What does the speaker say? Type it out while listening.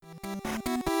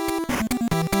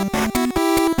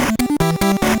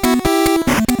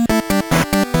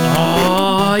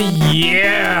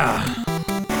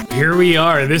we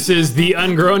are. This is The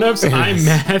Ungrown-Ups. I'm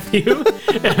Matthew,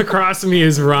 and across from me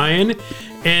is Ryan.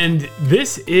 And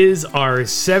this is our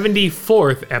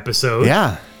 74th episode.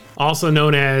 Yeah. Also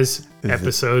known as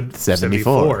episode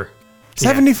 74.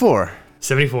 74. 74.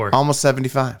 74. Almost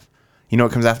 75. You know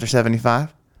what comes after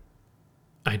 75?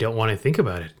 I don't want to think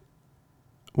about it.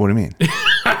 What do you mean?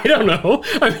 I don't know.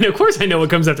 I mean, of course I know what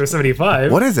comes after 75.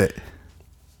 What is it?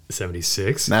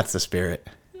 76. That's the spirit.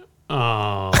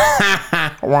 Oh.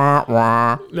 Wah,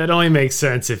 wah. That only makes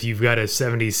sense if you've got a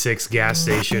 76 gas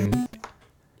station.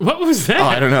 What was that? Oh,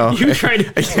 I don't know. You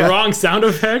tried wrong sound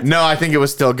effect? No, I think it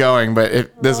was still going,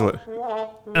 but this one.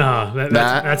 Oh,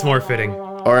 that's more fitting.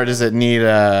 Or does it need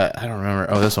I don't remember.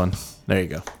 Oh, this one. There you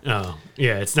go. Oh,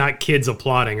 yeah. It's not kids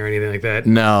applauding or anything like that.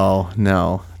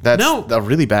 No. That's a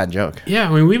really bad joke. Yeah,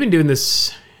 I mean, we've been doing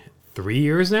this 3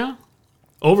 years now?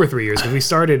 Over 3 years, because we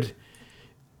started...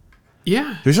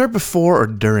 Yeah. We started before or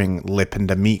during Le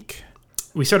Pandemique?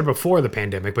 We started before the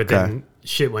pandemic, but then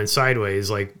shit went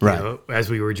sideways, like, you Right. know, as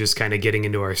we were just kind of getting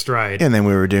into our stride. And then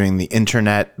we were doing the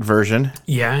internet version.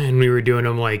 Yeah, and we were doing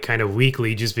them, like, kind of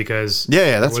weekly just because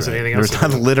Yeah, that's there wasn't right. anything There else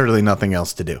was to do. literally nothing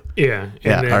else to do. Yeah. And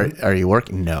Yeah. then Are you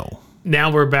working? No.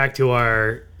 now we're back to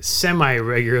our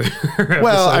semi-regular Well,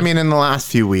 episode. I mean, in the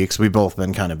last few weeks, we've both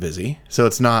been kind of busy. So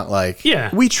it's not like... Yeah.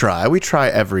 We try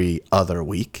every other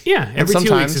week. Yeah, And every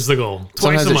 2 weeks is the goal.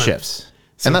 Twice Sometimes a it month. shifts.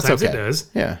 And that's Sometimes okay. it does.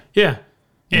 Yeah. Yeah.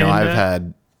 You know, And, I've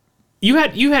had... You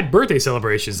had birthday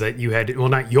celebrations that you had, well,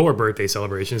 not your birthday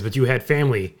celebrations, but you had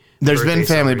family. There's been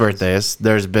family celebrations. birthdays.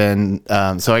 There's been...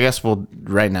 so I guess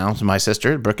right now, to my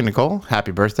sister, Brooke and Nicole,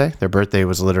 happy birthday. Their birthday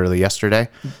was literally yesterday.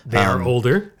 They are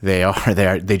older.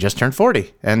 They just turned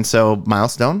 40. And so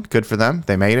milestone, good for them.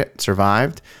 They made it,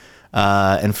 survived.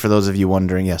 And for those of you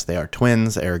wondering, yes, they are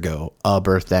twins, ergo a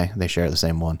birthday. They share the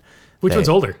same one. Which one's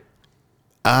older?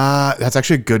 That's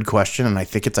actually a good question, and I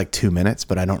think it's like 2 minutes,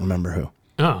 but I don't remember who.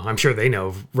 Oh, I'm sure they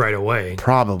know right away.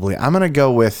 Probably. I'm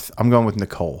going with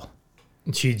Nicole.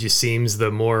 She just seems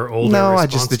the more older. No, it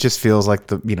response. just feels like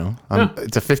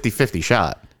it's a 50-50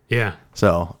 shot. Yeah.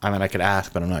 So, I mean, I could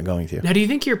ask, but I'm not going to. Now, do you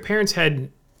think your parents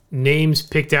had names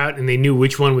picked out and they knew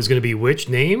which one was going to be which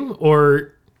name,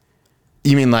 or?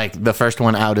 You mean like the first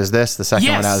one out is this, the second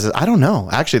one out is this? I don't know.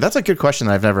 Actually, that's a good question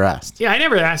that I've never asked. Yeah, I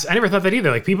never thought that either.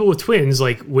 Like people with twins,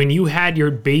 like when you had your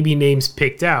baby names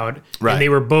picked out Right. and they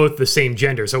were both the same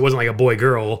gender, so it wasn't like a boy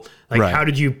girl. Like Right. how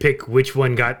did you pick which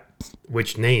one got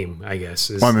which name? I guess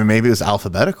is Well, I mean, maybe it was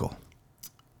alphabetical.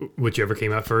 whichever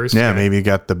came out first. Yeah, maybe you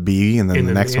got the B and then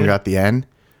the next one got the N.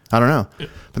 I don't know.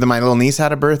 But then my little niece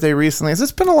had a birthday recently.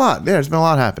 It's been a lot. Yeah, there's been a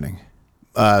lot happening.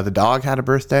 The dog had a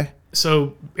birthday.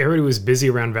 So everybody was busy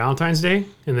around Valentine's Day,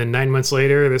 and then 9 months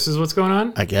later, this is what's going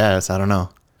on. I guess. I don't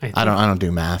know. think- I don't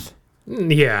do math.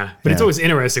 Yeah, but it's Yeah. always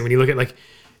interesting when you look at like,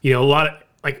 you know, a lot of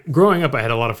like growing up, I had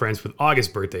a lot of friends with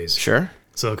August birthdays. Sure.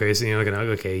 So okay, so you know,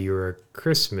 okay, you're a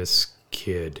Christmas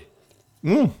kid,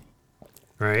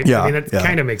 right? Yeah, I mean that yeah.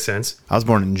 kind of makes sense. I was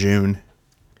born in June.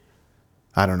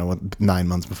 I don't know what 9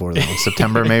 months before that was.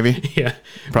 September, maybe? Yeah,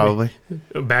 Probably.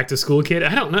 back to school kid.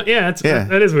 I don't know. Yeah, Yeah.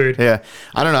 that is weird. Yeah.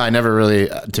 I don't know. I never really,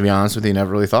 to be honest with you, never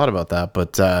really thought about that.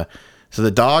 But so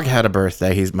the dog had a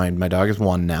birthday. My dog is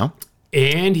 1 now.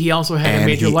 And he also had a And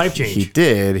major life change. He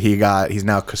did. He's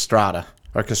now castrata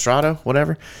or castrato,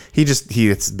 whatever.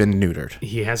 It's been neutered.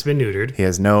 He has been neutered. He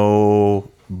has no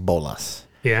bolas.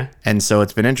 Yeah. And so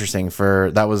it's been interesting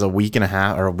that was a week and a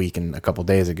half or a couple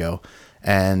days ago.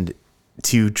 And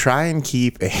to try and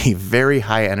keep a very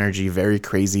high energy, very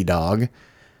crazy dog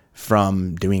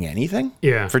from doing anything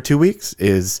for 2 weeks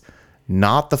is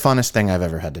not the funnest thing I've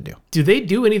ever had to do. Do they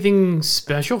do anything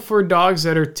special for dogs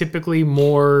that are typically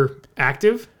more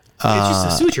active? It's just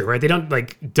a suture, right? They don't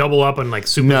like double up on like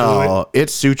super fluid. No,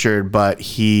 it's sutured, but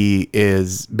he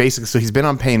is basically, so he's been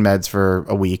on pain meds for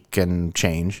a week and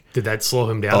change. Did that slow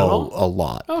him down at all? A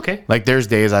lot. Okay. Like there's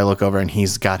days I look over and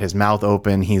he's got his mouth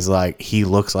open. He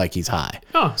looks like he's high.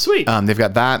 Oh, sweet. They've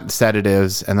got that,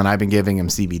 sedatives, and then I've been giving him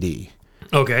CBD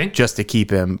Okay. just to keep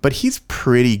him. But he's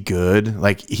pretty good.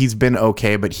 Like he's been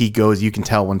okay, but you can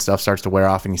tell when stuff starts to wear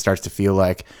off and he starts to feel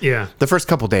like Yeah. the first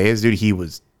couple days, dude, he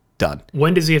was done.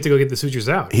 When does he have to go get the sutures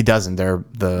out? He doesn't. They're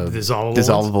the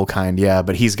dissolvable kind, yeah.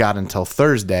 But he's got until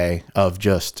Thursday of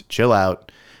just chill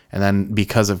out. And then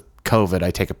because of COVID,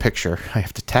 I take a picture. I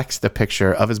have to text a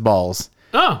picture of his balls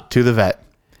to the vet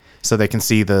so they can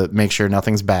make sure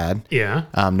nothing's bad. Yeah.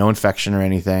 No infection or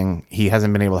anything. He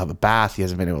hasn't been able to have a bath. He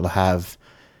hasn't been able to have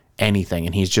anything.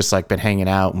 And he's just like been hanging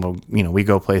out. And we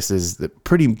go places that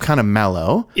pretty kind of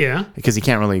mellow. Yeah. Because he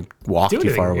can't really walk too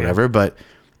anything, far or yeah. whatever. But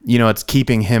it's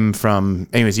keeping him from.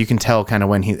 Anyways, you can tell kind of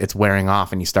when it's wearing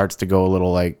off and he starts to go a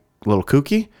little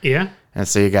kooky. Yeah. And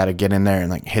so you got to get in there and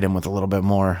like hit him with a little bit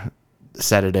more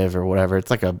sedative or whatever. It's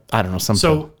like I don't know, something.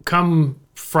 So come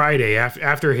Friday,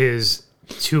 after his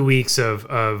 2 weeks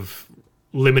of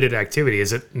limited activity,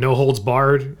 is it no holds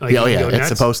barred? Like, oh yeah, it's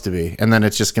supposed to be. And then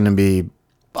it's just going to be,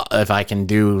 if I can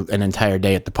do an entire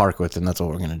day at the park with him, that's what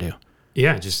we're going to do.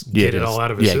 Yeah, just get it all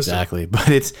out of his system. Exactly. But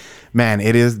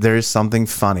there is something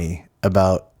funny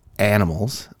about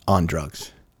animals on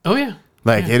drugs. Oh yeah.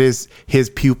 Like it is, his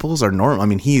pupils are normal. I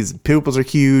mean, his pupils are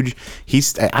huge.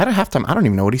 I don't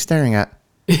even know what he's staring at.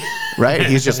 Right?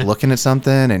 He's just looking at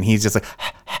something and he's just like,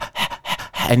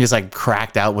 and just like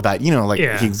cracked out with that,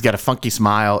 he's got a funky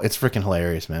smile. It's freaking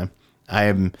hilarious, man.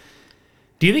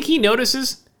 Do you think he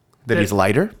notices that he's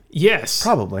lighter? Yes.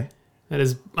 Probably. That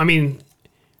is, I mean,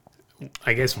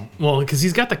 I guess, well, because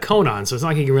he's got the cone on, so it's not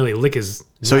like he can really lick his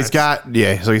nuts. So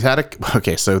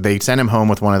they sent him home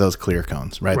with one of those clear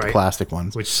cones, right? The plastic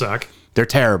ones. Which suck. They're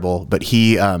terrible, but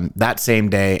he, that same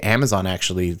day, Amazon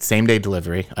actually, same day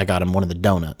delivery, I got him one of the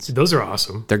donuts. Those are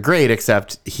awesome. They're great,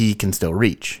 except he can still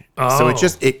reach. Oh.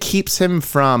 So it keeps him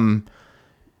from,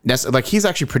 like, he's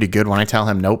actually pretty good. When I tell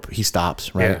him nope, he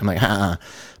stops, right? Yeah. I'm like,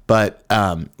 But,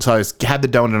 so had the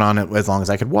donut on it as long as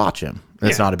I could watch him.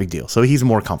 It's not a big deal. So he's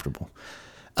more comfortable.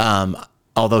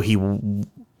 Although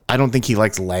I don't think he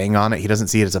likes laying on it. He doesn't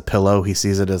see it as a pillow. He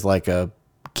sees it as like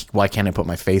why can't I put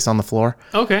my face on the floor?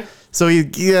 Okay. So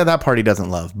that part he doesn't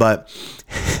love. But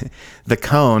the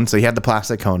cone, so he had the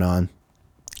plastic cone on,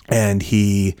 and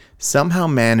he somehow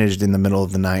managed in the middle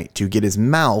of the night to get his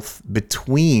mouth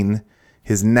between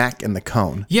his neck and the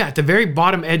cone. Yeah, at the very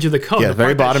bottom edge of the cone. Yeah, the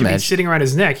very bottom edge. Sitting around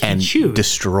his neck, and chewed.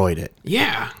 Destroyed it.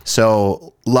 Yeah.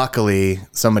 So luckily,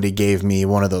 somebody gave me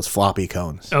one of those floppy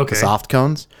cones. Okay. The soft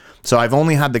cones. So I've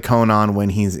only had the cone on when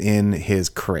he's in his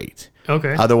crate.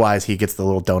 Okay. Otherwise, he gets the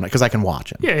little donut because I can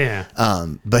watch him. Yeah.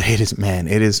 But it is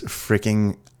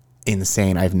freaking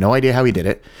insane. I have no idea how he did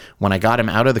it. When I got him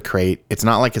out of the crate, it's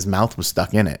not like his mouth was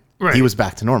stuck in it. Right. He was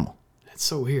back to normal. That's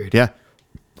so weird. Yeah.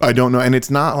 I don't know. And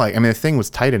it's not like, I mean, the thing was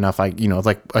tight enough. It's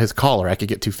like his collar. I could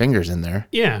get 2 fingers in there.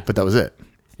 Yeah. But that was it.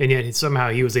 And yet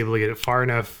somehow he was able to get it far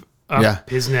enough up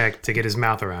his neck to get his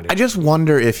mouth around it. I just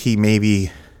wonder if he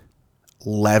maybe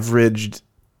leveraged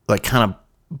like kind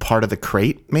of part of the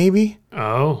crate maybe.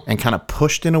 Oh. And kind of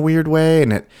pushed in a weird way.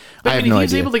 And I have no idea. If he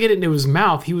was able to get it into his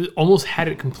mouth, he almost had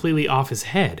it completely off his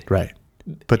head. Right.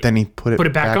 But then he put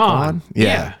it back on.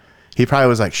 Yeah. He probably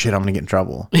was like, shit, I'm going to get in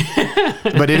trouble.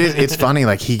 But it's funny.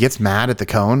 Like, he gets mad at the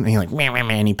cone and he's like,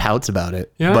 man, he pouts about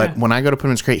it. Yeah. But when I go to put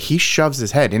him in his crate, he shoves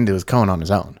his head into his cone on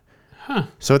his own. Huh.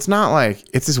 So it's not like,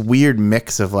 it's this weird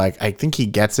mix of like, I think he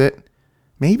gets it.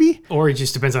 Maybe. Or it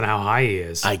just depends on how high he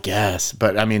is. I guess.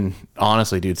 But I mean,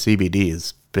 honestly, dude, CBD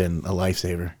has been a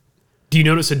lifesaver. Do you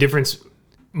notice a difference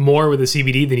more with the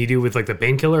CBD than you do with like the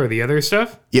painkiller or the other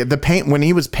stuff? Yeah, when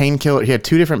he was painkiller, he had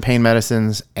 2 different pain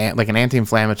medicines, like an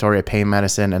anti-inflammatory, a pain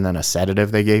medicine, and then a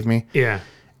sedative they gave me. Yeah.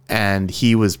 And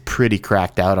he was pretty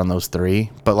cracked out on those 3,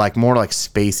 but like more like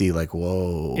spacey, like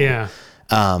whoa. Yeah.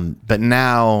 But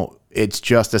now it's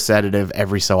just a sedative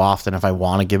every so often if I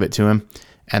want to give it to him.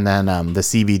 And then the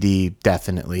CBD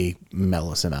definitely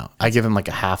mellows him out. I give him like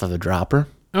a half of a dropper.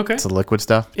 Okay. It's the liquid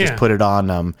stuff. Yeah. Just put it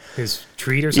on his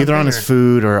treat or something. Either on his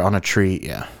food or on a treat.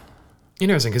 Yeah.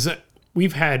 Interesting, because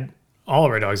we've had all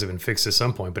of our dogs have been fixed at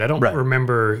some point, but I don't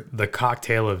remember the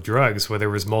cocktail of drugs where there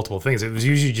was multiple things. It was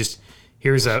usually just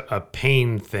here's a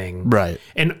pain thing. Right.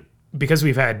 And because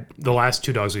we've had the last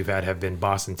 2 dogs we've had have been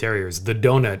Boston Terriers, the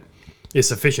donut is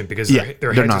sufficient because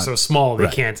their heads are so small they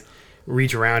can't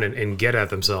reach around and get at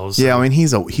themselves. Yeah, I mean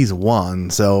he's 1,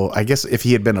 so I guess if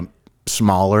he had been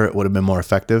smaller, it would have been more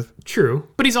effective. True.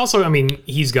 But he's also, I mean,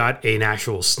 he's got an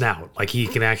actual snout. Like he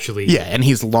can actually... Yeah, and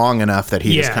he's long enough that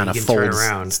he just kind of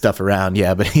folds stuff around.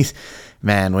 Yeah, but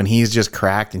when he's just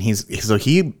cracked and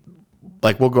he,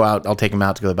 like we'll go out, I'll take him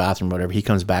out to go to the bathroom or whatever. He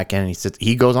comes back in and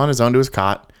he goes on his own to his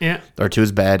cot or to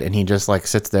his bed and he just like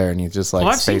sits there and he's just like...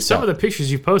 Well, I've seen some of the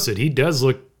pictures you've posted. He does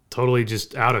look totally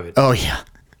just out of it. Oh, yeah.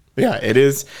 Yeah, it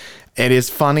is. It is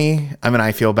funny. I mean,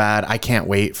 I feel bad. I can't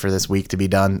wait for this week to be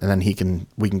done, and then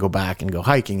we can go back and go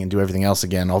hiking and do everything else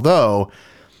again. Although,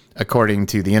 according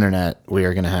to the internet, we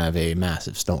are going to have a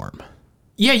massive storm.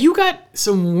 Yeah, you got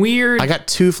some weird... I got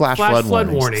 2 flash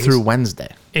flood warnings through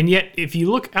Wednesday. And yet, if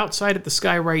you look outside at the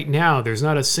sky right now, there's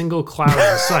not a single cloud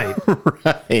in sight.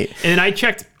 Right. And I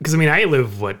checked, because I mean, I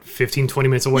live, 15, 20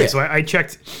 minutes away. Yeah. So I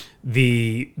checked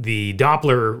the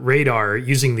Doppler radar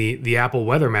using the Apple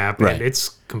weather map, and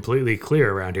it's completely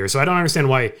clear around here. So I don't understand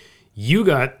why you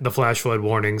got the flash flood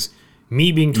warnings,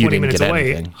 Me being 20 didn't minutes get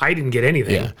away, anything. I didn't get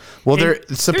anything. Yeah. Well, And there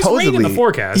supposedly there's rain in the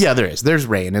forecast. Yeah, there is. There's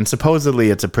rain, and supposedly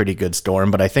it's a pretty good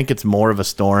storm, but I think it's more of a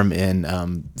storm in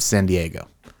San Diego.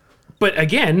 But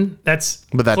again, that's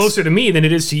closer to me than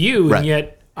it is to you, Right. and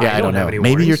yet Yeah, I don't have any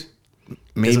maybe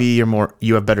warnings.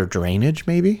 you have better drainage.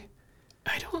 Maybe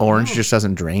I don't orange know. just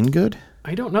doesn't drain good.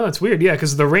 I don't know. That's weird. Yeah,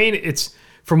 because the rain, it's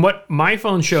from what my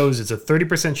phone shows, it's a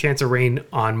 30% chance of rain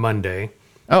on Monday,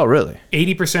 Oh, really?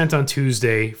 80% on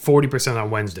Tuesday, 40% on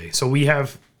Wednesday. So we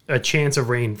have a chance of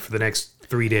rain for the next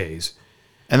 3 days.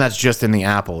 And that's just in the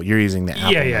Apple. You're using the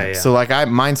Apple. Yeah. So like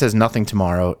mine says nothing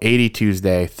tomorrow, 80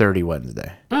 Tuesday, 30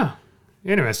 Wednesday. Oh,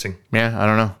 interesting. Yeah, I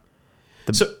don't know.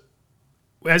 So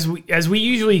as we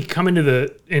usually come into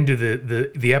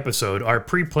the episode, our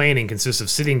pre-planning consists of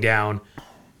sitting down,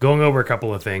 going over a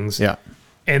couple of things. Yeah.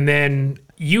 And then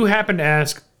you happen to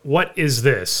ask, what is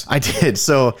this? I did.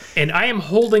 So And I am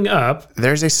holding up.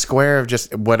 there's a square of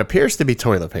just what appears to be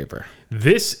toilet paper.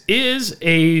 This is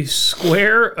a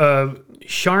square of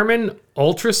Charmin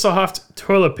Ultra Soft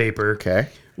toilet paper. Okay.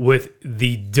 With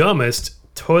the dumbest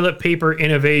toilet paper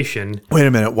innovation. Wait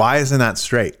a minute. Why isn't that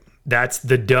straight? That's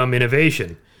the dumb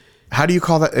innovation. How do you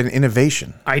call that an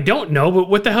innovation? I don't know, but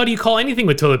what the hell do you call anything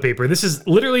with toilet paper? This is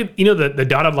literally, you know, the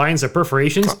dotted lines, the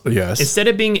perforations. Yes. Instead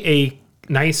of being a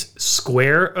nice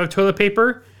square of toilet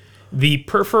paper, the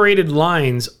perforated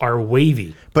lines are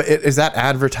wavy. But is that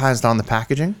advertised on the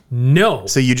packaging? No.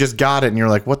 So you just got it and you're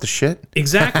like, what the shit?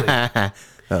 Exactly. That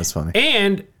was funny.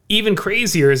 And even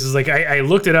crazier is like I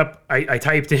looked it up. I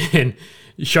typed in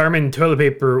Charmin toilet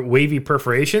paper wavy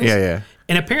perforations. Yeah.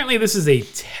 And apparently this is a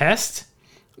test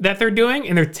that they're doing,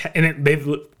 and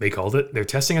they called it. They're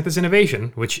testing out this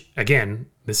innovation, which again,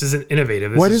 this isn't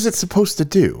innovative. What is it supposed to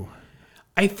do?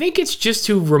 I think it's just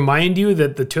to remind you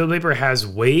that the toilet paper has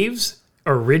waves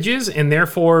or ridges, and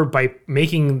therefore by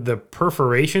making the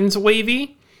perforations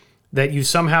wavy, that you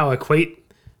somehow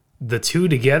equate the two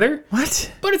together.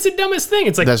 What? But it's the dumbest thing.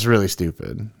 It's like That's really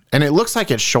stupid. And it looks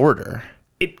like it's shorter.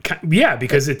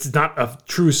 because it's not a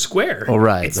true square. Oh,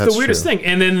 right. It's That's the weirdest true. thing.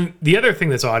 And then the other thing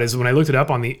that's odd is when I looked it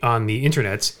up on the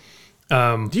internets.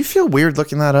 Do you feel weird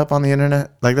looking that up on the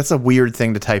internet? Like that's a weird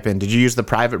thing to type in. Did you use the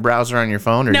private browser on your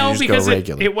phone or No, did you because just go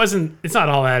regular? it wasn't. It's not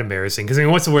all that embarrassing. Because I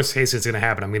mean, what's the worst case that's going to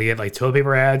happen? I'm going to get like toilet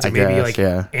paper ads, or maybe guess, like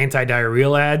yeah.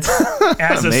 anti-diarrheal ads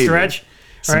as a Maybe. stretch.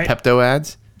 Some Right? Pepto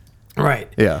ads? Right.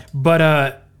 Yeah.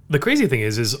 But the crazy thing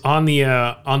is on the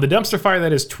dumpster fire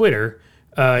that is Twitter,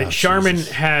 Charmin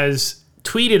has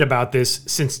tweeted about this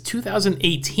since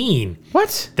 2018.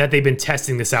 What? That they've been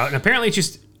testing this out, and apparently it's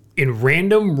just in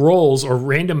random rolls or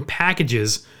random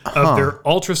packages of their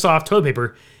ultra soft toilet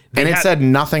paper. And it said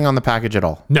nothing on the package at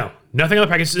all. no, nothing on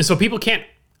the package. So people can't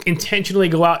intentionally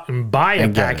go out and buy a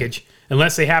And get it. package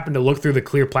unless they happen to look through the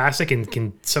clear plastic and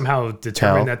can somehow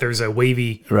determine Tell. that there's a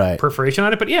wavy Right. perforation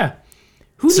on it. But yeah,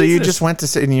 who So needs you this? just went to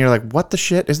sit and you're like, what the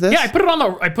shit is this? Yeah, I put it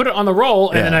on the roll,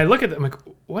 and Yeah. then I look at it. I'm like,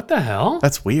 what the hell?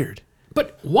 That's weird.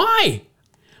 But why?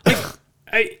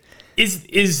 Like,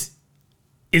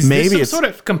 is Maybe this some it's- sort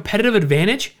of competitive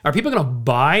advantage? Are people going to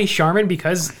buy Charmin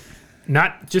because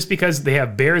not just because they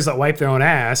have bears that wipe their own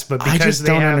ass, but because I just they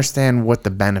don't have? understand what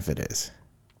the benefit is.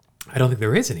 I don't think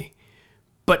there is any.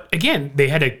 But again, they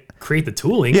had to create the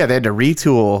tooling. Yeah, they had to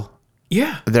retool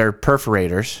Yeah, their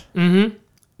perforators.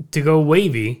 to go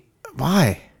wavy.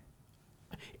 Why?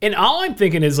 And all I'm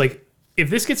thinking is like, if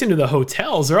this gets into the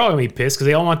hotels, they're all gonna be pissed because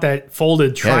they all want that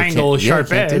folded triangle sharp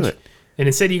can't do edge. it. And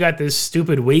instead, you got this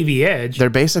stupid wavy edge. They're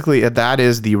basically, that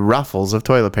is the ruffles of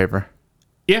toilet paper.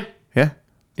 Yeah, Yeah.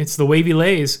 it's the wavy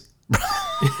lays.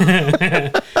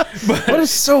 What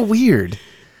is so weird?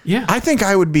 Yeah, I think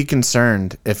I would be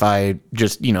concerned if I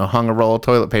just, hung a roll of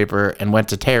toilet paper and went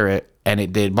to tear it and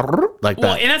it did like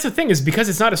well, that. and that's the thing is because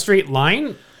it's not a straight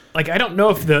line. Like I don't know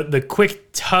if the quick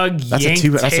tug That's yank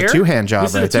a tear. two-hand job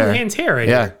This right is a there. two-hand tear right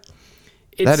Yeah. here.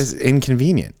 It's, That is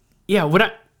inconvenient. yeah.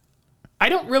 What I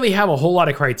don't really have a whole lot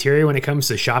of criteria when it comes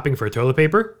to shopping for toilet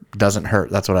paper. Doesn't hurt.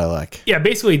 That's what I like. Yeah,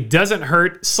 basically doesn't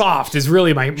hurt. Soft is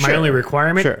really my only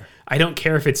requirement. Sure. I don't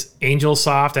care if it's Angel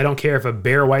Soft. I don't care if a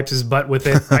bear wipes his butt with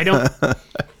it. I don't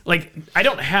I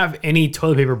don't have any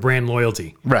toilet paper brand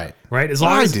loyalty. Right. Right? As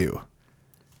long I as do.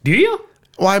 Do you?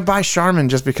 Well, I buy Charmin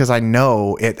just because I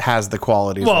know it has the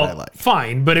qualities that I Well, like.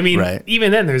 fine, but I mean, Right.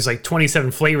 even then, there's like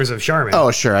 27 flavors of Charmin. Oh,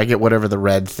 sure. I get whatever the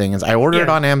red thing is. I order it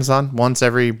Yeah. on Amazon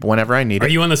whenever I need Are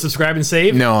it. you on the subscribe and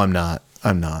save? No, I'm not.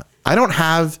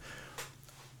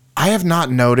 I have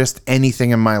not noticed anything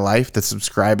in my life that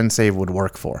subscribe and save would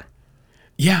work for,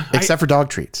 Yeah, except for dog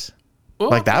treats.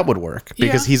 Like that would work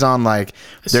because yeah. he's on like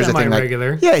there's a thing like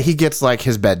Semi-regular. yeah, he gets like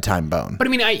his bedtime bone. But I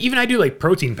mean, I do like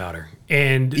protein powder,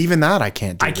 And even that I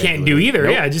can't do. I can't do either.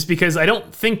 Nope. Yeah, just because I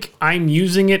don't think I'm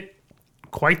using it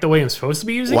quite the way I'm supposed to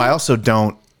be using it. Well, I also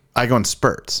don't. I go in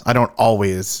spurts. I don't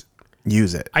always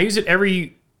use it. I use it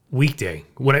every weekday.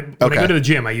 When I go to the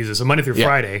gym, I use it. So Monday through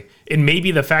Friday. And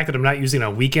maybe the fact that I'm not using it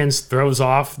on weekends throws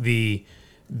off the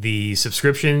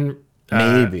subscription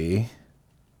maybe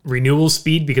renewal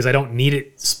speed, because I don't need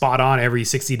it spot on every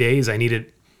 60 days. I need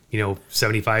it,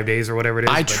 75 days or whatever it is.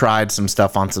 I tried some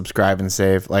stuff on Subscribe and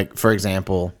Save. Like, for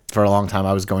example, for a long time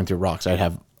I was going through Rocks. I'd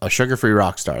have a sugar-free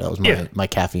Rockstar. That was my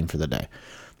caffeine for the day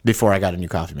before I got a new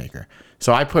coffee maker.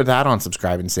 So I put that on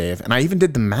Subscribe and Save, and I even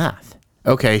did the math.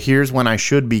 Okay, here's when I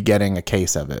should be getting a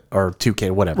case of it, or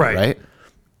 2 whatever, right?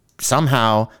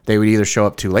 Somehow they would either show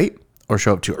up too late or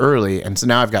show up too early, and so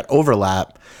now I've got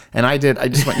overlap. And I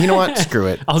just went, you know what? Screw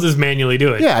it. I'll just manually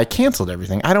do it. Yeah, I canceled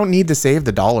everything. I don't need to save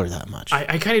the $1 that much.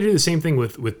 I kind of do the same thing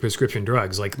with prescription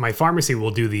drugs. Like, my pharmacy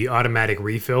will do the automatic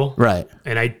refill. Right.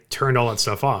 And I turned all that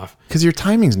stuff off. Because your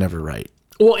timing's never right.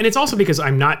 Well, and it's also because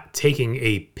I'm not taking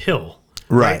a pill.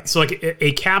 Right. So, like,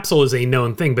 a capsule is a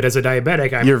known thing, but as a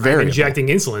diabetic, I'm injecting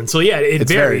insulin. So, yeah, it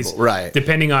varies. Right.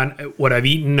 Depending on what I've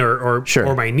eaten or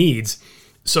my needs.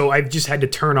 So, I've just had to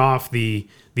turn off the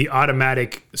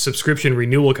automatic subscription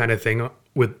renewal kind of thing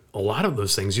with a lot of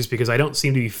those things, just because I don't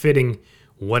seem to be fitting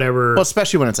whatever. Well,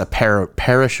 especially when it's a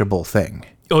perishable thing.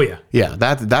 Oh yeah. Yeah.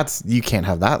 That's you can't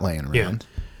have that laying around.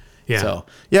 Yeah. So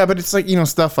yeah, but it's like,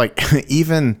 stuff like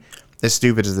even as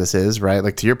stupid as this is, right?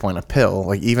 Like, to your point, a pill,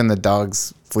 like even the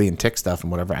dog's flea and tick stuff and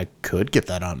whatever, I could get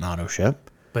that on auto ship.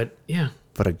 But yeah.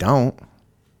 But I don't.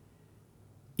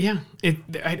 Yeah.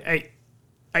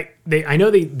 I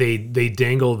know they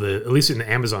dangle at least in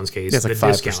Amazon's case, it's like the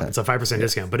 5%. discount. It's a 5%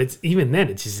 discount, but it's even then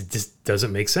it just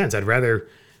doesn't make sense. I'd rather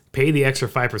pay the extra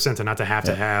 5% and not to have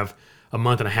to have a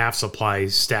month and a half supply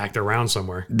stacked around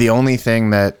somewhere. The only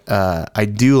thing that I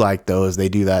do like though is they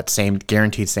do that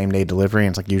guaranteed same day delivery,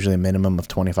 and it's like usually a minimum of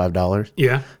 $25.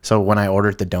 Yeah. So when I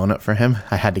ordered the donut for him,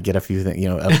 I had to get a few things,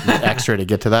 extra to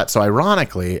get to that. So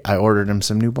ironically, I ordered him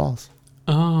some new balls.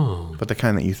 Oh. But the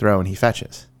kind that you throw and he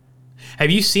fetches. Have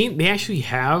you seen? They actually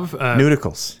have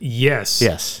nudicles.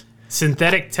 Yes.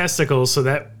 Synthetic testicles, so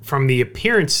that from the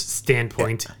appearance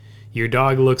standpoint, your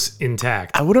dog looks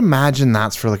intact. I would imagine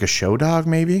that's for like a show dog,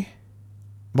 maybe.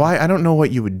 Why? I don't know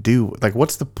what you would do. Like,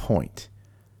 what's the point?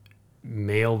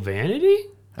 Male vanity?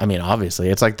 I mean, obviously,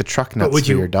 it's like the truck nuts for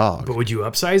your dog. But would you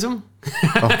upsize them?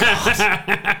 Oh,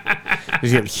 God. You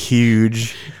get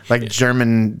huge, like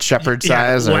German Shepherd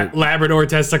size or Labrador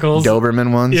testicles,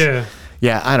 Doberman ones. Yeah.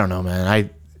 Yeah, I don't know,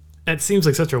 man. That seeme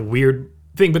like such a weird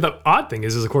thing. But the odd thing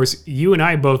is of course, you and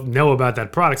I both know about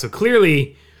that product. So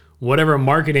clearly, whatever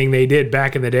marketing they did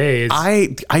back in the day is...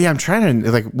 I am trying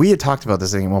to... Like, we had talked about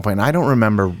this thing at one point, and I don't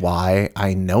remember why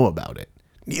I know about it,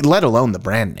 let alone the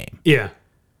brand name. Yeah.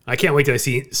 I can't wait till I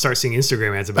start seeing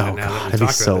Instagram ads about it now. God, that'd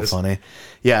be so funny.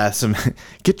 Yeah,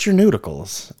 get your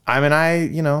nudicles. I mean,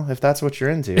 if that's what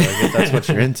you're into, if that's what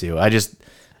you're into.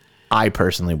 I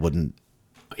personally wouldn't.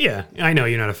 Yeah, I know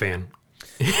you're not a fan.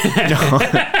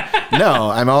 No,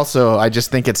 I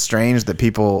just think it's strange that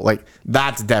people, like,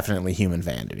 that's definitely human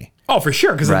vanity. Oh, for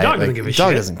sure, because the dog doesn't give a shit. The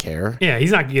dog doesn't care. Yeah,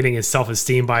 he's not getting his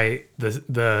self-esteem by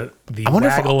the I wonder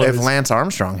waggle if Lance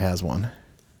Armstrong has one.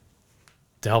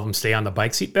 To help him stay on the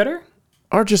bike seat better?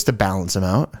 Or just to balance him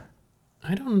out.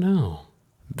 I don't know.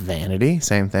 Vanity,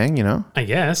 same thing, I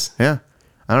guess. Yeah,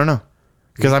 I don't know.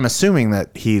 Because I'm assuming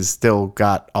that he's still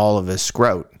got all of his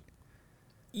scrote.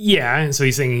 Yeah, and so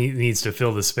he's saying he needs to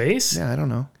fill the space? Yeah, I don't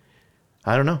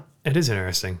know. It is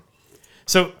interesting.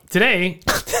 So today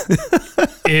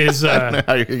is... I don't know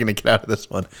how you're going to get out of this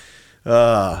one.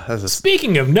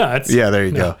 Speaking of nuts... Yeah, there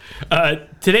you go.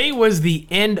 Today was the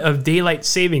end of daylight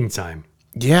saving time.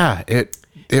 Yeah,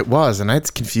 it was, and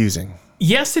it's confusing.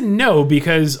 Yes and no,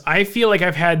 because I feel like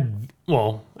I've had...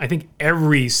 Well, I think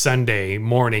every Sunday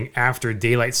morning after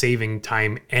daylight saving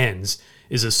time ends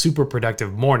is a super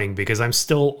productive morning because I'm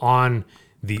still on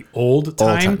the old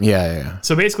time. Yeah.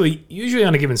 So basically, usually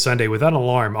on a given Sunday, without an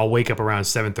alarm, I'll wake up around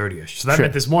 7:30ish. So that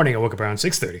meant this morning I woke up around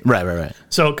 6:30. Right.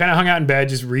 So kind of hung out in bed,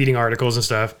 just reading articles and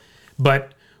stuff,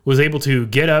 but was able to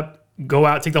get up, go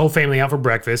out, take the whole family out for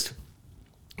breakfast,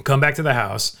 come back to the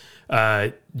house.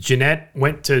 Jeanette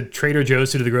went to Trader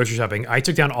Joe's to do the grocery shopping. I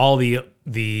took down all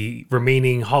the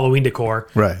remaining Halloween decor,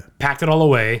 packed it all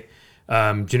away.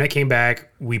 Jeanette came back.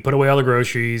 We put away all the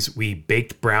groceries. We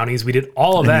baked brownies. We did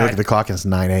all of that. Look at the clock. It's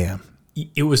 9 a.m.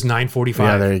 It was 9:45.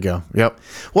 Yeah, there you go. Yep.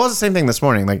 Well, it's the same thing this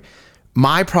morning. Like,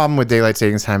 my problem with daylight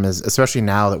savings time is, especially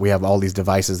now that we have all these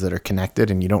devices that are connected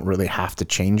and you don't really have to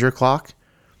change your clock,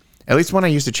 At least when I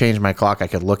used to change my clock, I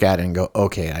could look at it and go,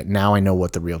 okay, now I know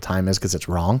what the real time is because it's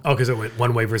wrong. Oh, because it went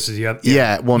one way versus the other.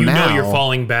 Yeah. Well, you now know you're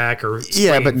falling back or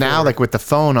yeah, but now forward. like with the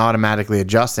phone automatically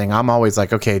adjusting, I'm always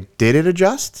like, okay, did it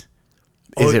adjust?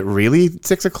 Is it really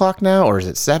 6 o'clock now or is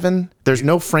it 7? There's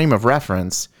no frame of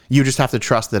reference. You just have to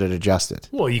trust that it adjusted.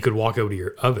 Well, you could walk over to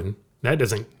your oven. That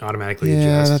doesn't automatically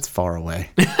Yeah, adjust. that's far away.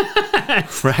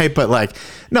 Right? But like,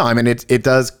 no, I mean, it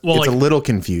does, Well, it's like, a little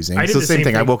confusing. I It's did the the same same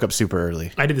thing. I thing. woke up super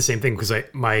early. I did the same thing because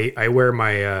I wear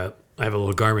my I have a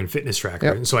little Garmin fitness tracker,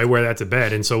 Yep. and so I wear that to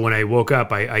bed. And so when I woke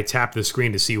up, I tapped the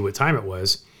screen to see what time it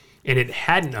was, and it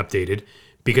hadn't updated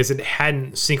because it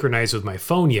hadn't synchronized with my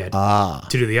phone yet to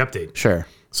do the update. Sure.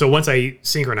 So once I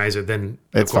synchronize it, then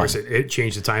of It's course fine. it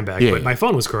changed the time back. Yeah, but yeah. my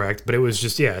phone was correct, but it was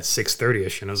just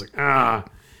 6:30ish, and I was like,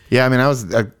 Yeah, I mean,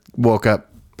 I woke up,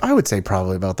 I would say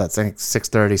probably about that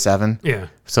 6:37. yeah.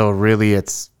 So really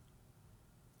it's,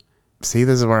 see,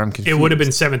 this is where I'm confused. It would have been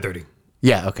 7:30.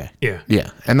 Yeah, okay. Yeah.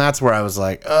 Yeah. And that's where I was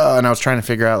like, and I was trying to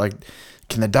figure out, like,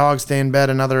 can the dog stay in bed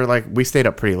another, like, we stayed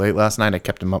up pretty late last night. I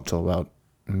kept him up till about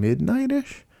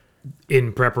midnight-ish.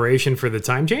 In preparation for the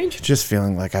time change. Just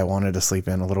feeling like I wanted to sleep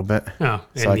in a little bit. Oh,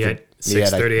 and So I yet could-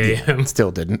 yet I- 6:30 a.m.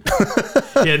 Still didn't.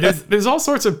 Yeah, there's all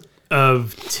sorts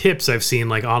of tips I've seen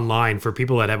like online for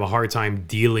people that have a hard time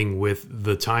dealing with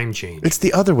the time change. It's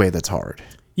the other way that's hard.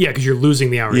 Yeah, because you're losing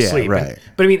the hour of Yeah, sleep. right.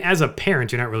 But I mean, as a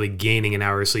parent, you're not really gaining an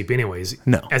hour of sleep anyways.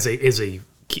 No. As a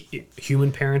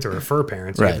human parent or a fur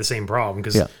parent, you Right. have the same problem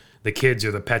because Yeah. the kids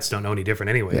or the pets don't know any different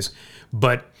anyways.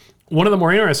 But one of the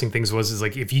more interesting things is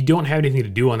like if you don't have anything to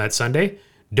do on that Sunday,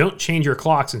 don't change your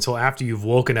clocks until after you've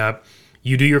woken up.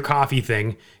 You do your coffee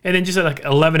thing, and then just at like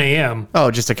 11 a.m.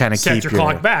 Oh, just to kind of set keep your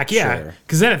clock back. Yeah, Sure.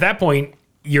 because then at that point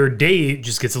your day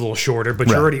just gets a little shorter, but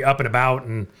you're Right. already up and about.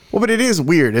 And Well, but it is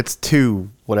weird. It's 2,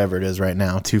 whatever it is right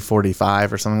now,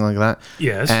 2:45 or something like that.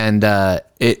 yes, And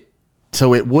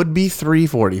so it would be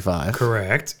 3:45.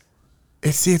 correct.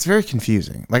 It's very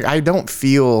confusing. Like I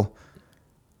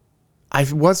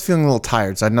was feeling a little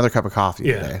tired, so I had another cup of coffee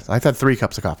Yeah. today. I've had 3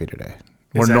 cups of coffee today.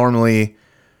 Or that- normally,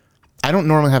 I don't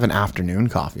normally have an afternoon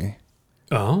coffee,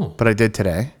 Oh, but I did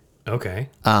today. okay.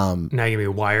 Now you're gonna be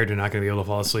wired. You're not gonna be able to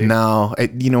fall asleep. No,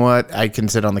 you know what? I can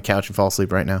sit on the couch and fall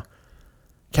asleep right now.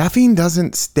 Caffeine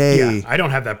doesn't stay. Yeah, I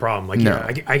don't have that problem. Like, No.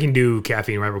 yeah, I can do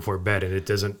caffeine right before bed, and it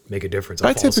doesn't make a difference.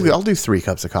 But I'll do 3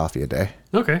 cups of coffee a day,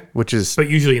 Okay, which is but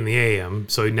usually in the AM.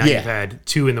 So now Yeah. you've had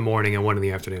 2 in the morning and 1 in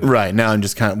the afternoon. right now. I'm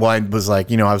just kind of. Well, I was like,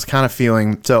 I was kind of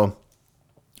feeling. So,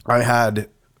 I had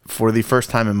for the first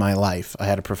time in my life, I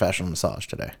had a professional massage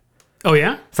today. Oh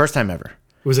yeah, First time ever.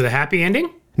 was it a happy ending?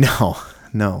 No,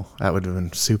 that would have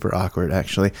been super awkward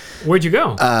actually. Where'd you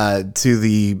go? To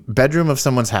the bedroom of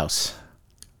someone's house.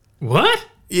 What?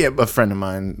 Yeah, a friend of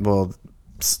mine. Well,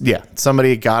 yeah,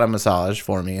 somebody got a massage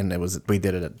for me, and we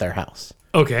did it at their house.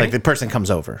 Okay. Like the person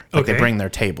comes over, like they Okay. bring their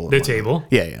table. and The whatnot. table.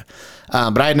 Yeah.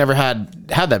 But I had never had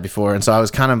that before, and so I was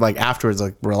kind of like afterwards,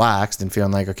 like relaxed and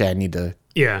feeling like, okay, I need to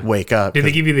Yeah. wake up. Did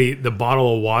they give you the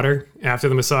bottle of water after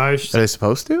the massage? Are they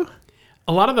supposed to?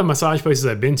 A lot of the massage places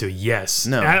I've been to, yes.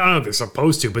 No. I don't know if they're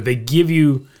supposed to, but they give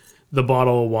you the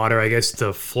bottle of water, I guess,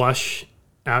 to flush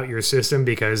out your system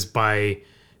because by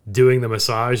doing the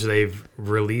massage, they've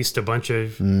released a bunch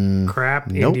of crap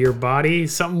nope. into your body.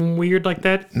 Something weird like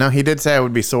that. No, he did say I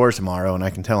would be sore tomorrow, and I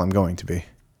can tell I'm going to be.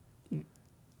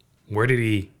 Where did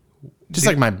he? Just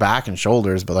like my back and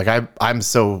shoulders, but like I'm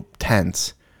so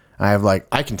tense.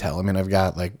 I can tell. I mean, I've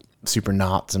got like super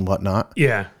knots and whatnot.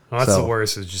 Yeah. Well, that's So- the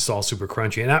worst. It's just all super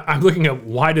crunchy. And I'm looking up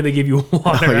why do they give you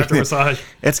water after massage?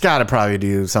 It's got to probably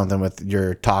do something with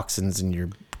your toxins and your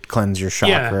cleanse your chakra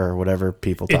Yeah. or whatever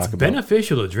people It's talk about.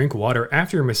 beneficial to drink water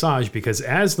after your massage because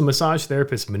as the massage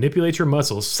therapist manipulates your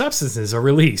muscles, substances are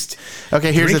released.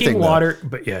 Okay, here's Drinking the thing. water,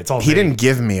 but yeah, it's all He vague. didn't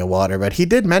give me a water, but he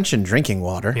did mention drinking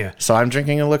water. Yeah. So I'm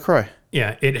drinking a LaCroix.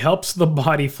 Yeah, it helps the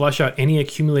body flush out any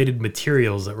accumulated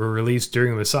materials that were released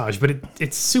during the massage, but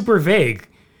it's super vague.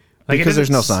 Like Because there's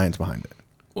no sign. science behind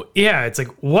it. Yeah, it's like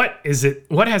what is it?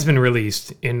 What has been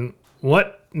released in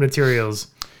what materials?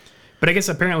 But I guess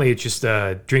apparently it's just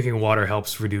drinking water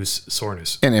helps reduce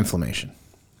soreness. And inflammation.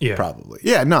 Yeah, Probably.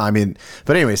 Yeah, no, I mean,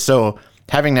 but anyway, so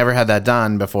having never had that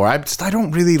done before, I don't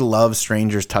really love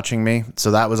strangers touching me. So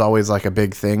that was always like a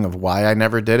big thing of why I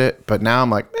never did it. But now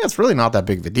I'm like, it's really not that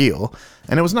big of a deal.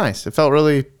 And it was nice. It felt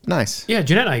really nice. Yeah,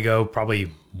 Jeanette and I go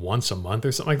probably once a month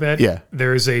or something like that. Yeah.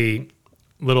 There's a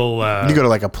little You go to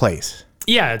like a place.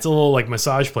 yeah, it's a little like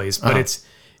massage place, but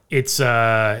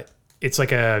it's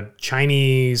like a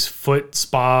Chinese foot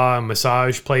spa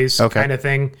massage place Okay. kind of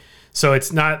thing. So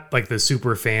it's not like the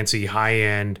super fancy high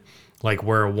end like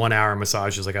where a 1 hour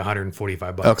massage is like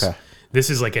 $145. Okay. This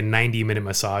is like a 90-minute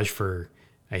massage for,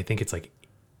 I think it's like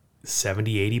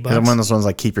 70, 80 bucks. And one of those ones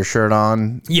like keep your shirt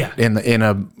on. Yeah. In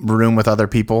a room with other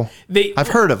people. I've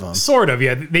heard of them. Sort of,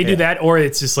 yeah. They do that, or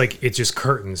it's just like it's just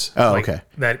curtains. Oh, like, okay.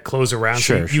 That close around,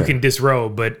 Sure, so you can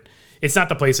disrobe, but it's not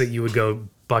the place that you would go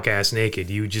buck ass naked.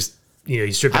 You just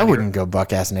you strip down. I wouldn't go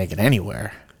buck ass naked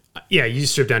anywhere. Yeah, you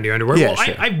just strip down to your underwear. Yeah, well,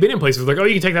 sure. I've been in places where like, oh,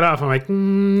 you can take that off. I'm like,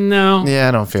 no. Yeah,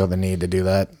 I don't feel the need to do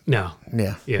that. No.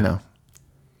 Yeah. Yeah. No.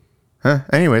 Huh.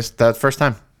 Anyways, that's first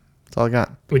time. That's all I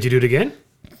got. Would you do it again?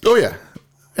 Oh yeah.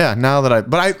 Yeah, now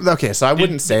that okay, so I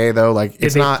wouldn't say though, like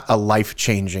it's not a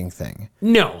life-changing thing.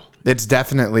 No. It's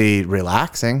definitely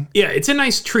relaxing. Yeah, it's a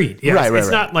nice treat. Yeah, Right, it's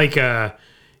not like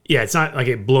it's not like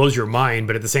it blows your mind,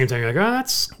 but at the same time, you're like, oh,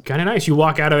 that's kind of nice. You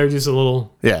walk out of there just a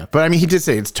little. Yeah, but I mean, he did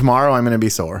say it's tomorrow I'm going to be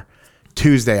sore.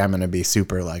 Tuesday I'm going to be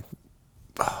super like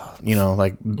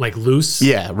loose.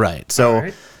 Yeah, right. So,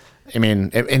 right. I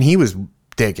mean, and he was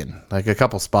digging like a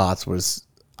couple spots was.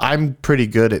 I'm pretty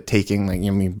good at taking like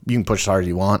you can push as hard as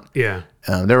you want. Yeah.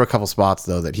 There were a couple spots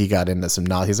though that he got into some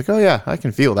knot. He's like, oh yeah, I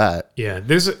can feel that. Yeah,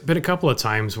 there's been a couple of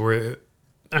times where,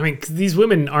 I mean, 'cause these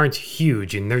women aren't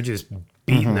huge and they're just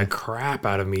beating the crap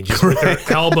out of me just with their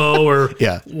elbow or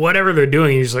whatever they're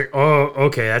doing. You're just like, oh,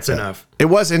 okay, that's enough. It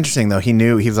was interesting though. He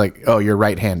knew he's like, oh, you're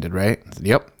right-handed, right? I said,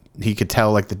 yep. He could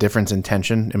tell like the difference in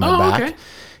tension in my back. Okay.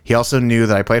 He also knew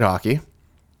that I played hockey.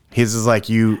 He's just like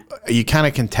you kind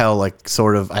of can tell like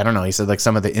sort of, I don't know. He said like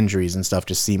some of the injuries and stuff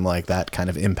just seem like that kind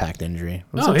of impact injury.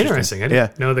 Oh, interesting. I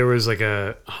didn't know there was like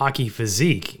a hockey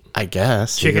physique. I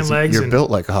guess. Chicken legs. You're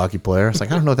built like a hockey player. It's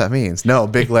like, I don't know what that means. No,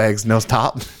 big legs, no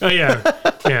top. Oh, yeah.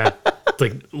 Yeah.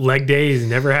 Like leg day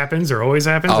never happens or always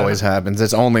happens? Always happens.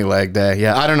 It's only leg day.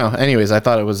 Yeah, I don't know. Anyways, I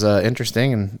thought it was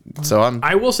interesting. And so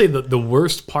I will say that the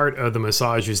worst part of the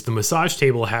massage is the massage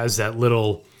table has that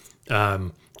little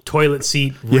toilet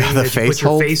seat ring the that you face put your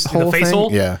hole, face in the face thing?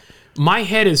 hole. Yeah. My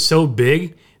head is so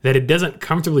big that it doesn't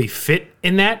comfortably fit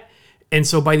in that. And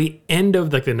so by the end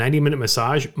of like the 90-minute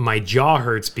massage, my jaw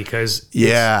hurts because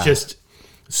it's just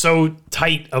so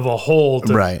tight of a hole.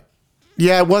 Right.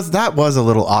 Yeah, that was a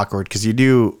little awkward because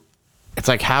it's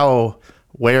like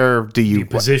where do you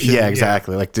position? Yeah,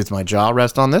 exactly. Like, does my jaw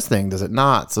rest on this thing? Does it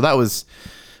not? So that was,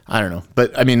 I don't know.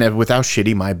 But I mean, with how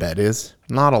shitty my bed is,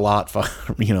 not a lot,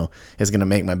 is going to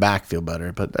make my back feel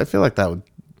better. But I feel like that would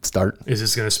start. Is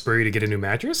this going to spur you to get a new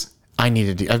mattress? I've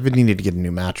been needing to get a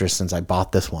new mattress since I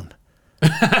bought this one.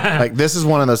 Like, this is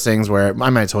one of those things where I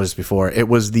might have told you this before. It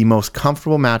was the most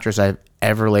comfortable mattress I've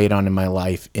ever laid on in my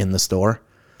life in the store.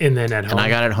 And then at home. And I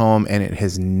got it home, and it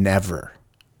has never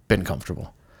been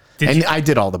comfortable. I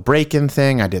did all the break-in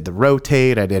thing. I did the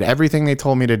rotate. I did everything they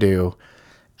told me to do.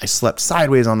 I slept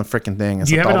sideways on the freaking thing and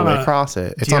slept all the way across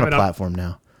it. It's on a platform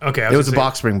now. Okay. It was a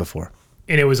box spring before.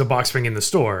 And it was a box spring in the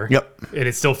store. Yep. And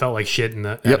it still felt like shit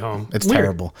at home. It's weird.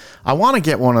 Terrible. I want to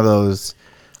get one of those,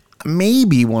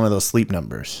 maybe one of those sleep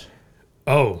numbers.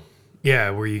 Oh, yeah,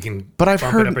 where you can But I've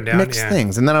heard mixed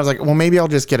things. And then I was like, well, maybe I'll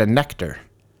just get a Nectar.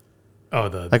 Oh,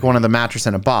 like one of the mattress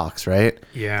in a box, right?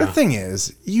 Yeah. The thing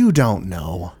is, you don't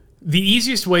know. The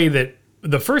easiest way that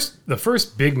the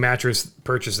first big mattress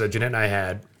purchase that Jeanette and I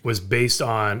had was based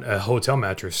on a hotel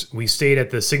mattress. We stayed at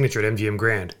the Signature at MGM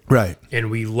Grand, right? And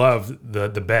we loved the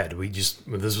bed.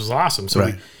 This was awesome.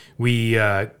 So we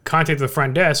contacted the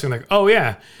front desk and like, oh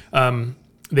yeah,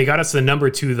 they got us the number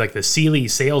to like the Sealy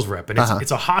sales rep, and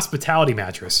it's a hospitality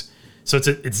mattress. So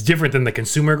it's different than the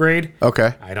consumer grade.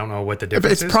 Okay. I don't know what the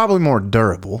difference is. It's probably more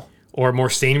durable. Or more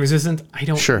stain resistant. I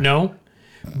don't know.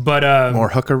 But more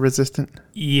hooker resistant?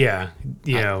 Yeah.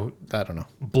 I don't know.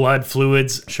 Blood,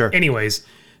 fluids. Sure. Anyways,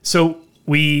 so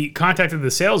we contacted the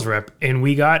sales rep and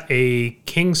we got a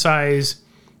king size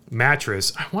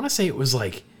mattress. I want to say it was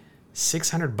like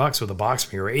 $600 with a box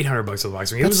spring or $800 with a box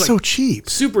spring. It was like so cheap.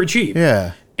 Super cheap.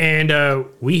 Yeah. And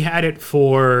we had it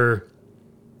for,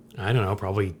 I don't know,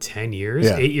 probably 10 years,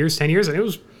 8 years, 10 years. And it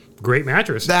was a great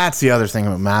mattress. That's the other thing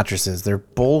about mattresses. They're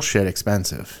bullshit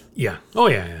expensive. Yeah. Oh,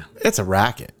 yeah. It's a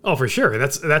racket. Oh, for sure.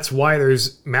 That's why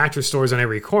there's mattress stores on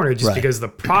every corner, just because the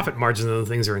profit margins of the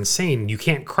things are insane. You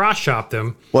can't cross shop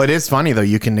them. Well, it is funny, though.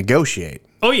 You can negotiate.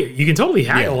 Oh, yeah. You can totally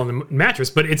haggle on the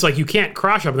mattress, but it's like you can't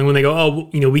cross shop them when they go, oh,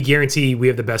 we guarantee we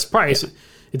have the best price. Yeah.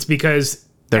 It's because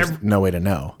there's no way to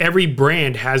know. Every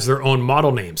brand has their own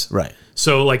model names. Right.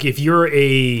 So, like, if you're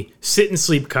a sit and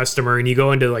sleep customer and you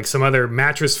go into like some other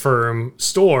mattress firm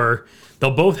store,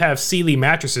 they'll both have Sealy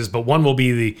mattresses, but one will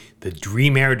be the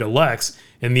Dream Air Deluxe,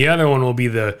 and the other one will be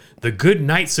the Good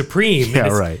Night Supreme. Yeah,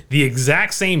 right. The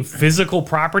exact same physical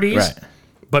properties,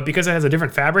 but because it has a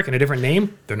different fabric and a different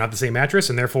name, they're not the same mattress,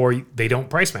 and therefore they don't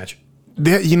price match.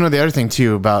 The other thing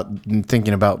too about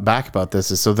thinking about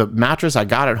this is, so the mattress I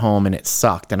got at home and it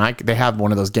sucked, and they have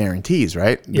one of those guarantees,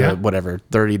 right? Yeah. Whatever,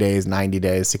 30 days, 90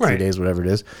 days, 60 Right. days, whatever it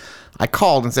is. I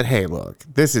called and said, hey, look,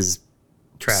 this is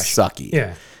Trash. sucky.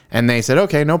 Yeah. And they said,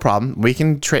 okay, no problem. We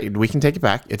can take it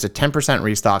back. It's a 10%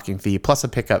 restocking fee plus a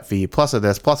pickup fee plus of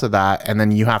this plus of that, and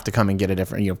then you have to come and get a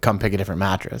different, come pick a different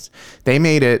mattress. They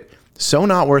made it so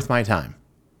not worth my time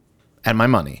and my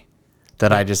money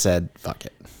that I just said, fuck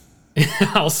it.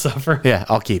 I'll suffer. Yeah,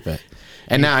 I'll keep it.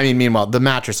 And now, meanwhile, the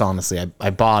mattress, honestly, I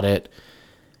bought it.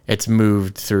 It's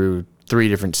moved through 3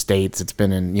 different states. It's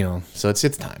been in, so it's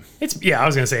time. I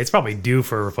was gonna say it's probably due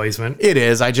for a replacement. It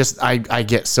is. I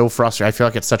get so frustrated. I feel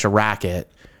like it's such a racket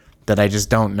that I just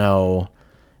don't know.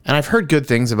 And I've heard good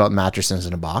things about mattresses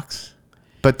in a box,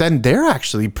 but then they're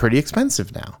actually pretty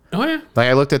expensive now. Oh yeah. Like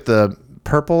I looked at the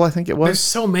Purple, I think it was. There's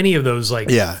so many of those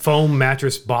foam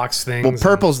mattress box things. Well,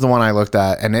 Purple's the one I looked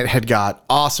at, and it had got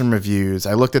awesome reviews.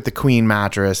 I looked at the Queen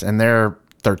mattress, and they're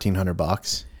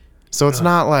 $1,300. So it's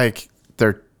not like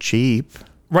they're cheap.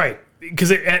 Right.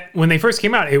 Because when they first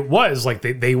came out, it was like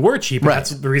they were cheap. And Right.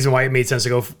 That's the reason why it made sense to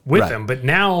go with Right. them. But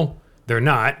now they're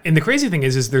not. And the crazy thing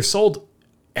is they're sold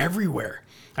everywhere.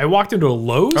 I walked into a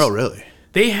Lowe's. Oh, really?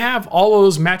 They have all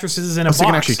those mattresses in a box. So you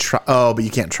can actually try. Oh, but you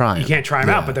can't try them. You can't try them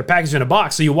out, but they're packaged in a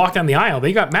box. So you walk down the aisle.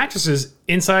 They got mattresses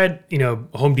inside,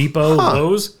 Home Depot,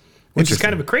 Lowe's, which is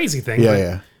kind of a crazy thing. Yeah, but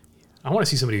yeah. I want to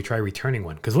see somebody try returning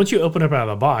one, because once you open it out of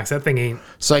the box, that thing ain't.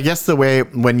 So I guess the way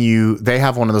they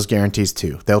have one of those guarantees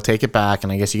too. They'll take it back,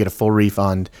 and I guess you get a full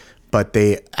refund, but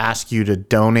they ask you to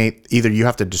donate. Either you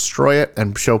have to destroy it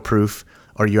and show proof,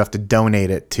 or you have to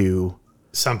donate it to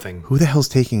Something. who the hell's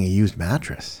taking a used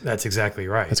mattress? That's exactly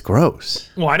right. That's gross.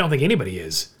 Well, I don't think anybody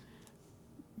is.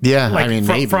 Yeah, Like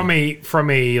maybe. from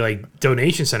a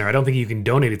donation center, I don't think you can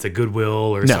donate it to Goodwill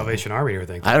or Salvation Army or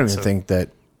anything. I don't even think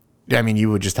that.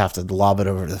 You would just have to lob it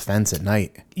over the fence at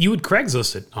night, You would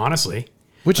Craigslist it, honestly.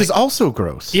 which is also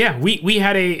gross. Yeah, we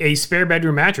had a spare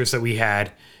bedroom mattress that we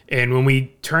had, and when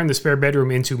we turned the spare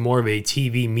bedroom into more of a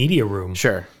TV media room,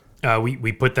 Sure.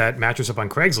 we put that mattress up on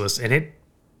Craigslist, and it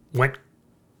went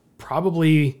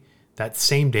probably that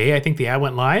same day. I think the ad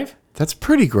went live. That's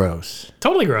pretty gross.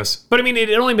 Totally gross. But I mean, it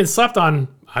had only been slept on,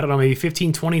 I don't know, maybe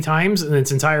 15, 20 times in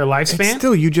its entire lifespan.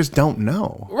 Still, you just don't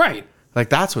know. Right. Like,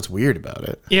 that's what's weird about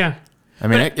it. Yeah. I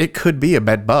mean, it could be a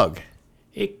bed bug.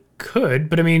 It could,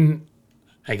 but I mean,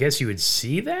 I guess you would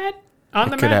see that on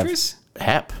the Could mattress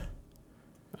have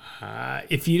HEP.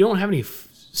 if you don't have any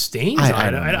stains I on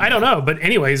it. don't know. I don't know. But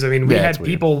anyways, I mean, we Yeah, had it's weird.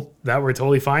 people that were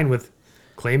totally fine with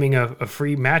claiming a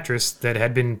free mattress that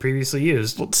had been previously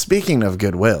used. Well, speaking of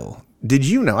Goodwill, did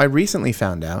you know, I recently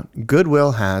found out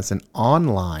Goodwill has an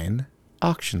online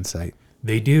auction site.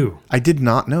 They do. I did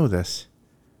not know this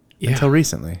Yeah. until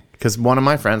recently, because one of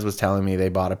my friends was telling me they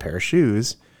bought a pair of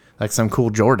shoes, like some cool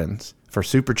Jordans, for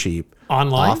super cheap.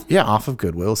 Online? Off of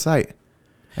Goodwill site.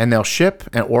 And they'll ship,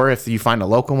 or if you find a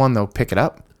local one, they'll pick it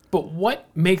up. But what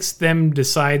makes them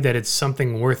decide that it's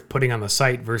something worth putting on the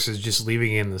site versus just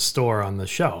leaving it in the store on the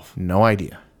shelf? No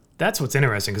idea. That's what's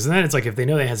interesting, because then it's like if they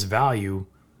know that has value,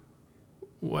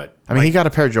 what? I mean, he got a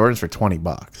pair of Jordans for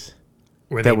 $20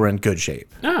 Where that were in good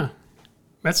shape.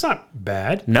 That's not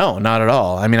bad. No, not at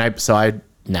all. I mean, I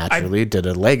naturally did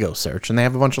a Lego search, and they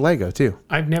have a bunch of Lego too.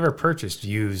 I've never purchased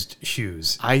used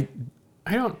shoes. I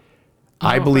don't.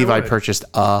 believe I would. purchased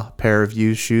a pair of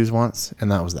used shoes once,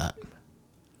 and that was that.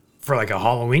 For like a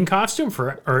Halloween costume,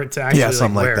 or to actually Yeah,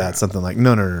 something like wear. that. Something like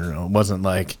no. It wasn't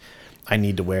like I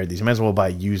need to wear these. You might as well buy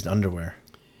used underwear.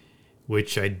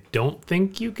 Which I don't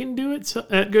think you can do it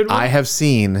at Goodwill. I have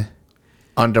seen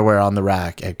underwear on the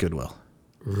rack at Goodwill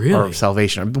really? or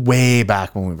Salvation way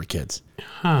back when we were kids.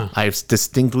 Huh. I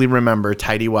distinctly remember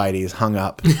tighty whities hung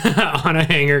up On a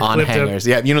hanger, on clipped hangers. up.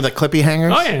 Yeah, you know the clippy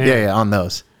hangers? Oh, yeah. Yeah, on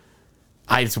those.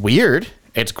 It's weird.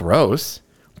 It's gross,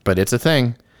 but it's a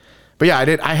thing. But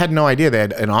yeah, I had no idea they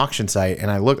had an auction site,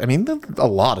 and I looked. I mean, there's a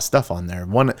lot of stuff on there.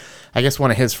 I guess one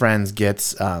of his friends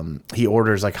gets, he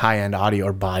orders like high-end audio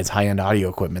or buys high-end audio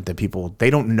equipment that they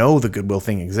don't know the Goodwill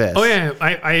thing exists. Oh yeah,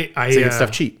 I So you get stuff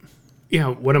cheap. Yeah,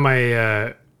 one of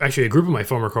my actually a group of my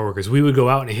former coworkers, we would go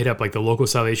out and hit up like the local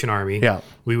Salvation Army. Yeah.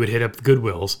 We would hit up the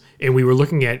Goodwills, and we were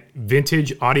looking at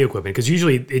vintage audio equipment because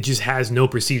usually it just has no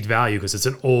perceived value because it's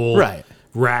an old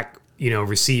rack,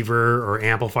 receiver or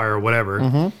amplifier or whatever.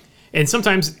 Mm-hmm. And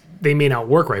sometimes they may not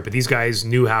work right, but these guys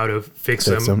knew how to fix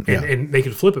them, and they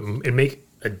could flip them and make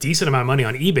a decent amount of money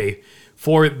on eBay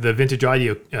for the vintage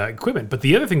audio equipment. But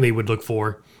the other thing they would look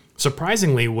for,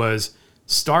 surprisingly, was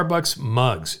Starbucks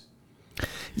mugs.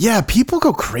 Yeah, people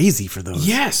go crazy for those.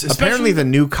 Yes, apparently the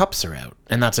new cups are out,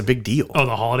 and that's a big deal. Oh,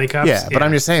 the holiday cups? Yeah, but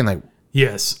I'm just saying, like,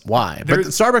 Yes. Why? But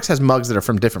Starbucks has mugs that are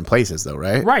from different places, though,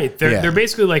 right? Right. They're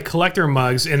basically like collector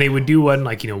mugs, and they would do one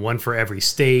like, one for every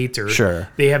state, or Sure.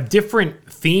 they have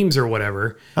different themes or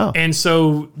whatever. Oh. And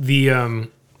so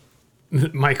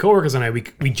my coworkers and I,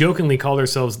 we jokingly called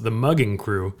ourselves the mugging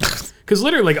crew, because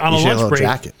literally like on a lunch break,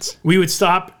 jackets. we would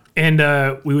stop and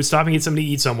get something to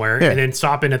eat somewhere, and then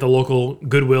stop in at the local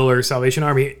Goodwill or Salvation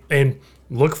Army and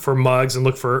look for mugs and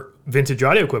look for vintage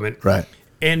audio equipment. Right.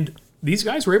 And these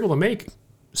guys were able to make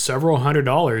several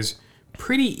 $100s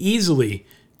pretty easily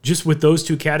just with those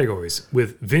two categories,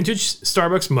 with vintage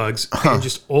Starbucks mugs and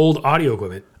just old audio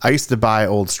equipment. I used to buy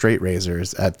old straight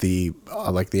razors at the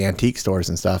like the antique stores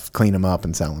and stuff, clean them up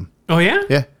and sell them. Oh, yeah?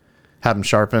 Yeah. Have them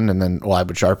sharpened, and then, I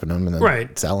would sharpen them and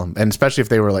then sell them. And especially if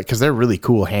they were like, because they're really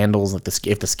cool handles, like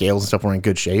if the scales and stuff were in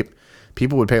good shape,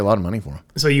 people would pay a lot of money for them.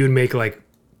 So you would make like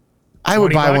I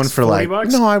would buy one for like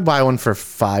 $40? no, I'd buy one for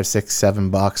 $5,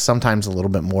 $6, $7, sometimes a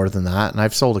little bit more than that. And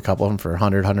I've sold a couple of them for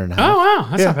 $100, $100.50. Oh wow,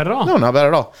 that's not bad at all. No, not bad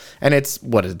at all. And it's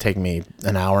what did it take me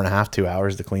an hour and a half, 2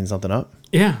 hours to clean something up?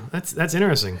 Yeah, that's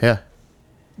interesting. Yeah,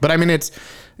 but I mean, it's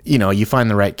you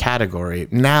find the right category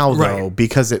now though,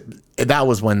 because that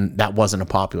was when that wasn't a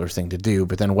popular thing to do.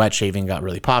 But then wet shaving got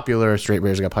really popular, straight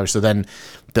razors got popular. So then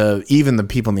even the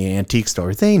people in the antique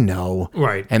store, they know,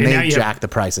 right, and they jack the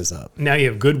prices up. Now you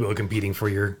have Goodwill competing for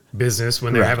your business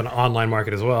when they have an online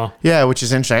market as well. Yeah, which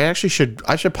is interesting.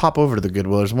 I should pop over to the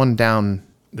Goodwill. There's one down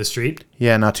the street.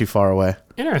 Yeah, not too far away.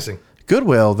 Interesting.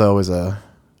 Goodwill though I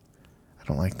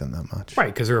don't like them that much.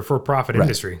 Right, because they're a for-profit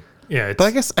industry. Yeah, but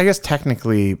I guess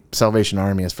technically Salvation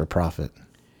Army is for profit.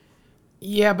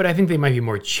 Yeah, but I think they might be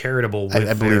more charitable with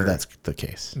I believe that's the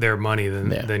case. Their money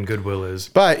than Goodwill is.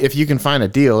 But if you can find a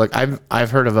deal, like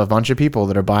I've heard of a bunch of people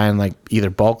that are buying like either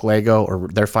bulk Lego or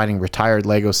they're finding retired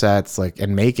Lego sets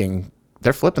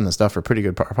they're flipping the stuff for pretty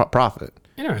good profit.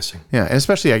 Interesting. Yeah, and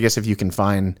especially I guess if you can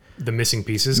find the missing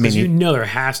pieces, because there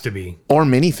has to be. Or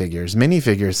minifigures.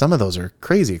 Minifigures, some of those are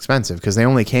crazy expensive because they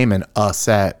only came in a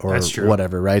set or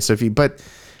whatever, right? So but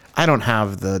I don't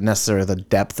have necessarily the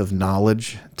depth of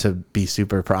knowledge to be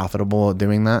super profitable at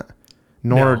doing that,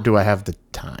 nor do I have the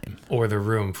time. Or the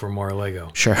room for more Lego.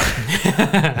 Sure.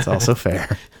 That's also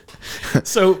fair.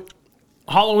 So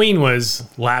Halloween was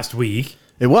last week.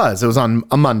 It was on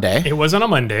a Monday. It was on a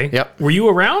Monday. Yep. Were you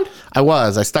around? I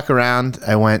was. I stuck around.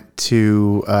 I went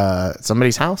to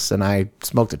somebody's house and I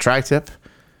smoked a tri-tip.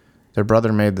 Their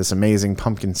brother made this amazing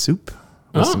pumpkin soup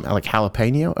with some like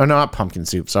jalapeno. Oh, no, not pumpkin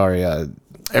soup. Sorry.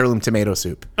 Heirloom tomato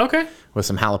soup. Okay. With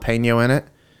some jalapeno in it.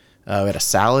 We had a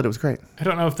salad. It was great. I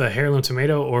don't know if the heirloom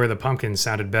tomato or the pumpkin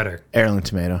sounded better. Heirloom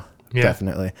tomato. Yeah.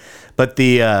 Definitely. But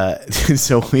I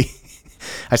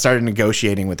started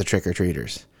negotiating with the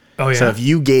trick-or-treaters. Oh, yeah. So if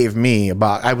you gave me a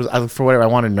box, for whatever I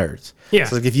wanted nerds. Yeah.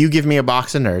 So like if you give me a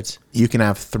box of nerds, you can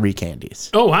have 3 candies.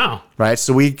 Oh, wow. Right.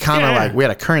 So we kind of we had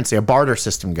a currency, a barter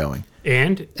system going.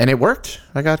 And it worked.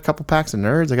 I got a couple packs of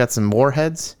nerds. I got some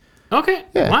warheads. Okay.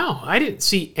 Yeah. Wow. I didn't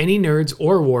see any nerds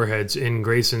or warheads in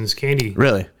Grayson's candy.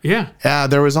 Really? Yeah.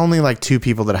 There was only like 2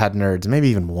 people that had nerds, maybe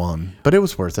even 1, but it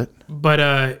was worth it. But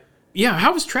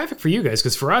how was traffic for you guys?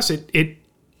 Because for us, it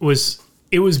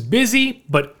was busy,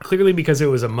 but clearly because it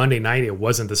was a Monday night, it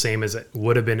wasn't the same as it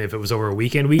would have been if it was over a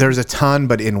weekend. There's a ton,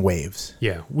 but in waves.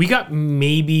 Yeah. We got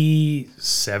maybe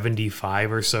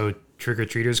 75 or so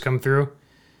trick-or-treaters come through.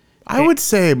 I would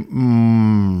say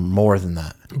more than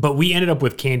that. But we ended up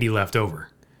with candy left over.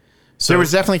 So there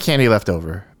was definitely candy left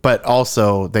over, but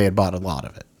also they had bought a lot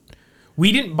of it.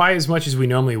 We didn't buy as much as we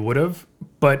normally would have,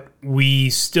 but we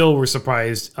still were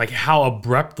surprised like how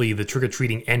abruptly the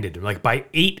trick-or-treating ended. Like by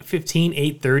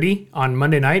 8:15, 8:30 on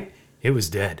Monday night, it was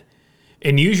dead.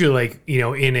 And usually like,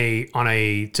 on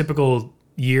a typical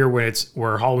year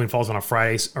where Halloween falls on a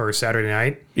Friday or Saturday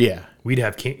night, we'd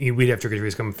have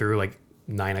trick-or-treaters coming through like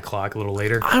 9 o'clock, a little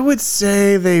later. I would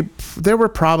say there were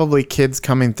probably kids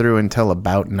coming through until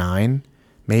about 9,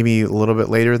 maybe a little bit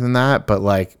later than that, but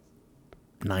like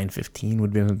 9:15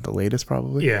 would be the latest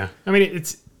probably. Yeah. I mean,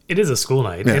 it is a school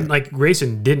night. Yeah. And like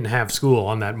Grayson didn't have school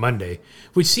on that Monday,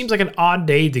 which seems like an odd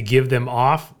day to give them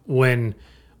off when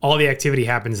all the activity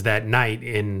happens that night,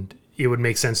 and it would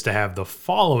make sense to have the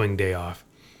following day off.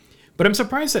 But I'm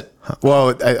surprised that...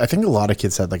 Well, I think a lot of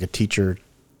kids had like a teacher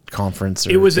conference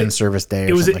or in-service day.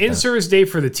 It was an in-service day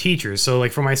for the teachers. So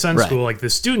like for my son's school, like the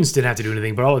students didn't have to do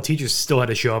anything, but all the teachers still had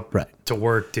to show up to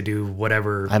work to do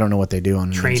whatever. I don't know what they do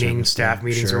on training, staff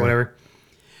meetings or whatever.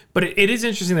 But it is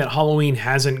interesting that Halloween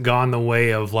hasn't gone the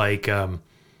way of like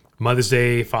Mother's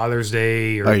Day, Father's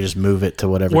Day, or you just move it to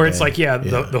whatever. Where it's like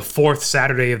the fourth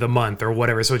Saturday of the month or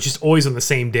whatever. So it's just always on the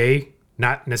same day,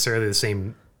 not necessarily the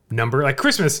same number. Like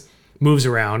Christmas moves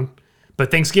around, But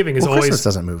Thanksgiving is Christmas always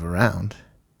doesn't move around.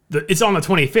 It's on the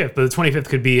 25th, but the 25th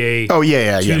could be a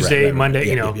Tuesday, right,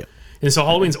 Monday, yeah. And so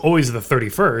Halloween's always the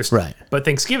 31st. Right. But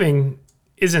Thanksgiving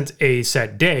isn't a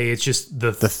set day. It's just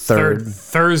the third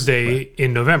Thursday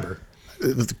in November.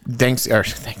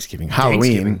 Thanksgiving.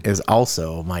 Halloween is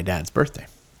also my dad's birthday.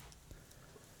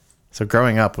 So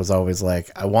growing up was always like,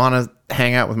 I want to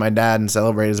hang out with my dad and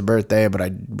celebrate his birthday, but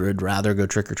I would rather go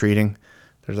trick-or-treating.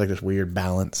 There's like this weird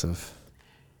balance of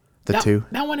the two.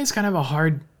 That one is kind of a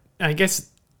hard, I guess.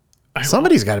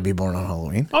 Somebody's got to be born on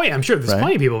Halloween. Oh, yeah, I'm sure there's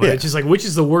plenty of people, but it's just like, which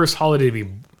is the worst holiday to be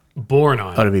born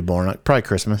on? Oh, to be born on? Probably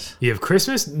Christmas. You have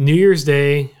Christmas, New Year's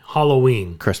Day,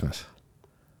 Halloween. Christmas,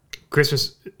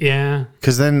 yeah.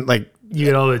 Because then, like, you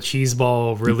get all the cheese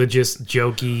ball, religious,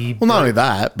 jokey. Well, not only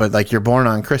that, but like you're born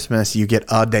on Christmas, you get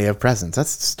a day of presents.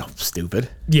 That's stupid.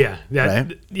 Yeah,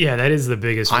 right? Yeah, that is the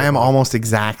biggest. I am almost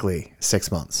exactly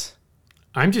 6 months.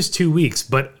 I'm just 2 weeks,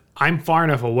 but I'm far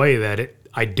enough away that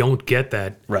I don't get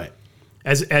that. Right.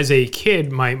 As a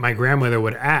kid, my grandmother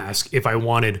would ask if I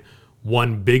wanted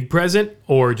one big present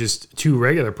or just two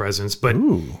regular presents,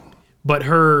 but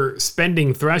her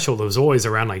spending threshold was always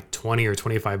around like $20 or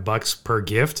 $25 per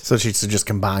gift. So she should just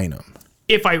combine them.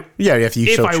 If I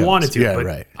wanted to, but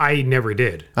right. I never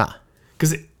did.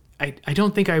 Because I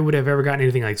don't think I would have ever gotten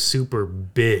anything like super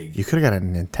big. You could have got a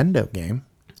Nintendo game.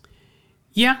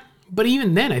 Yeah. But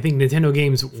even then, I think Nintendo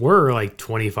games were like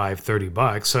 $25,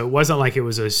 $30. So it wasn't like it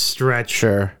was a stretch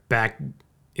back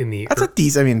in the... That's a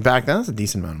decent... I mean, back then, that's a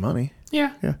decent amount of money.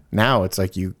 Yeah. Now it's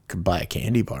like you could buy a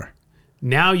candy bar.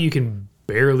 Now you can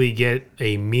barely get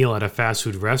a meal at a fast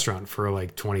food restaurant for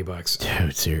like $20.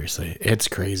 Dude, seriously. It's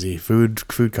crazy.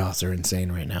 Food costs are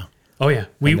insane right now. Oh, yeah.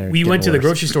 We went to the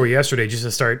grocery store yesterday just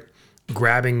to start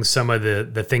grabbing some of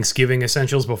the Thanksgiving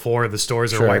essentials before the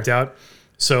stores are wiped out.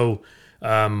 So...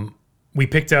 we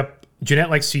picked up, Jeanette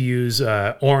likes to use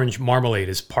orange marmalade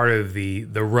as part of the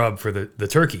rub for the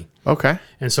turkey. Okay.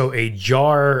 And so a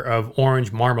jar of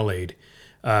orange marmalade,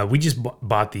 we just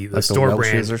bought the like store the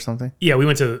brand. or something? Yeah, we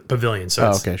went to the Pavilion. So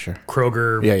it's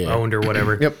Kroger owned or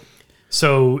whatever. Yep.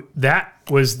 So that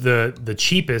was the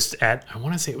cheapest at, I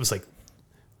want to say it was like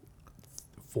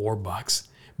 $4.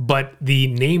 But the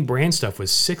name brand stuff was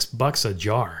 $6 a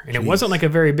jar. And it wasn't like a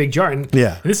very big jar. And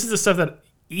this is the stuff that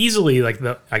easily, like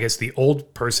the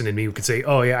old person in me could say,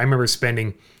 oh yeah, I remember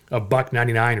spending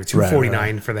 $1.99 or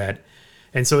 $2.49 for that.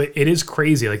 And so it is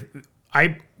crazy. Like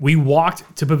we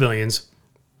walked to Pavilions,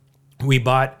 we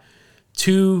bought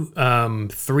 2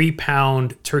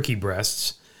 3-pound turkey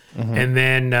breasts, and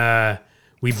then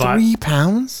we bought 3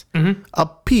 pounds a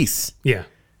piece. Yeah,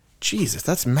 Jesus,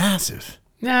 that's massive.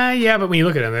 Yeah, but when you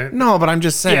look at it, no, but I'm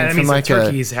just saying, that means like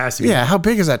turkeys has to be. Yeah, how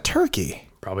big is that turkey?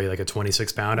 Probably like a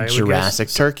 26-pound, I would Jurassic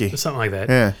guess. turkey. Something like that.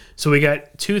 Yeah. So we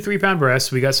got 2 3-pound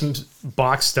breasts. We got some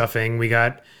box stuffing. We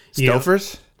got...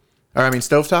 Stouffer's?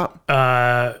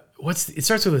 Stovetop? It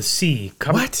starts with a C.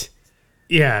 What?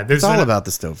 Yeah. It's all about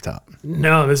the stovetop.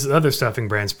 No, this other stuffing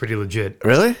brand's pretty legit.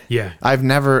 Really? Yeah.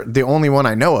 The only one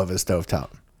I know of is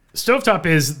stovetop. Stovetop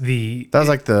is That was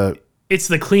like the... It's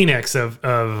the Kleenex of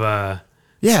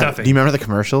stuffing. Do you remember the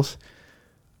commercials?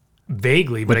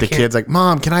 Vaguely, but with the kids like,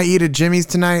 Mom, can I eat at Jimmy's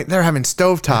tonight? They're having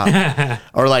stovetop.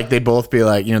 Or like they'd both be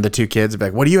like, the two kids would be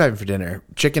like, what are you having for dinner?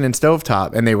 Chicken and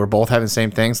stovetop. And they were both having the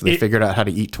same thing, so they figured out how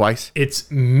to eat twice. It's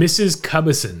Mrs.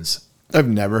 Cubbison's. I've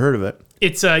never heard of it.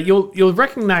 It's you'll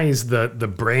recognize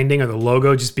the branding or the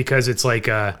logo just because it's like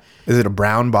is it a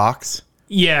brown box?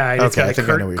 Yeah, it's got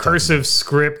a cursive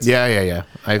script. Yeah.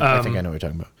 I think I know what you're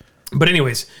talking about. But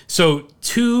anyways, so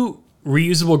 2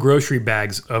 reusable grocery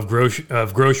bags of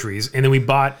groceries, and then we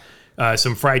bought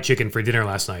some fried chicken for dinner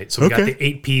last night. So we got the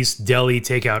 8-piece deli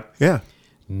takeout. Yeah,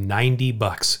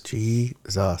 $90.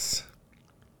 Jesus,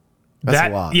 that's a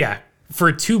lot. Yeah,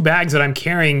 for 2 bags that I'm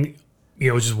carrying,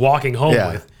 just walking home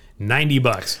with,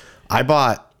 $90. I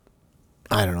bought,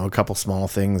 I don't know, a couple small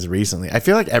things recently. I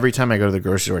feel like every time I go to the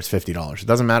grocery store, it's $50. It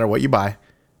doesn't matter what you buy.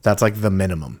 That's like the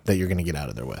minimum that you're going to get out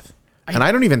of there with. And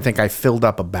I don't even think I filled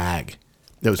up a bag.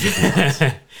 Those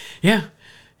yeah.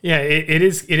 It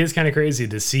is kind of crazy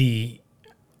to see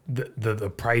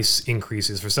the price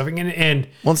increases for stuffing and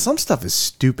some stuff is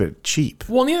stupid cheap.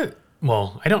 I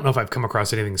don't know if I've come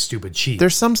across anything stupid cheap.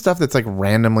 There's some stuff that's like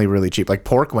randomly really cheap. Like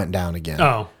pork went down again.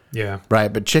 Oh yeah,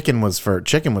 right. But chicken was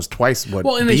twice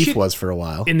what beef was for a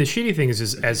while. And the shitty thing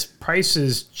is as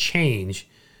prices change,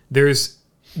 there's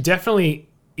definitely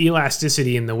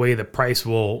elasticity in the way the price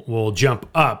will jump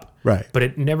up. Right. But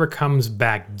it never comes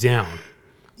back down.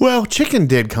 Well, chicken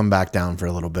did come back down for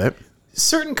a little bit.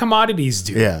 Certain commodities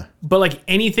do. Yeah. But like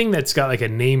anything that's got like a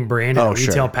name brand and a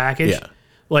retail package,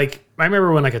 like I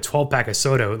remember when like a 12-pack of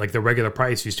soda, like the regular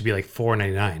price used to be like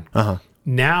 $4.99. Uh-huh.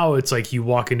 Now it's like you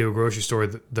walk into a grocery store,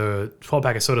 the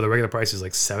 12-pack of soda, the regular price is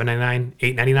like $7.99,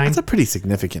 $8.99. That's a pretty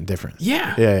significant difference.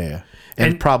 Yeah. Yeah.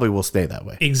 And probably will stay that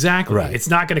way. Exactly. Right. It's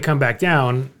not going to come back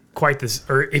down quite this,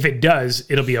 or if it does,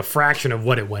 it'll be a fraction of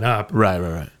what it went up.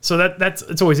 Right. So that's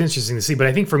it's always interesting to see. But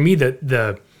I think for me,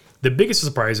 the biggest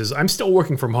surprise is I'm still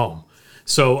working from home.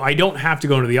 So I don't have to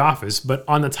go into the office, but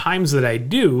on the times that I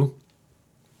do,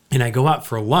 and I go out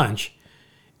for lunch,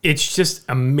 it's just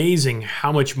amazing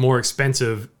how much more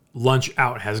expensive lunch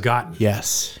out has gotten.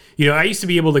 Yes. You know, I used to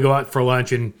be able to go out for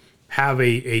lunch and have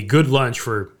a good lunch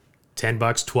for $10,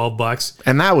 $12.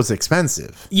 And that was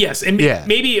expensive. Yes, and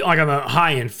maybe like on the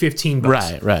high end,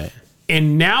 $15. Right.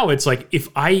 And now it's like if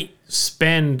I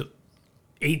spend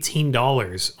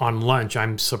 $18 on lunch,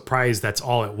 I'm surprised that's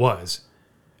all it was.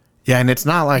 Yeah, and it's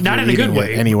not like Not you're in a good eating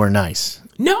way. anywhere nice.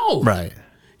 No. Right.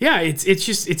 Yeah,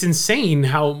 it's insane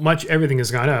how much everything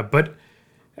has gone up. But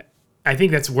I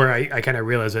think that's where I kind of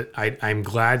realize that I'm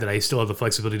glad that I still have the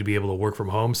flexibility to be able to work from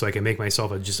home, so I can make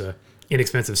myself just a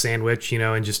inexpensive sandwich, you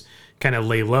know, and just kind of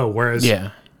lay low. Whereas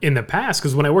in the past,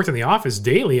 because when I worked in the office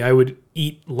daily, I would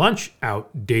eat lunch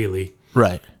out daily.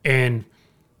 Right. And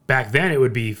back then it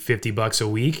would be $50 a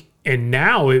week. And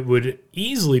now it would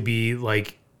easily be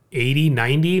like 80,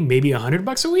 90, maybe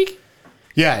 $100 a week.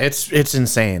 Yeah, it's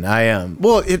insane.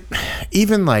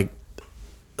 Even like,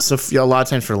 so a lot of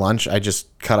times for lunch, I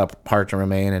just cut up heart and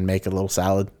romaine and make a little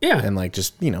salad. Yeah. And like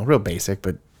just, real basic,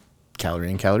 but calorie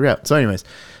in, calorie out. So anyways,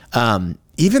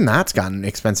 even that's gotten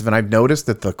expensive. And I've noticed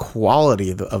that the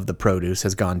quality of the produce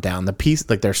has gone down. The piece,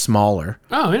 like they're smaller.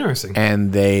 Oh, interesting.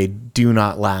 And they do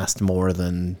not last more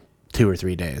than 2 or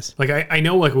 3 days. Like I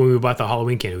know, like when we bought the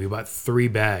Halloween candy, we bought 3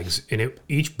 bags, and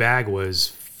each bag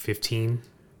was $15.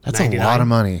 That's a lot of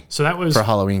money. So that was for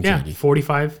Halloween candy.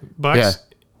 $45. Yeah,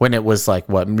 when it was like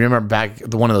what? Remember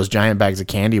one of those giant bags of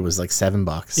candy was like $7,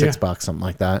 $6, something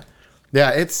like that. Yeah,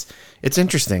 it's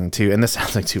interesting too. And this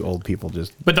sounds like two old people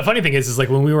just. But the funny thing is like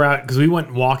when we were out, because we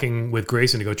went walking with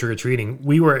Grayson to go trick or treating,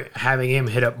 we were having him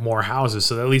hit up more houses,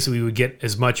 so that at least we would get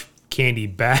as much candy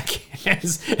back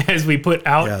as we put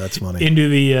out. Yeah, that's funny. Into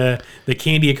the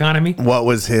candy economy. What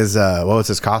was his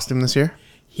costume this year?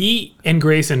 He and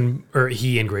Pepper.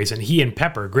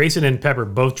 Grayson and Pepper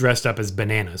both dressed up as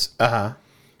bananas. Uh-huh.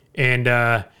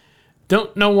 And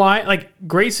don't know why. Like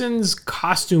Grayson's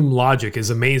costume logic is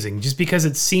amazing just because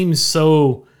it seems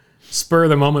so spur of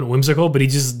the moment whimsical, but he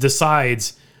just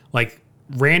decides like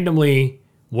randomly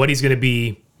what he's going to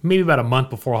be maybe about a month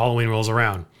before Halloween rolls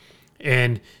around.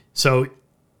 And so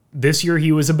this year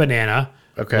he was a banana.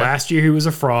 Okay. Last year he was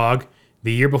a frog.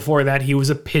 The year before that he was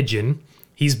a pigeon.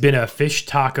 He's been a fish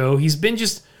taco. He's been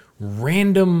just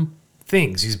random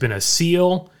things. He's been a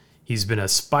seal. He's been a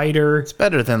spider. It's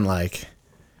better than like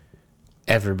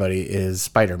everybody is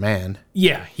Spider-Man.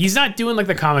 Yeah, he's not doing like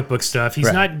the comic book stuff.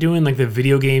 He's not doing like the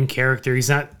video game character. He's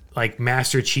not like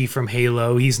Master Chief from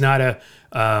Halo. He's not a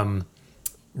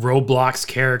Roblox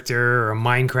character or a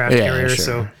Minecraft character. Sure.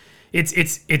 So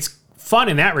it's fun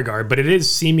in that regard, but it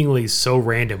is seemingly so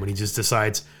random when he just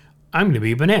decides, I'm going to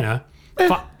be a banana.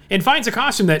 And finds a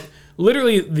costume that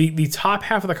literally the top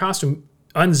half of the costume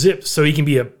unzips so he can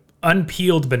be a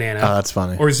unpeeled banana. Oh, that's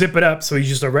funny. Or zip it up so he's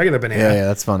just a regular banana. Yeah,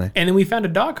 that's funny. And then we found a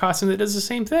dog costume that does the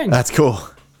same thing. That's cool.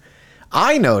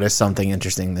 I noticed something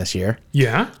interesting this year.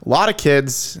 Yeah? A lot of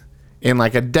kids in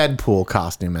like a Deadpool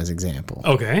costume as example.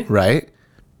 Okay. Right?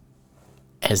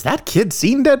 Has that kid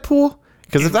seen Deadpool?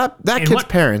 Because if that kid's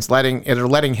parents are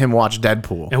letting him watch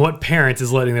Deadpool. And what parent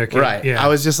is letting their kid? Right. Yeah. I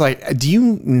was just like, do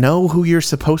you know who you're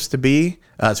supposed to be?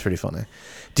 That's pretty funny.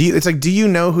 Do you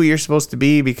know who you're supposed to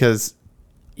be? Because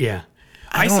yeah,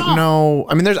 I don't know.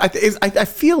 I mean, I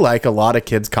feel like a lot of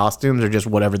kids' costumes are just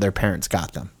whatever their parents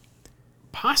got them.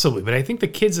 Possibly, but I think the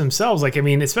kids themselves, like, I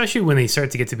mean, especially when they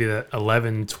start to get to be the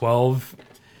 11, 12.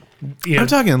 I'm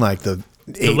talking like the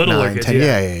 8, little 9, kids, 10.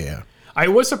 Yeah. I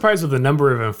was surprised with the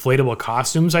number of inflatable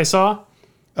costumes I saw.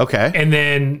 Okay. And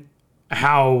then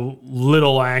how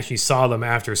little I actually saw them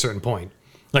after a certain point.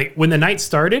 Like when the night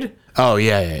started, oh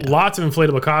yeah. Lots of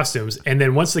inflatable costumes. And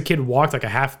then once the kid walked like a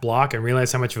half block and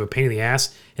realized how much of a pain in the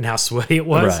ass and how sweaty it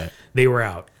was, they were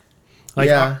out. Like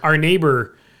our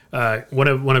neighbor, one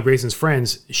of Grayson's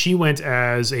friends, she went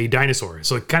as a dinosaur.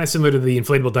 So kind of similar to the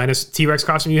inflatable T-Rex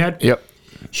costume you had. Yep.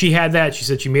 She had that. She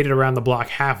said she made it around the block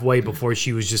halfway before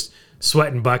she was just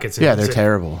sweating buckets. Yeah, they're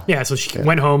terrible. Yeah, so she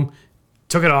went home,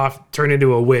 took it off, turned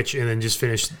into a witch, and then just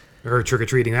finished her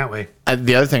trick-or-treating that way.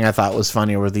 The other thing I thought was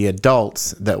funny were the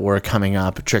adults that were coming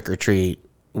up trick-or-treat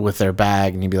with their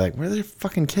bag, and you'd be like, where's their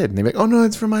fucking kid? And they'd be like, oh no,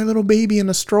 it's for my little baby in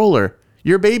a stroller.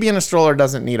 Your baby in a stroller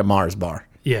doesn't need a Mars bar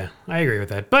Yeah, I agree with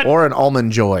that. But or an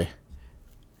Almond Joy.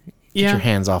 Get yeah, your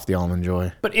hands off the Almond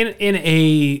Joy. but in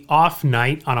a off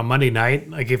night on a Monday night,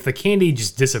 like if the candy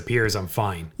just disappears, I'm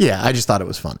fine. Yeah, I just thought it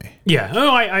was funny. Yeah. Oh,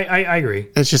 I agree.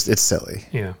 It's silly.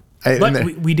 Yeah. And But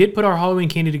we did put our Halloween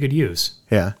candy to good use.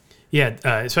 Yeah. Yeah,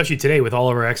 especially today with all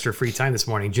of our extra free time this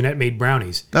morning. Jeanette made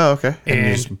brownies. Oh, okay. And you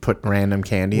And just put random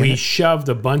candy in We it? shoved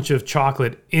a bunch of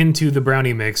chocolate into the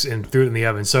brownie mix and threw it in the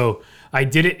oven. So I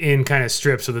did it in kind of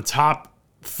strips. So the top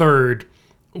third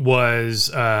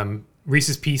was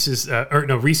Reese's Pieces,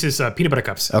 Reese's peanut butter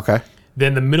cups. Okay.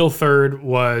 Then the middle third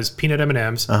was peanut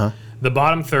M&Ms. The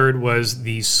bottom third was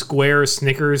the square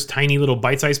Snickers, tiny little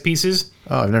bite-sized pieces.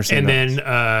 Oh, I've never seen And that.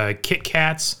 then Kit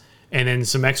Kats, and then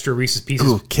some extra Reese's Pieces.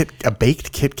 Ooh, a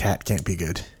baked Kit Kat can't be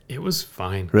good. It was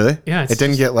fine. Really? Yeah. It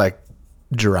didn't get like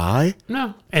dry?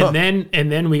 No.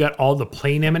 And then we got all the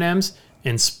plain M&Ms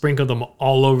and sprinkled them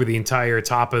all over the entire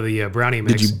top of the brownie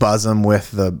mix. Did you buzz them with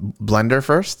the blender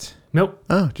first? Nope.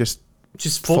 Oh, just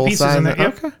Full pieces size? in there.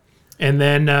 Yep. Okay. And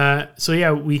then, so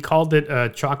yeah, we called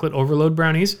it chocolate overload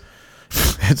brownies.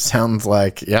 It sounds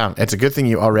like, yeah, it's a good thing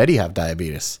you already have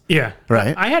diabetes. Yeah.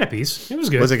 Right. I had a piece. It was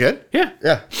good. Was it good? Yeah.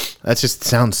 Yeah. That just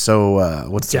sounds so,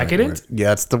 what's the right Decadent? word? Yeah,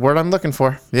 that's the word I'm looking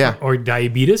for. Yeah. Or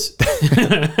diabetes.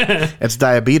 It's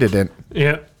diabetes.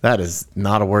 Yeah. That is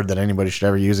not a word that anybody should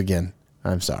ever use again.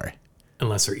 I'm sorry.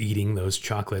 Unless they're eating those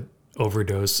chocolate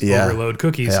overdose Yeah. overload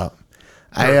cookies. Yeah.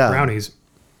 Or brownies.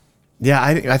 Yeah,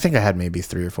 I think I had maybe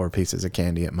 3 or 4 pieces of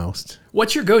candy at most.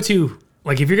 What's your go-to?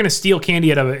 Like, if you're going to steal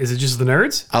candy out of it, is it just the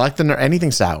Nerds? I like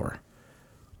anything sour.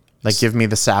 Like, give me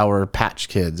the sour Patch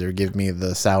Kids or give me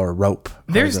the sour Rope.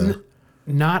 There's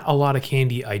not a lot of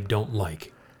candy I don't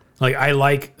like. Like, I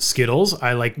like Skittles.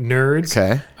 I like Nerds.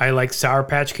 Okay. I like Sour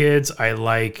Patch Kids. I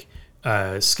like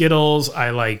Skittles. I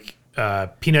like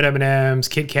peanut M&Ms,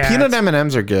 Kit Kats. Peanut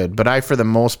M&Ms are good, but I, for the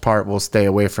most part, will stay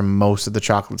away from most of the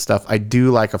chocolate stuff. I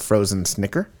do like a frozen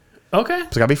Snicker. Okay.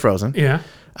 It's got to be frozen. Yeah.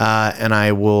 And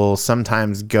I will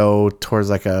sometimes go towards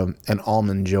like an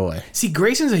Almond Joy. See,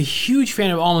 Grayson's a huge fan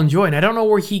of Almond Joy, and I don't know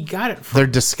where he got it from. They're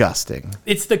disgusting.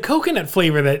 It's the coconut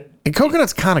flavor that And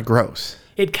coconut's kind of gross.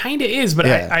 it kind of is, but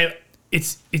Yeah.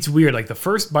 it's weird. Like the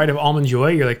first bite of Almond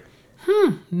Joy, you're like,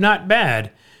 not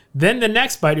bad. Then the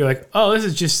next bite, you're like, oh, this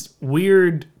is just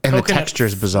weird. And the coconut. texture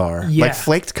is bizarre. Yeah. Like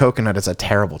flaked coconut is a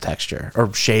terrible texture,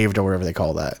 or shaved, or whatever they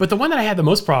call that. But the one that I had the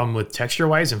most problem with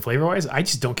texture-wise and flavor-wise, I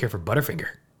just don't care for Butterfinger.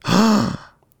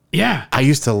 Yeah. I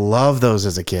used to love those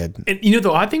as a kid. And you know,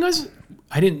 the odd thing was,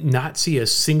 I did not see a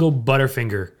single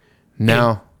Butterfinger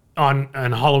No. on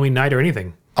Halloween night or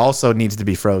anything. Also needs to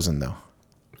be frozen, though.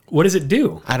 What does it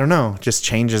do? I don't know. Just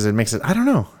changes it, makes it. I don't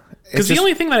know. Because the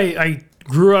only thing that I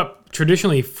grew up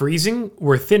traditionally freezing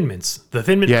were Thin Mints. The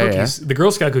Thin Mint Yeah, cookies, the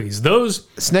Girl Scout cookies. Those,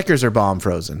 Snickers are bomb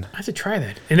frozen. I have to try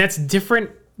that. And that's different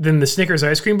than the Snickers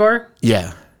ice cream bar.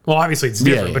 Yeah. Well, obviously it's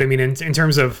different, yeah. but I mean, in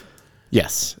terms of,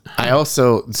 Yes. I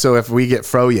also, so if we get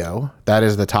froyo, that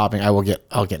is the topping. I'll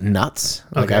get nuts.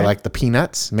 Like I Okay. like the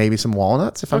peanuts, maybe some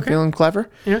walnuts if I'm feeling clever.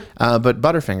 Yeah. But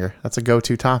Butterfinger, that's a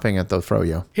go-to topping at the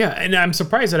froyo. yeah, and I'm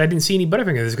surprised that I didn't see any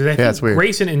Butterfingers because I think it's weird.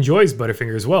 Grayson enjoys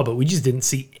Butterfinger as well, but we just didn't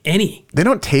see any. They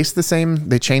don't taste the same.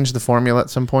 They changed the formula at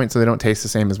some point, so they don't taste the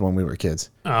same as when we were kids.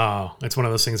 Oh, it's one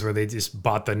of those things where they just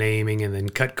bought the naming and then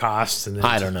cut costs. And then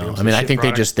I don't know. I mean, I think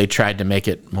they tried to make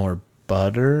it more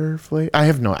butter flavor.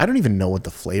 I don't even know what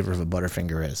the flavor of a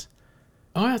Butterfinger is.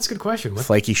 Oh, that's a good question.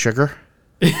 Flaky sugar?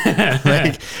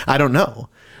 Like, I don't know.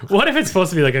 What if it's supposed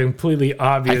to be like a completely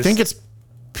obvious? I think it's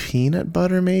peanut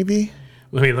butter, maybe.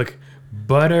 Let me look.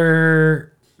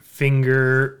 Butterfinger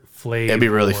flavor. It'd be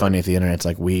really funny if the internet's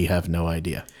like, we have no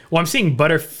idea. Well, I'm seeing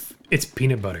it's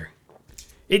peanut butter.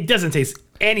 It doesn't taste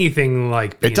anything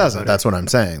like peanut It doesn't. butter. That's what I'm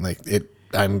saying. Like it.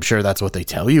 I'm sure that's what they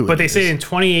tell you. But they say in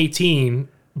 2018,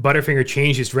 Butterfinger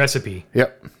changed its recipe,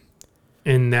 Yep.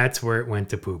 and that's where it went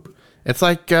to poop. It's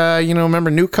like remember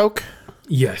New Coke?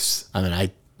 Yes. I mean,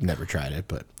 I never tried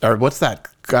it, or what's that?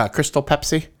 Crystal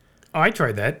Pepsi? Oh, I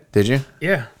tried that. Did you?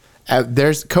 Yeah.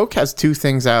 There's Coke has 2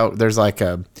 things out. There's like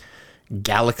a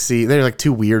Galaxy. They're like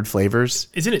 2 weird flavors.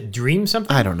 Isn't it Dream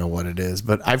something? I don't know what it is,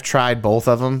 but I've tried both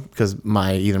of them because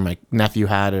either my nephew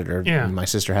had it or Yeah. my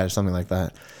sister had it, something like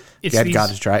that. It's I these- got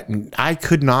to try it, and I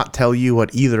could not tell you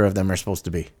what either of them are supposed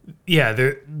to be. Yeah,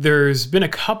 there's been a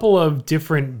couple of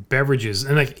different beverages,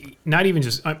 and like not even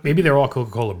just maybe they're all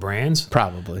Coca-Cola brands,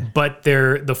 Probably. but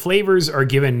the flavors are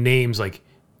given names like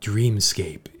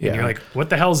Dreamscape, and Yeah. you're like,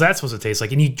 what the hell is that supposed to taste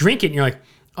like? And you drink it, and you're like,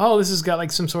 oh, this has got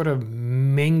like some sort of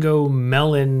mango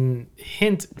melon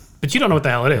hint, but you don't know what the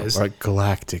hell it is. Or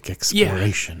galactic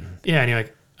exploration. Yeah, and you're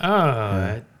like, oh,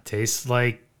 it tastes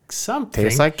like like something.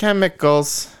 Tastes like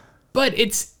chemicals. But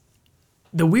it's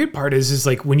the weird part is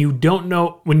like when you don't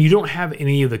have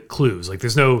any of the clues, like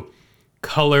there's no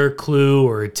color clue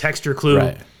or texture clue.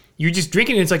 Right. You're just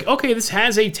drinking it. It's like, okay, this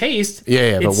has a taste.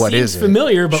 Yeah, but what is it?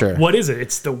 Familiar, but Sure. what is it?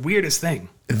 It's the weirdest thing.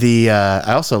 I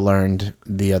also learned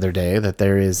the other day that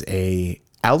there is a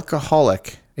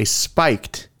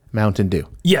spiked Mountain Dew.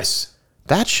 Yes.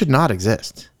 That should not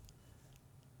exist.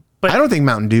 But I don't think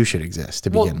Mountain Dew should exist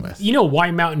to begin with. You know why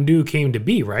Mountain Dew came to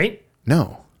be, right?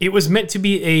 No. It was meant to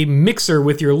be a mixer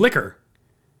with your liquor.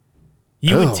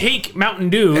 You would take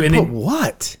Mountain Dew and put then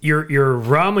what? Your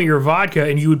rum or your vodka,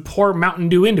 and you would pour Mountain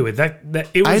Dew into it.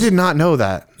 I did not know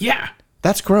that. Yeah.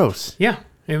 That's gross. Yeah.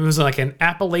 It was like an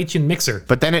Appalachian mixer.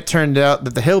 But then it turned out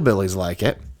that the hillbillies like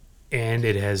it. And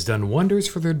it has done wonders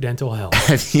for their dental health.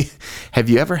 Have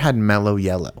you ever had Mellow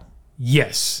Yellow?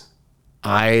 Yes.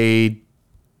 I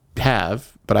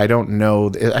have, but I don't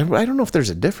know. I don't know if there's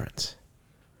a difference.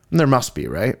 There must be,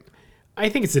 right? I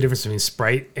think it's the difference between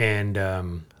Sprite and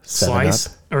 7 Slice.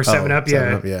 Up? Or 7-Up, yeah.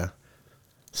 7 Up, yeah.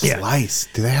 Slice.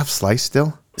 Do they have Slice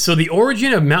still? So the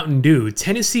origin of Mountain Dew,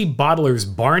 Tennessee bottlers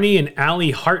Barney and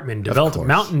Allie Hartman developed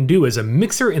Mountain Dew as a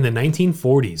mixer in the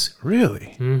 1940s.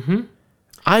 Really? Mm-hmm.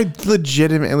 I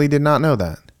legitimately did not know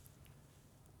that.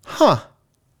 Huh.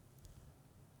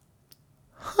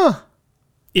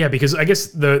 Yeah, because I guess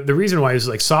the reason why is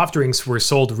like soft drinks were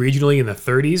sold regionally in the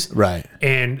 30s. Right.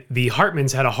 And the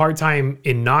Hartmans had a hard time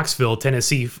in Knoxville,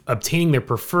 Tennessee, obtaining their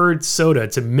preferred soda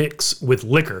to mix with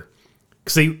liquor.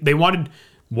 Because they wanted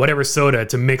whatever soda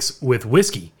to mix with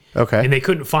whiskey. Okay. And they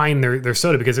couldn't find their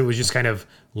soda because it was just kind of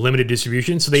limited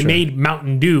distribution. So they made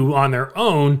Mountain Dew on their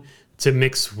own to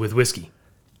mix with whiskey.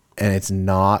 And it's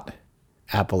not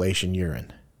Appalachian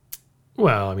urine.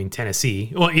 Well, I mean,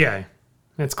 Tennessee. Well, yeah,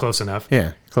 that's close enough.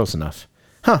 Yeah, close enough.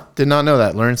 Huh, did not know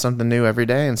that. Learn something new every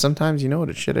day. And sometimes you know what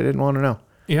it's shit I didn't want to know.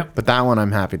 Yep. But that one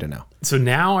I'm happy to know. So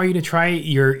now are you going to try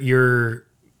your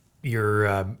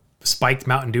spiked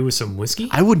Mountain Dew with some whiskey?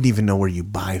 I wouldn't even know where you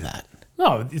buy that.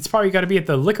 No, it's probably got to be at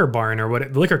the liquor barn or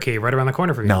the liquor cave right around the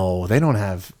corner from you. No, they don't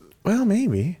have. Well,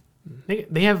 maybe.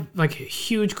 They have like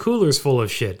huge coolers full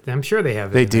of shit. I'm sure they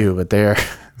have it. They do, but their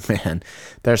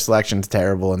their selection's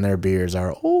terrible and their beers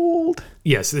are old.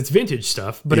 Yes, it's vintage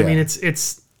stuff, but I mean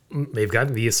it's they've got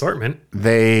the assortment.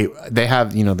 They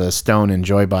have, the Stone and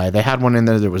Joy Buy. They had one in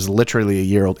there that was literally a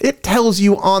year old. It tells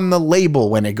you on the label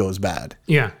when it goes bad.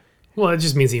 Yeah. Well, it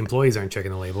just means the employees aren't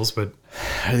checking the labels, but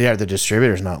yeah, the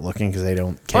distributor's not looking because they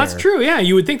don't care. Well, that's true. Yeah,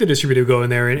 you would think the distributor would go in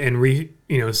there and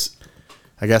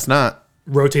I guess not.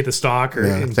 Rotate the stock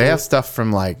or They have stuff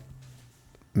from like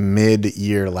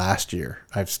mid-year last year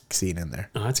I've seen in there.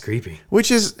 Oh, that's creepy.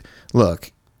 Which is,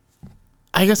 look,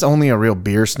 I guess only a real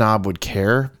beer snob would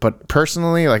care, but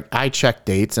personally, like, I check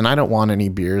dates and I don't want any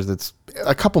beers that's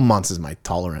a couple months is my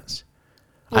tolerance.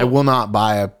 I will not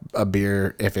buy a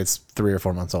beer if it's 3 or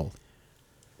 4 months old.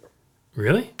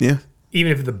 Really? Yeah.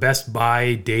 Even if the best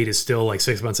buy date is still like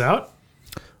 6 months out?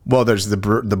 Well, there's the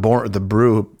brew.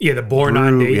 Yeah, the born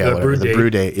on date, yeah, the brew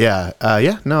date. Yeah,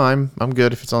 yeah. No, I'm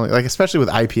good if it's only like, especially with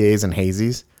IPAs and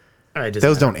hazies.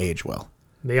 Those don't age well.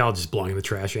 They all just belong in the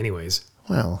trash, anyways.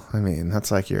 Well, I mean,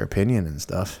 that's like your opinion and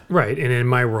stuff, right? And in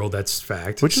my world, that's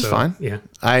fact, which is fine. Yeah,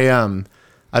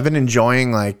 I've been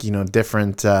enjoying like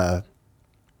different. I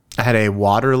had a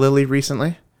water lily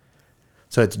recently,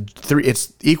 so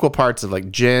it's equal parts of like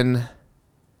gin,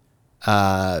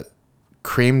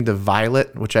 cream de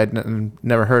violet, which I'd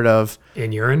never heard of.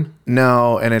 In urine?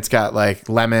 No, and it's got like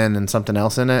lemon and something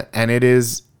else in it, and it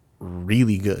is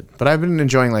really good. But I've been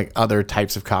enjoying like other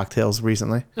types of cocktails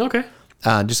recently. Okay.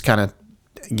 Just kind of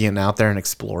getting out there and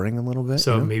exploring a little bit.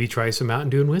 So maybe try some Mountain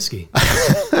Dew and whiskey.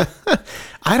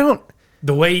 I don't.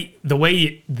 No, I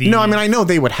mean, I know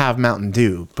they would have Mountain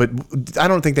Dew, but I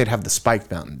don't think they'd have the spiked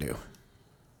Mountain Dew.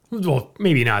 Well,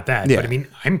 maybe not that, Yeah. but I mean,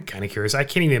 I'm kind of curious. I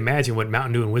can't even imagine what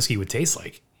Mountain Dew and whiskey would taste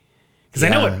like. Because I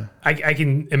know it. I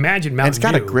can imagine Mountain Dew.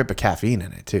 It's got a grip of caffeine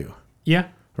in it too. Yeah.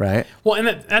 Right. Well,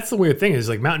 and that's the weird thing is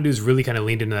like Mountain Dew's really kind of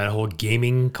leaned into that whole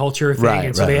gaming culture thing,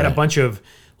 and so they had a bunch of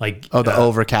like the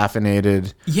over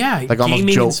caffeinated, like almost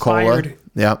Jolt Cola,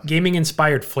 gaming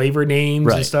inspired flavor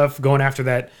names and stuff, going after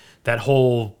that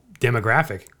whole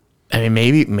demographic. I mean,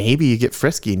 maybe you get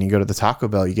frisky and you go to the Taco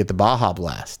Bell, you get the Baja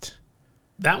Blast.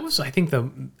 That was, I think,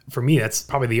 for me, that's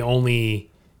probably the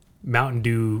only Mountain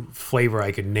Dew flavor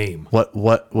I could name. What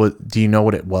do you know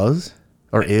what it was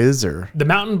or is or the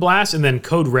Mountain Blast and then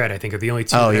Code Red? I think are the only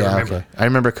two. I remember. Okay. I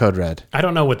remember Code Red. I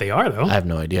don't know what they are though. I have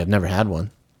no idea. I've never had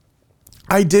one.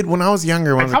 I did when I was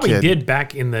younger. When I was a kid. Probably did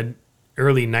back in the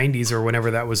early '90s or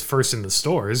whenever that was first in the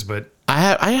stores. But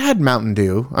I had Mountain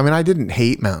Dew. I mean, I didn't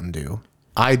hate Mountain Dew.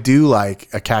 I do like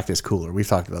a cactus cooler. We've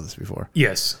talked about this before.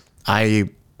 Yes. I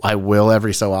will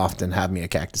every so often have me a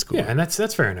cactus cooler. Yeah, and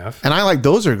that's fair enough. And I like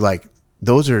those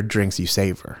are drinks you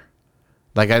savor.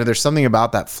 Like there's something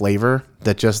about that flavor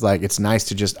that just like it's nice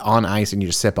to just on ice and you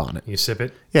just sip on it. You sip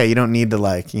it. Yeah, you don't need to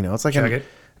like, it's like Chug a it.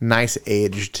 nice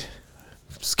aged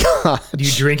scotch. Do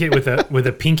you drink it with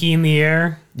a pinky in the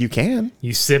air? You can.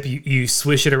 You sip, you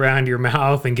swish it around your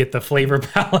mouth and get the flavor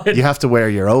palette. You have to wear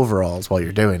your overalls while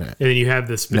you're doing it. And then you have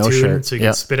the spittoon, No shirt. so you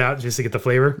can spit out just to get the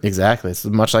flavor. Exactly. It's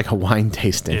much like a wine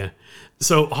tasting. Yeah.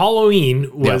 So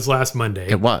Halloween was last Monday.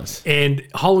 It was. And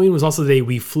Halloween was also the day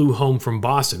we flew home from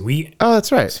Boston. We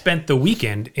That's right. spent the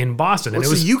weekend in Boston. And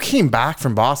So you came back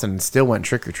from Boston and still went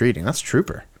trick-or-treating. That's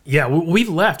trooper. Yeah, we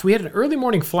left. We had an early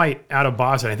morning flight out of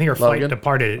Boston. I think our flight Logan?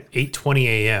 departed at 8:20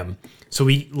 a.m. So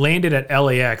we landed at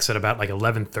LAX at about like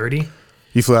 11:30.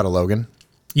 You flew out of Logan?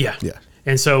 Yeah. Yeah.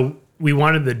 And so we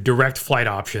wanted the direct flight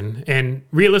option. And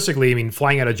realistically, I mean,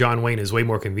 flying out of John Wayne is way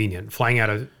more convenient. Flying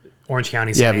out of Orange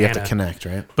County, Santa Yeah, but you have Ana, to connect,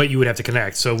 right? but you would have to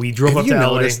connect. So we drove up to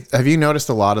LA. Have you noticed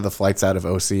a lot of the flights out of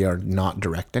OC are not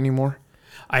direct anymore?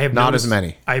 I have Not noticed, as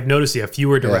many. I've noticed,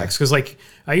 fewer directs. Because like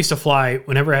I used to fly,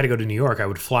 whenever I had to go to New York, I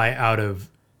would fly out of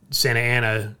Santa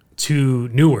Ana to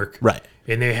Newark. Right.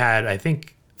 And they had, I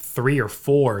think, 3 or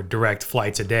 4 direct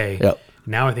flights a day. Yep.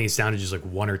 Now I think it's down to just like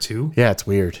 1 or 2. Yeah, it's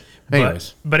weird.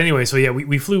 Anyways. But anyway, so yeah,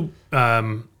 we flew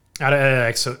out of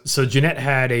LAX. So Jeanette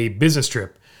had a business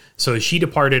trip. So she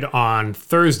departed on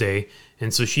Thursday,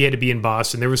 and so she had to be in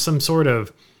Boston. There was some sort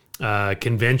of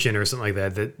convention or something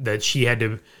like that she had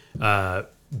to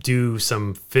do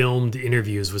some filmed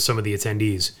interviews with some of the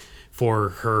attendees for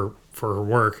her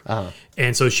work.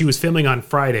 And so she was filming on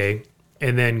Friday,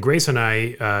 and then Grace and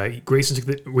I,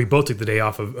 we both took the day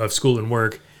off of school and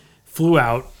work, flew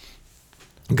out,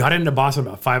 got into Boston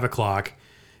about 5 o'clock,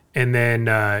 and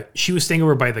then she was staying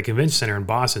over by the convention center in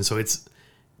Boston. So it's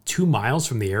 2 miles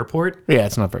from the airport. Yeah,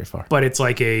 it's not very far. But it's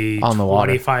like a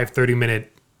 25-30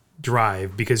 minute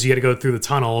drive because you had to go through the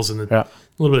tunnels and a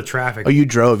little bit of traffic. Oh, you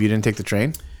drove? You didn't take the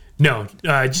train? No,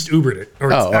 just Ubered it. Or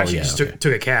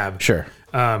took a cab. Sure.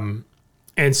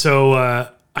 And so I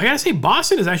got to say,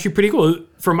 Boston is actually pretty cool.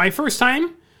 For my first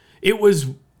time, it was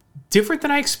different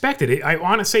than I expected. I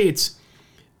want to say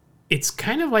it's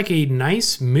kind of like a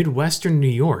nice Midwestern New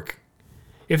York.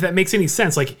 If that makes any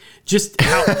sense, like just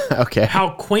how how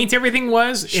quaint everything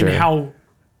was and how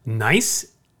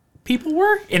nice people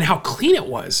were and how clean it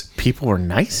was. People were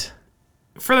nice?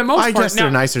 For the most part. I guess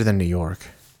they're nicer than New York.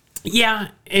 Yeah,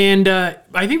 and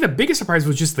I think the biggest surprise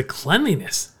was just the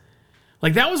cleanliness.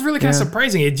 Like that was really kind of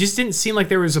surprising. It just didn't seem like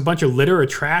there was a bunch of litter or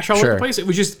trash all over the place. It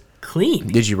was just clean.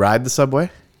 Did you ride the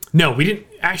subway? No, we didn't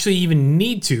actually even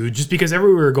need to, just because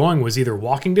everywhere we were going was either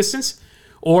walking distance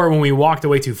or when we walked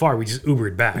away too far, we just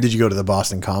Ubered back. Did you go to the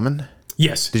Boston Common?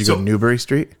 Yes. Did you go to Newbury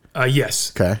Street?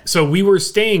 Yes. Okay. So we were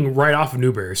staying right off of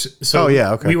Newbury. So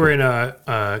we were in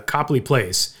a Copley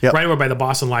Place, right over by the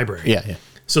Boston Library. Yeah, yeah.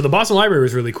 So the Boston Library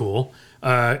was really cool.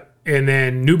 And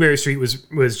then Newbury Street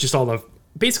was just all the,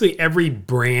 basically every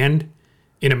brand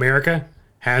in America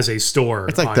has a store.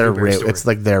 It's like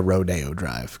their rodeo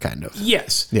drive, kind of.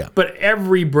 Yes. Yeah. But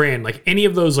every brand, like any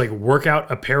of those like workout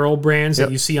apparel brands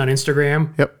that you see on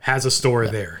Instagram, has a store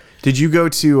there. Did you go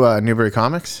to Newbury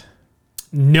Comics?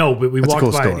 No, but we walked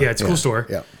by. Store. Yeah, it's a cool store.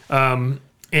 Yeah.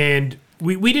 And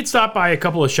we did stop by a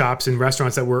couple of shops and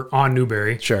restaurants that were on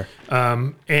Newbury. Sure.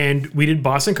 And we did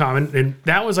Boston Common, and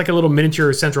that was like a little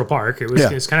miniature Central Park.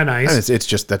 It's kind of nice. And it's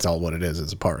just, that's all what it is.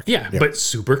 It's a park. Yeah, but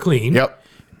super clean. Yep.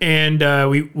 And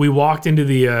we walked into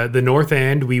the North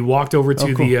End. We walked over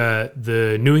to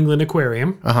the New England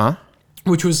Aquarium,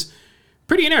 which was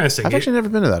pretty interesting. I've actually never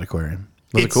been to that aquarium.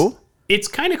 Was it cool? It's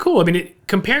kind of cool. I mean,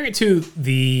 comparing it to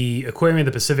the aquarium in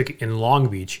the Pacific in Long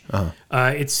Beach,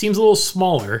 it seems a little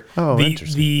smaller. Oh,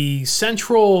 interesting. The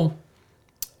central,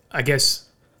 I guess,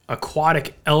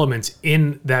 aquatic element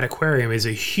in that aquarium is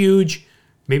a huge,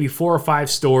 maybe 4 or 5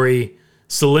 story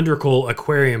cylindrical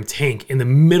aquarium tank in the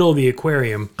middle of the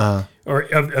aquarium or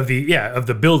of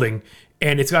the building,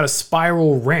 and it's got a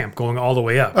spiral ramp going all the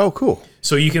way up. Oh, cool.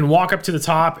 So you can walk up to the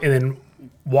top and then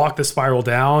walk the spiral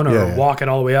down or walk it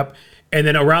all the way up. And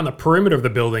then around the perimeter of the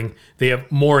building, they have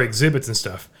more exhibits and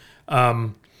stuff.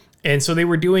 And so they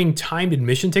were doing timed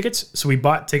admission tickets. So we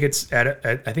bought tickets at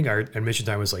I think our admission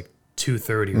time was like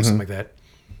 2:30 or something like that.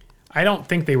 I don't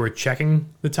think they were checking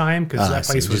the time because that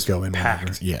place was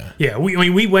packed. Yeah. Yeah.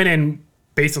 We went in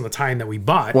based on the time that we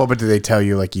bought. Well, but did they tell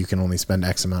you like you can only spend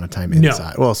X amount of time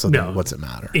inside? No. Well, so then what's it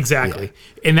matter? Exactly.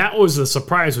 Yeah. And that was the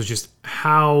surprise, was just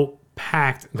how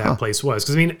packed that place was.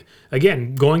 Because I mean,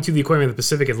 again, going to the aquarium in the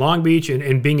Pacific in Long Beach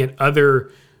and being at other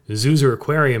zoos or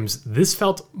aquariums, this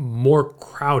felt more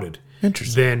crowded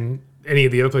than any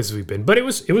of the other places we've been. But it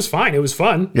was fine. It was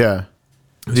fun. Yeah.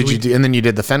 And then you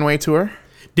did the Fenway tour?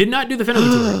 Did not do the Fenway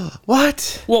tour.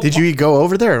 What? Well, did you go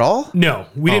over there at all? No,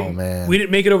 we didn't. Man. We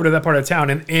didn't make it over to that part of town,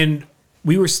 and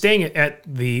we were staying at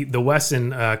the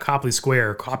Westin Copley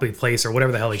Square, Copley Place, or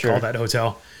whatever the hell they call that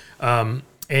hotel.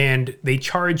 And they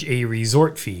charge a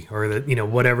resort fee or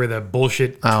whatever the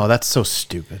bullshit. Oh, that's so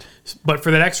stupid. But for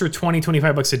that extra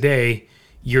 $25 a day,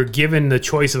 you're given the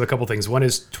choice of a couple things. One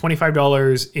is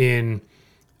 $25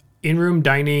 in-room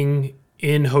dining,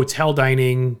 in hotel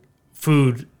dining,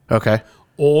 food. Okay.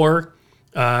 Or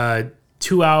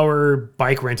 2-hour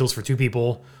bike rentals for 2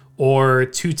 people, or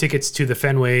 2 tickets to the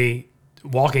Fenway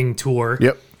walking tour.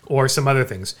 Yep. Or some other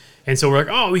things. And so we're like,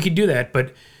 oh, we could do that.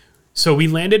 But so we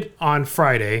landed on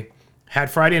Friday,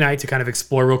 had Friday night to kind of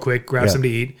explore real quick, grab something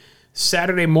to eat.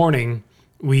 Saturday morning,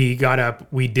 we got up,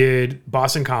 we did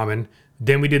Boston Common,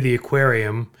 then we did the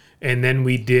aquarium, and then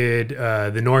we did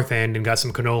the North End and got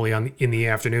some cannoli in the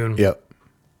afternoon. Yep.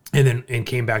 And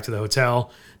came back to the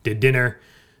hotel, did dinner.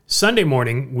 Sunday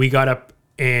morning, we got up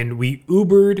and we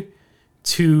Ubered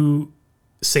to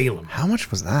Salem. How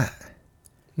much was that?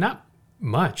 Not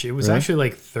much. It was actually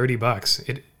like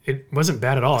 $30. It wasn't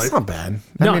bad at all. It's not bad.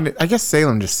 No. I mean, I guess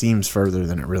Salem just seems further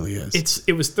than it really is.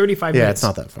 It was 35 minutes. Yeah, it's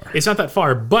not that far. It's not that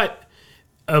far. But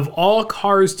of all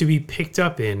cars to be picked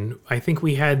up in, I think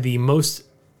we had the most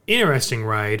interesting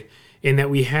ride in that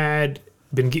we had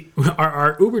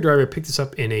our Uber driver picked us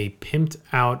up in a pimped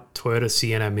out Toyota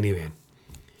Sienna minivan.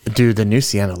 Dude, the new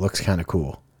Sienna looks kind of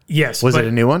cool. Yes. Was it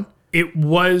a new one? It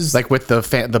was like with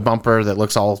the bumper that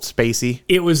looks all spacey.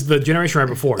 It was the generation right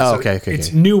before. Oh, okay.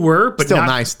 It's newer, but still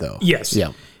nice though. Yes.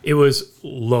 Yeah. It was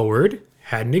lowered,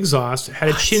 had an exhaust, had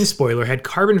a chin spoiler, had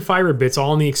carbon fiber bits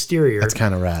all on the exterior. That's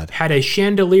kind of rad. Had a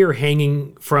chandelier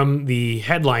hanging from the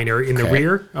headliner in the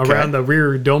rear, around the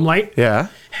rear dome light. Yeah.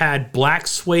 Had black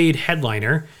suede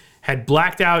headliner. Had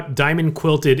blacked out diamond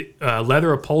quilted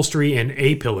leather upholstery and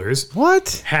A-pillars.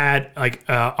 What? Had like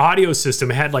audio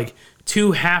system. It had like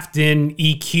 2 half-din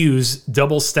EQs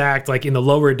double stacked like in the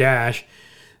lower dash.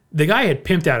 The guy had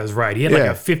pimped out his ride. He had like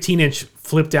a 15-inch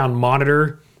flip-down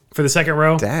monitor for the second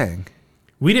row. Dang.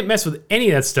 We didn't mess with any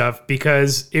of that stuff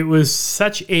because it was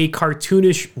such a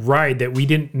cartoonish ride that we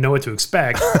didn't know what to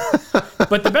expect.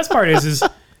 But the best part is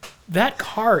that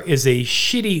car is a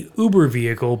shitty Uber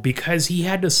vehicle because he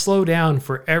had to slow down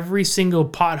for every single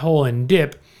pothole and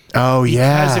dip. Oh,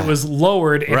 yeah. Because it was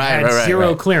lowered and had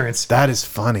zero clearance. That is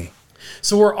funny.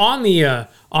 So we're on the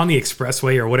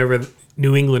expressway or whatever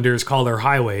New Englanders call their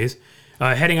highways,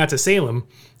 heading out to Salem,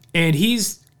 and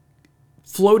he's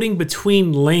floating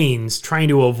between lanes trying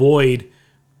to avoid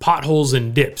potholes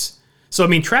and dips. So I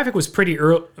mean, traffic was pretty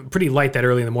light that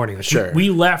early in the morning. Like, sure. We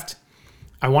left,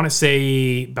 I want to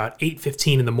say about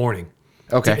 8:15 in the morning.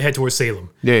 Okay. To head towards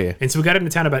Salem. Yeah. And so we got into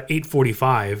town about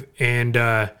 8:45, and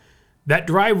that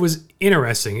drive was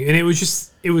interesting, and it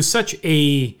was such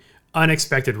a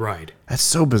unexpected ride. That's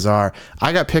so bizarre.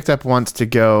 I got picked up once to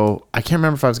go. I can't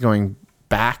remember if I was going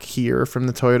back here from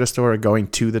the Toyota store or going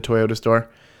to the Toyota store,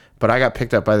 but I got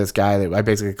picked up by this guy that I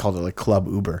basically called it like Club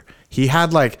Uber. He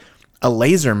had like a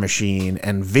laser machine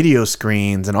and video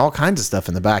screens and all kinds of stuff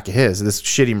in the back of this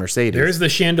shitty Mercedes. There's the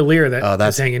chandelier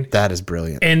that's hanging. That is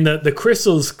brilliant. And the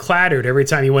crystals clattered every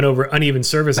time you went over uneven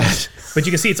surfaces. But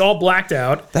you can see it's all blacked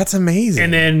out. That's amazing.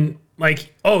 And then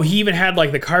he even had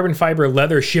like the carbon fiber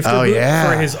leather shifter boot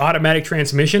for his automatic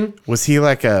transmission. Was he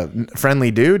like a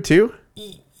friendly dude too?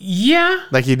 Yeah.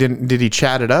 Like did he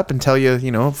chat it up and tell you,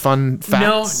 fun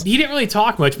facts? No, he didn't really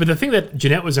talk much, but the thing that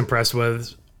Jeanette was impressed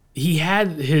with, he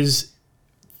had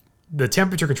the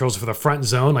temperature controls for the front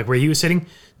zone, like where he was sitting,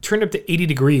 turned up to 80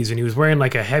 degrees, and he was wearing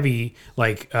like a heavy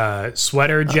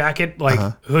sweater jacket,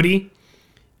 hoodie,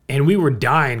 and we were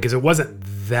dying because it wasn't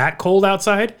that cold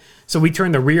outside. So we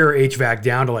turned the rear HVAC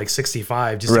down to like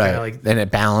 65, just to kind of and it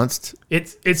balanced.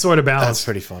 It sort of balanced. That's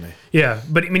pretty funny. Yeah,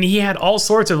 but I mean, he had all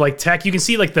sorts of like tech. You can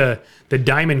see like the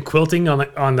diamond quilting on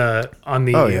the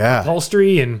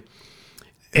upholstery and.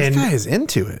 This guy is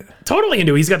into it. Totally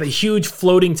into it. He's got the huge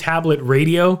floating tablet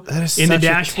radio in the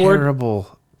dashboard.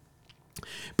 Terrible.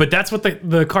 But that's what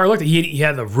the car looked like. He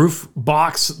had the roof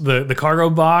box, the cargo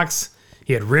box.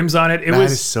 He had rims on it. That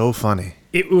is so funny.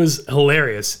 It was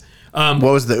hilarious. What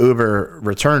was the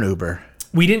return Uber?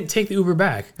 We didn't take the Uber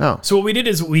back. Oh. So what we did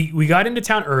is we got into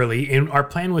town early, and our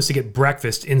plan was to get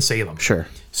breakfast in Salem. Sure.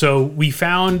 So we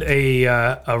found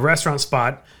a restaurant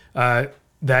spot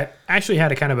that actually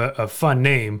had a kind of a fun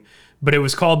name, but it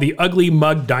was called the Ugly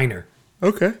Mug Diner.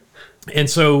 Okay. And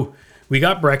so we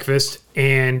got breakfast,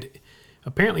 and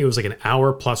apparently it was like an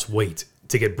hour plus wait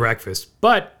to get breakfast,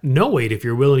 but no wait if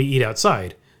you're willing to eat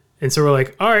outside. And so we're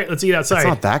like, all right, let's eat outside. It's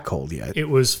not that cold yet. It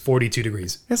was 42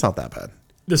 degrees. It's not that bad.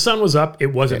 The sun was up.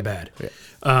 It wasn't bad.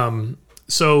 Yeah.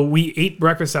 So we ate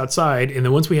breakfast outside, and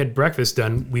then once we had breakfast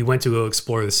done, we went to go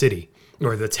explore the city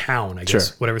or the town, I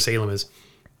guess, whatever Salem is.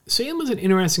 Salem is an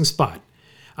interesting spot.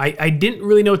 I didn't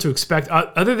really know what to expect,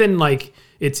 other than like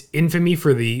its infamy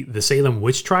for the Salem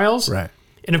witch trials. Right.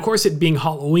 And of course, it being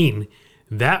Halloween,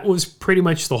 that was pretty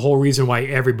much the whole reason why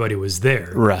everybody was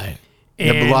there. Right.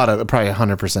 And a lot of, probably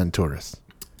 100% tourists.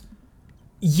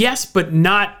 Yes, but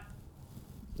not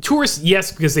tourists.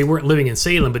 Yes, because they weren't living in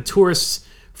Salem, but tourists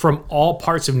from all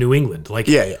parts of New England. Like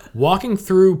walking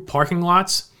through parking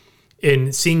lots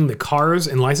and seeing the cars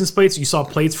and license plates, you saw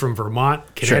plates from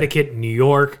Vermont, Connecticut, New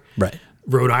York,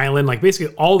 Rhode Island, like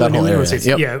basically all the New England states.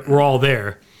 Yeah, we're all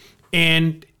there.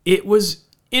 And it was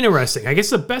interesting. I guess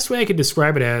the best way I could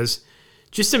describe it as,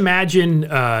 just imagine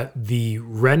the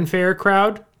Ren Fair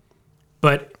crowd,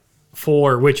 but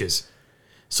for witches.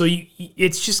 So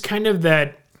it's just kind of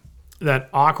that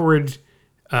awkward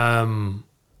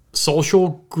social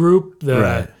group,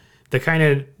 the kind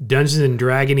of Dungeons and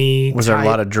Dragony. Was there a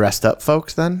lot of dressed up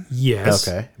folks then? Yes.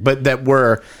 Okay, but that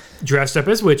were dressed up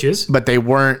as witches. But they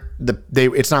weren't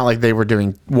it's not like they were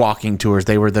doing walking tours.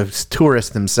 They were the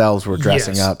tourists themselves were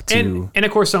dressing up to. And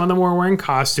of course, some of them were wearing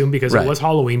costume because it was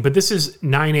Halloween. But this is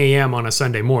 9 a.m. on a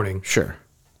Sunday morning. Sure.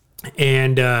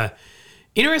 And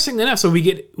interestingly enough, so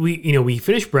we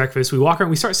finish breakfast, we walk around,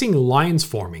 we start seeing lines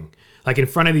forming, like in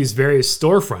front of these various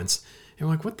storefronts. And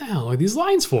we're like, what the hell are these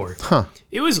lines for? Huh.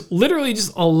 It was literally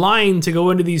just a line to go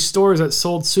into these stores that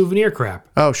sold souvenir crap.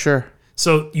 Oh, sure.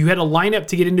 So you had to line up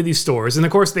to get into these stores. And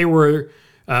of course, they were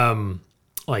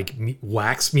like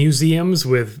wax museums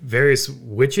with various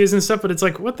witches and stuff. But it's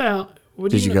like, what the hell?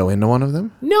 Did you go into one of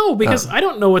them? No, because I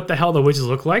don't know what the hell the witches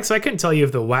look like, so I couldn't tell you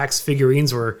if the wax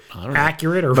figurines were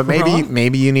accurate or. But wrong.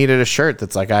 maybe you needed a shirt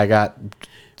that's like I got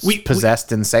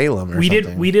possessed in Salem or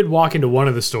something. We did walk into one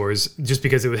of the stores just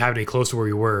because it would happen to be close to where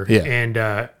we were. Yeah.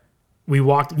 And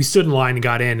we stood in line and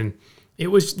got in, and it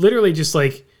was literally just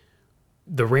like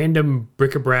the random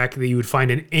bric-a-brac that you would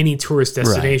find in any tourist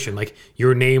destination, like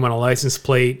your name on a license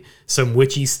plate, some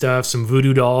witchy stuff, some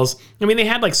voodoo dolls. I mean, they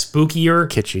had like spookier,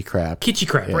 kitschy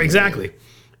crap, right? Exactly.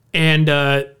 And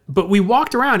but we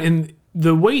walked around, and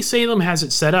the way Salem has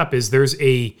it set up is there's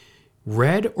a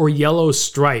red or yellow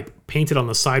stripe painted on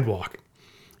the sidewalk,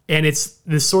 and it's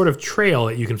this sort of trail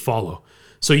that you can follow.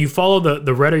 So you follow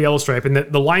the red or yellow stripe, and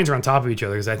the lines are on top of each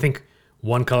other because I think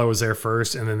one color was there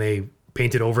first, and then they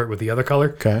painted over it with the other color.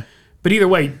 Okay. But either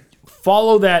way,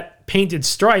 follow that painted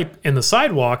stripe in the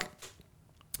sidewalk,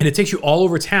 and it takes you all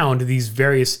over town to these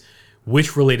various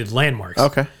witch-related landmarks.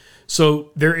 Okay.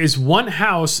 So there is one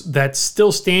house that's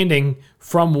still standing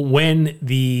from when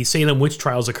the Salem witch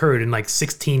trials occurred in like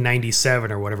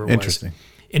 1697 or whatever it was. Interesting.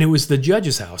 And it was the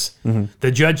judge's house. Mm-hmm.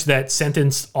 The judge that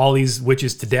sentenced all these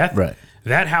witches to death. Right.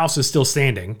 That house is still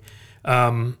standing.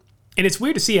 And it's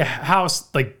weird to see a house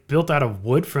like built out of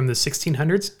wood from the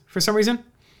 1600s for some reason.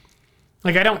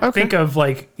 Like I don't think of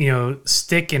like,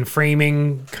 stick and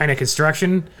framing kind of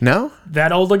construction. No?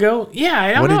 That old ago? Yeah,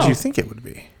 I don't know. What did you think it would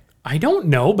be? I don't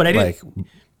know, but I didn't. Like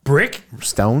brick?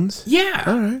 Stones? Yeah.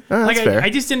 All right. That's fair. I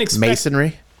just didn't expect.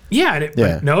 Masonry? Yeah.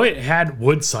 But no, it had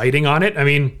wood siding on it. I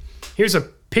mean, here's a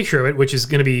picture of it, which is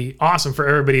going to be awesome for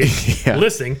everybody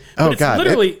listening. But God.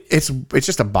 Literally. It's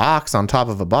just a box on top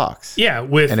of a box. Yeah.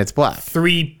 And it's black.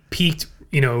 3 peaked,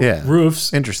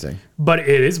 roofs. Interesting. But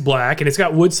it is black and it's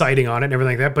got wood siding on it and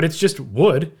everything like that. But it's just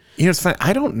wood. It's funny.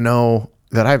 I don't know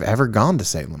that I've ever gone to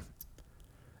Salem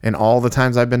in all the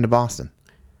times I've been to Boston.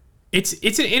 It's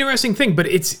an interesting thing, but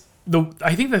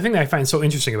I think the thing that I find so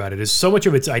interesting about it is so much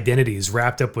of its identity is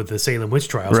wrapped up with the Salem witch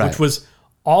trials, which was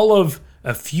all of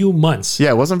a few months.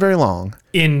 Yeah, it wasn't very long.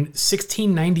 In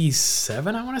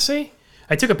 1697, I want to say.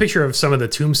 I took a picture of some of the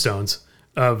tombstones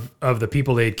of the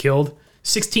people they had killed.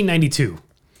 1692.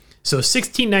 So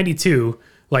 1692,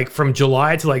 like from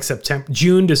July to like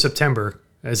June to September,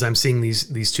 as I'm seeing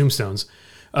these tombstones.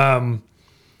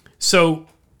 So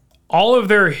all of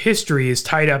their history is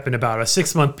tied up in about a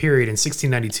 6-month period in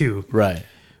 1692. Right.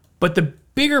 But the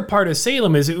bigger part of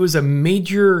Salem is it was a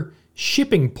major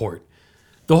shipping port.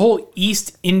 The whole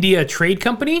East India Trade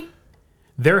Company,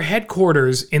 their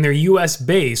headquarters in their U.S.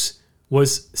 base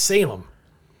was Salem.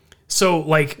 So,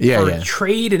 like, for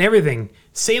trade and everything,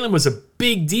 Salem was a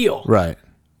big deal. Right.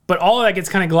 But all of that gets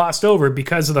kind of glossed over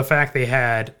because of the fact they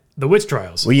had the witch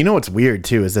trials. Well, you know what's weird,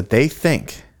 too, is that they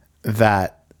think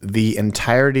that the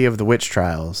entirety of the witch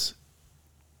trials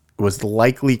was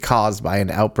likely caused by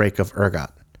an outbreak of ergot.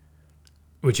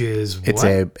 Which is It's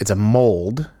a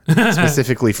mold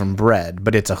specifically from bread,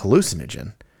 but it's a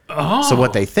hallucinogen. Oh. So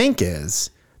what they think is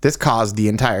this caused the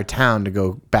entire town to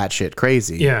go batshit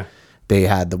crazy. Yeah. They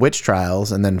had the witch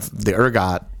trials, and then the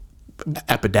ergot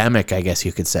epidemic, I guess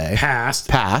you could say,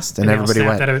 passed, and everybody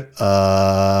went,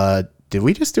 did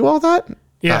we just do all that?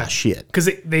 Yeah. Ah, shit. Because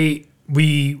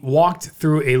we walked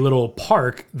through a little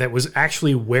park that was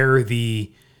actually where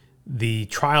the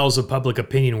trials of public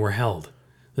opinion were held.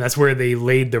 That's where they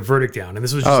laid the verdict down. And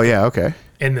this was just okay.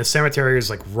 And the cemetery is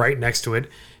like right next to it.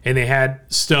 And they had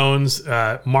stones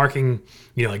marking,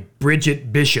 like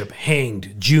Bridget Bishop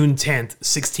hanged June 10th,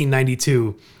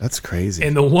 1692. That's crazy.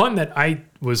 And the one that I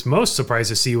was most surprised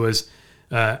to see was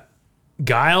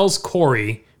Giles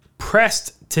Corey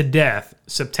pressed to death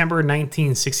September 19,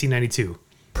 1692.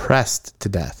 Pressed to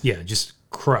death. Yeah, just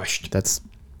crushed.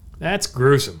 That's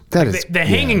gruesome. That is the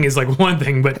hanging is like one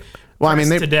thing, but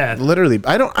they to death. Literally.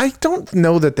 I don't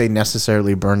know that they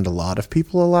necessarily burned a lot of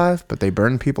people alive, but they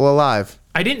burned people alive.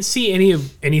 I didn't see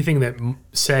anything that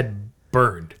said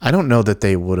burned. I don't know that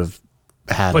they would have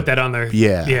had put that on there.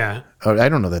 Yeah. I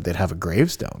don't know that they'd have a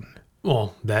gravestone.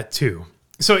 Well, that too.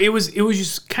 So it was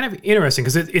just kind of interesting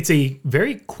because it's a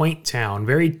very quaint town,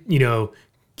 very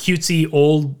cutesy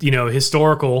old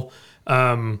historical.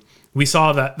 We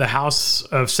saw the House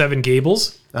of Seven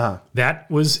Gables.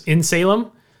 That was in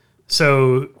Salem.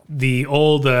 So the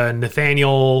old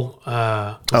Nathaniel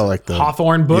like the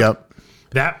Hawthorne book. Yep.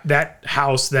 That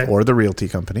house or the realty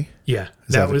company. Yeah,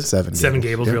 that was Seven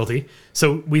Gables yep. Realty.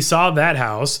 So we saw that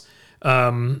house.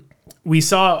 We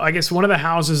saw, I guess, one of the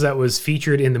houses that was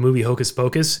featured in the movie Hocus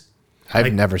Pocus.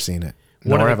 I've never seen it,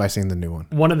 nor have I seen the new one.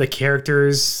 One of the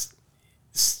characters,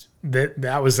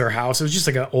 that was their house. It was just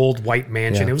like an old white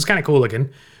mansion. Yeah. It was kind of cool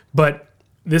looking, but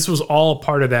this was all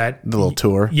part of that the little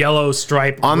tour. Yellow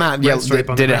stripe on that. Yeah, did it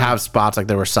ground. have spots like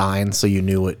there were signs so you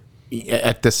knew it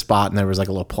at this spot, and there was like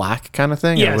a little plaque kind of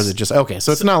thing? Yes. Or was it just okay?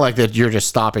 So it's not like that you're just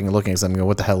stopping and looking at something and go,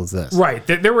 what the hell is this? Right.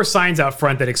 There were signs out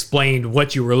front that explained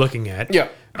what you were looking at. Yeah.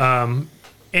 And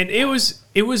it was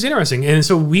interesting. And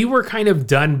so we were kind of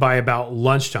done by about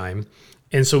lunchtime.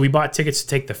 And so we bought tickets to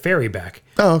take the ferry back.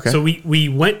 Oh, okay. So we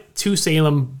went to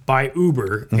Salem by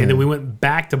Uber, and then we went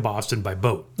back to Boston by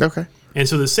boat. Okay. And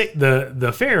so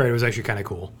the ferry was actually kind of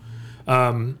cool.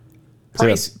 Is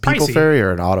it a people pricey. ferry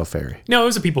or an auto ferry? No, it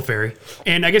was a people ferry.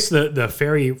 And I guess the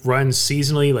ferry runs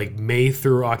seasonally, like May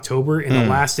through October, and the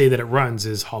last day that it runs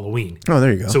is Halloween. Oh,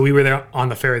 there you go. So we were there on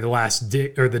the ferry the last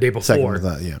day or the day before. Second of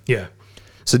that, yeah. Yeah.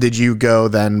 So did you go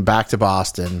then back to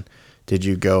Boston? Did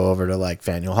you go over to like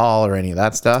Faneuil Hall or any of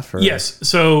that stuff? Or? Yes.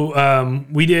 So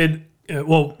we did,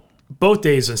 both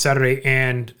days on Saturday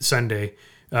and Sunday.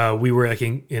 We were like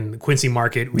in the Quincy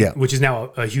Market, which is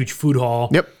now a huge food hall.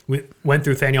 Yep. We went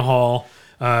through Faneuil Hall.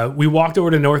 We walked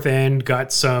over to North End,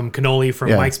 got some cannoli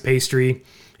from Mike's Pastry.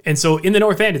 And so in the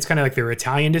North End, it's kind of like their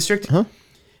Italian district. Uh-huh.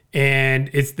 And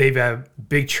they've a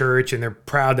big church, and they're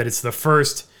proud that it's the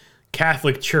first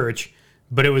Catholic church,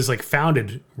 but it was like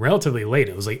founded relatively late.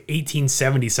 It was like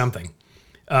 1870 something.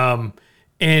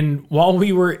 And while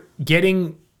we were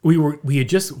we had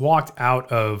just walked out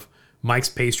of Mike's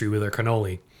Pastry with our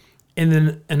cannoli, and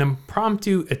then an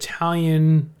impromptu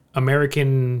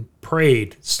Italian-American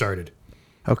parade started.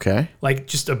 Okay. Like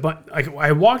just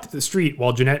I walked the street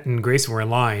while Jeanette and Grayson were in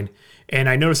line, and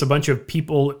I noticed a bunch of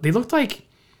people. They looked like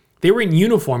they were in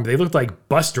uniform. They looked like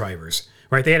bus drivers,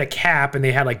 right? They had a cap and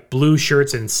they had like blue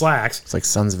shirts and slacks. It's like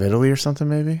Sons of Italy or something,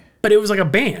 maybe. But it was like a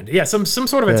band, some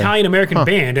sort of Italian-American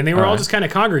band, and they were all just kind of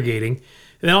congregating.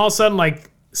 And then all of a sudden, like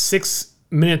 6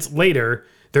 minutes later,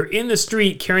 they're in the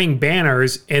street carrying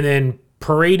banners and then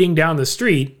parading down the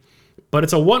street, but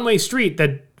it's a one-way street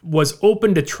that was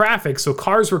open to traffic, so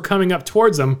cars were coming up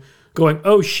towards them going,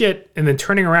 oh shit, and then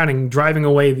turning around and driving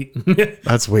away.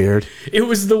 That's weird. It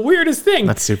was the weirdest thing.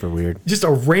 That's super weird. Just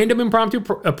a random impromptu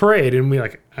parade, and we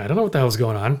like, I don't know what the hell's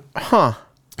going on. Huh.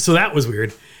 So that was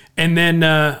weird. And then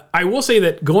I will say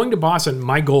that going to Boston,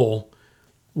 my goal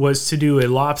was to do a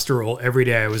lobster roll every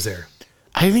day I was there.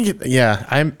 I think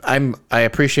I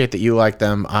appreciate that you like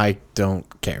them. I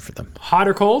don't care for them. Hot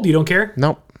or cold? You don't care?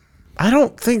 Nope. I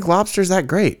don't think lobster's that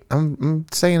great. I'm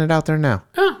saying it out there now.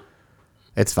 Huh.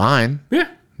 It's fine. Yeah.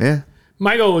 Yeah.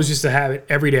 My goal was just to have it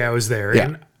every day I was there. Yeah.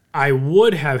 And I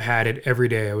would have had it every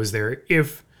day I was there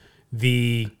if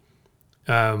the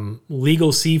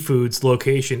Legal Seafoods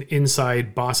location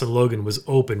inside Boston Logan was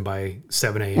open by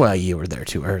 7 a.m. Well, you were there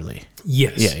too early.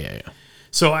 Yes. Yeah.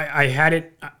 So I had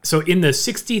it. So in the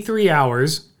 63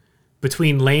 hours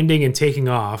between landing and taking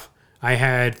off, I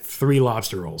had 3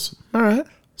 lobster rolls. All right.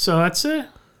 So that's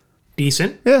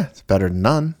decent. Yeah, it's better than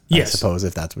none. Yes. I suppose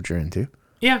if that's what you're into.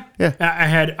 Yeah. Yeah. I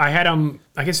had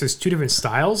I guess there's two different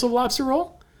styles of lobster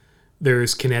roll.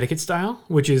 There's Connecticut style,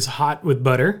 which is hot with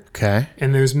butter. Okay.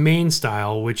 And there's Maine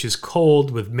style, which is cold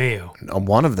with mayo.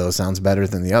 One of those sounds better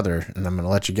than the other, and I'm going to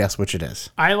let you guess which it is.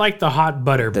 I like the hot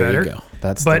butter better. There you go.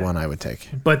 That's the one I would take.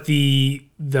 But the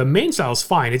Maine style is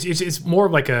fine. It's more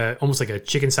of like almost like a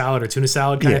chicken salad or tuna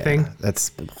salad kind of thing.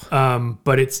 That's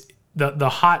But it's the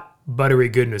hot buttery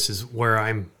goodness is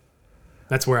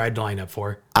that's where I'd line up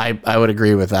for. I would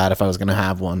agree with that if I was going to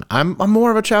have one. I'm more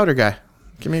of a chowder guy.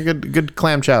 Give me a good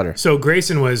clam chowder. So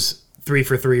Grayson was 3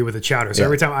 for 3 with a chowder. So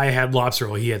every time I had lobster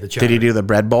roll, he had the chowder. Did he do the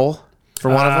bread bowl for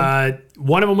one of them?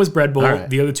 One of them was bread bowl. right.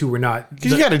 The other two were not.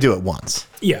 Because you got to do it once.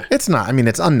 Yeah. It's not. I mean,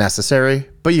 it's unnecessary,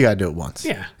 but you got to do it once.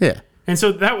 Yeah. Yeah. And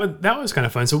so that was kind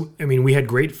of fun. So I mean, we had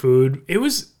great food. It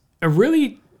was a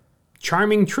really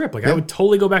charming trip. Like I would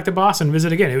totally go back to Boston and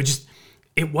visit again.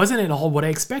 It wasn't at all what I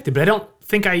expected, but I don't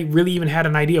think I really even had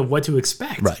an idea of what to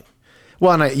expect. Right.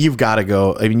 Well, and you've got to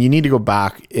go. I mean, you need to go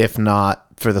back, if not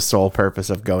for the sole purpose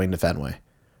of going to Fenway.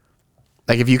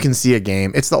 Like, if you can see a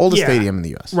game, it's the oldest stadium in the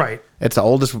U.S. Right. It's the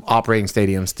oldest operating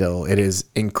stadium still. It is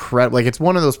incredible. Like, it's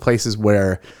one of those places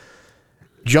where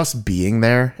just being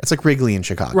there, it's like Wrigley in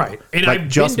Chicago. Right. And like, I've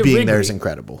just been to being Wrigley. there is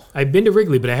incredible. I've been to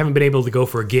Wrigley, but I haven't been able to go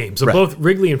for a game. So both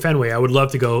Wrigley and Fenway, I would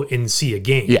love to go and see a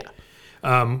game. Yeah.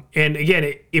 And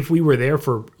again, if we were there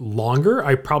for longer,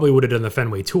 I probably would have done the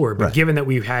Fenway tour. But given that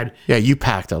we've had Yeah, you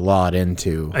packed a lot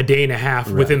into a day and a half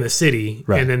within the city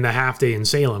and then the half day in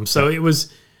Salem, so it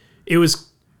was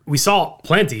we saw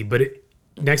plenty. But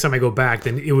next time I go back,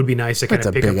 then it would be nice to kind it's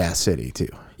of a pick big up. ass city too.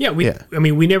 Yeah, I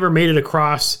mean, we never made it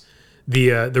across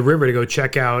the river to go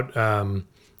check out,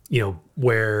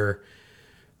 where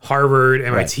Harvard,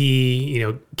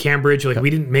 MIT, Cambridge,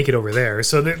 we didn't make it over there.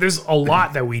 So there's a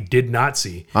lot that we did not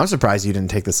see. I'm surprised you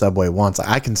didn't take the subway once.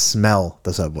 I can smell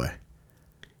the subway.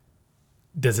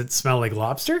 Does it smell like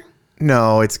lobster?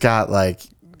 No, it's got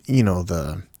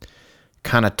the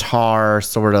kind of tar,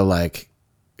 sort of like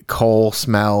coal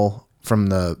smell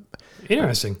from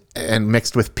Interesting. and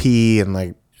mixed with pee and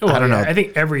I don't know. I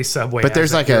think every subway But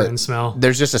has there's urine smell.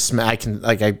 There's just a smell. I can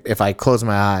if I close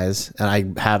my eyes and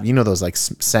I have those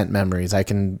scent memories, I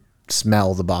can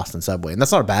smell the Boston subway, and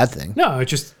that's not a bad thing. No, it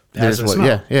just has a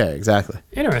smell. Yeah, exactly.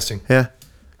 Interesting. Yeah,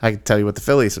 I can tell you what the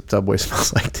Philly subway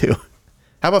smells like too.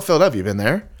 How about Philadelphia? You been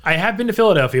there? I have been to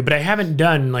Philadelphia, but I haven't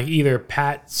done either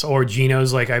Pat's or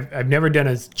Geno's. I've never done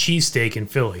a cheesesteak in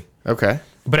Philly. Okay.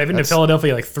 But I've been to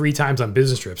Philadelphia 3 times on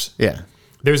business trips. Yeah.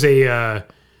 There's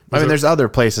there's other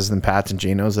places than Pat's and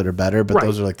Geno's that are better, but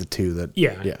those are the two that.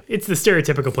 Yeah. It's the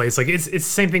stereotypical place. It's the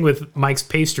same thing with Mike's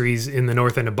Pastries in the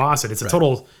north end of Boston. It's a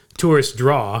total tourist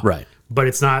draw. Right. But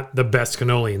it's not the best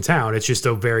cannoli in town. It's just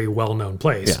a very well-known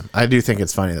place. Yeah. I do think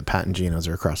it's funny that Pat and Geno's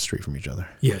are across the street from each other.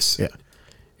 Yes. Yeah.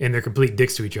 And they're complete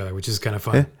dicks to each other, which is kind of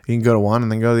fun. Yeah. You can go to one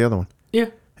and then go to the other one. Yeah.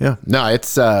 Yeah. No,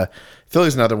 it's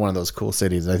Philly's another one of those cool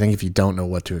cities. I think if you don't know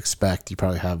what to expect, you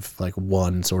probably have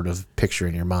one sort of picture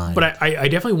in your mind. But I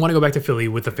definitely want to go back to Philly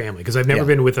with the family because I've never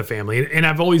been with a family. And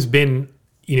I've always been,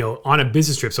 on a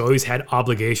business trip. So I always had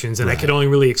obligations and I could only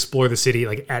really explore the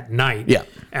city at night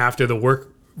after the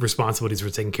work responsibilities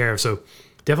were taken care of. So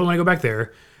definitely want to go back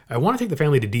there. I want to take the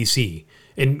family to DC,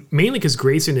 and mainly because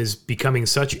Grayson is becoming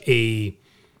such a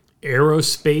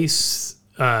aerospace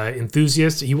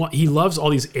enthusiast. He loves all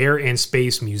these air and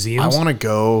space museums. I want to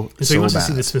go. So he wants to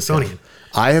see the Smithsonian.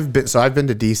 Yeah. I've been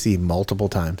to DC multiple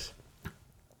times.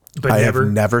 But I have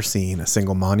never seen a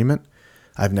single monument.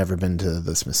 I've never been to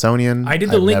the Smithsonian. I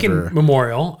did the Lincoln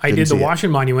Memorial. I did the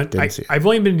Washington Monument. I've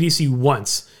only been to DC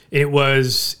once. And it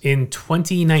was in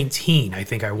 2019, I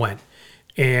think I went.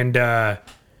 And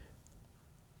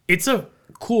it's a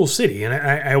cool city. And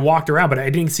I walked around, but I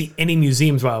didn't see any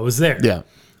museums while I was there. Yeah.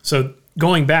 So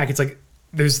going back, it's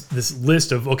there's this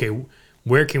list of,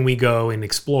 where can we go and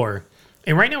explore?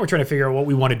 And right now we're trying to figure out what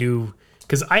we want to do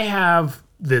because I have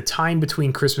the time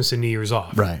between Christmas and New Year's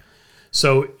off. Right.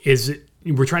 So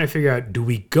we're trying to figure out, do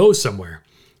we go somewhere?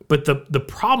 But the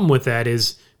problem with that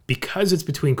is because it's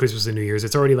between Christmas and New Year's,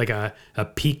 it's already a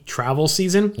peak travel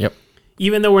season. Yep.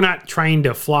 Even though we're not trying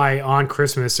to fly on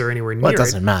Christmas or anywhere near it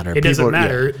doesn't matter. It doesn't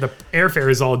matter. Yeah. The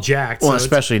airfare is all jacked. Well, so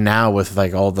especially now with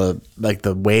all the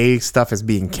the way stuff is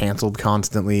being canceled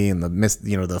constantly, and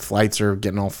the flights are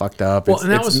getting all fucked up. Well,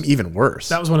 it's even worse.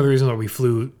 That was one of the reasons why we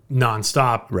flew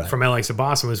nonstop from LA to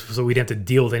Boston, was so we didn't have to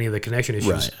deal with any of the connection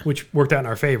issues, which worked out in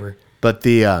our favor. But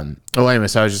anyway,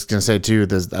 so I was just gonna say too.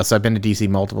 So I've been to DC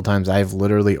multiple times. I've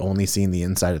literally only seen the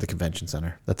inside of the convention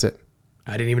center. That's it.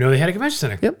 I didn't even know they had a convention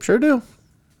center. Yep, sure do.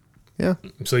 Yeah.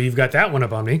 So you've got that one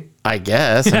up on me. I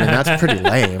guess. I mean, that's pretty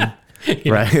lame.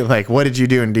 right? Like, what did you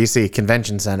do in DC?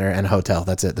 Convention center and hotel.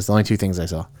 That's it. That's the only two things I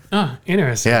saw. Oh,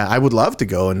 interesting. Yeah, I would love to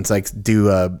go and like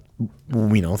do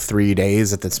 3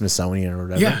 days at the Smithsonian or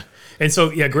whatever. Yeah. And so,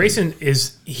 Grayson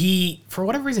for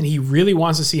whatever reason, he really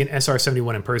wants to see an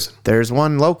SR-71 in person. There's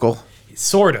one local.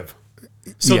 Sort of.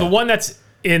 So the one that's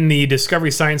in the Discovery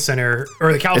Science Center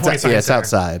or the California Science Center. It's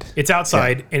outside. It's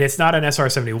outside, and it's not an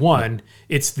SR-71.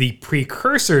 It's the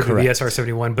precursor to the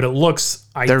SR-71, but it looks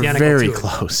identical. They're very to it.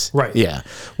 close. Right. Yeah.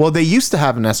 Well, they used to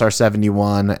have an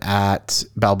SR-71 at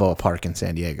Balboa Park in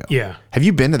San Diego. Yeah. Have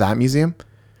you been to that museum?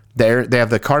 They have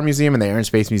the Car Museum and the Air and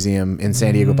Space Museum in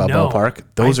San Diego Balboa Park.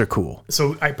 Those are cool.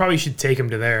 So I probably should take him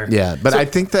to there. Yeah, but I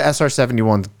think the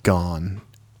SR-71's gone.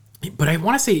 But I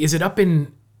want to say, is it up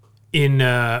in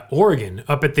Oregon,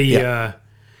 up at the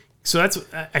so that's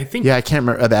I think I can't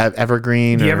remember the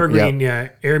Evergreen. The Evergreen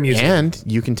Air Museum. And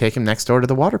you can take him next door to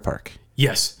the water park.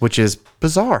 Yes. Which is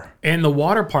bizarre. And the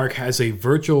water park has a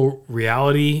virtual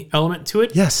reality element to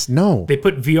it. Yes, no. They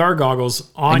put VR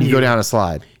goggles on and you go down a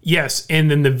slide. Yes,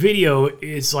 and then the video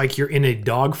is like you're in a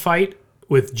dogfight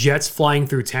with jets flying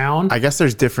through town. I guess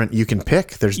there's different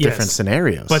different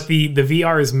scenarios. But the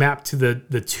VR is mapped to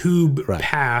the tube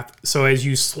path. So as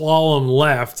you slalom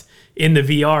left in the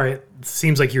VR, it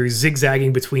seems like you're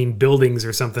zigzagging between buildings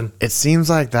or something. It seems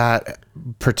like that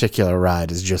particular ride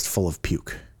is just full of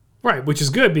puke. Right, which is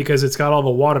good because it's got all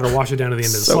the water to wash it down to the end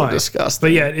of the slide. So disgusting.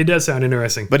 But yeah, it does sound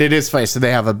interesting. But it is funny. So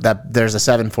they have there's a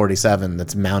 747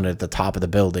 that's mounted at the top of the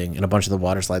building, and a bunch of the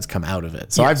water slides come out of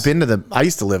it. So I've been to I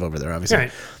used to live over there, obviously.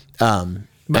 Right.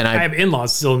 But I have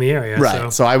in-laws still in the area.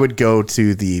 Right. So I would go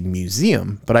to the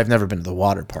museum, but I've never been to the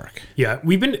water park. Yeah,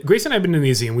 Grace and I have been to the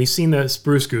museum. We've seen the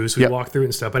Spruce Goose. We walked through it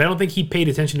and stuff, but I don't think he paid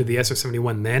attention to the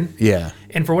SR-71 then. Yeah.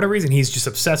 And for whatever reason, he's just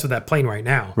obsessed with that plane right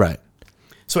now. Right.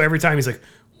 So every time he's like,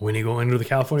 when you go into the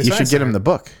California You Science should get Center? him the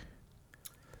book.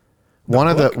 One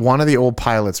of the old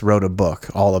pilots wrote a book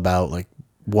all about like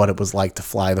what it was like to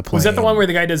fly the plane. Was that the one where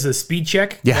the guy does the speed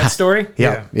check? Yeah. That story?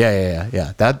 Yeah.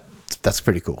 That's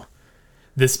pretty cool.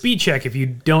 The speed check, if you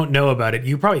don't know about it,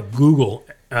 you probably Google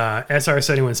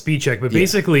SR-71 speed check. But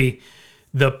basically,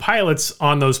 the pilots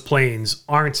on those planes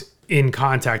aren't in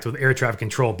contact with air traffic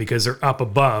control because they're up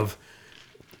above.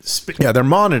 They're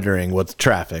monitoring with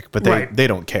traffic, but they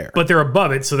don't care. But they're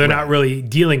above it, so they're not really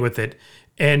dealing with it.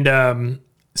 And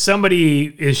somebody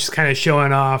is kind of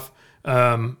showing off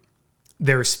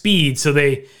their speed, so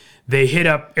they hit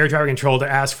up air traffic control to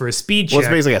ask for a speed check. Well, it's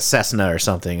basically a Cessna or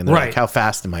something, and they're like, how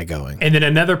fast am I going? And then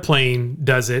another plane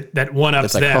does it that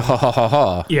one-ups like, them. Ha, ha, ha,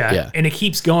 ha. Yeah, and it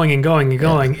keeps going and going and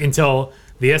going until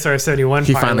the SR-71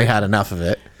 he finally had enough of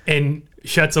it. And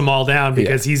shuts them all down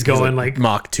because he's going like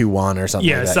Mach 2.1 or something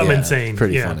like that. Something insane.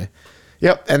 Pretty funny.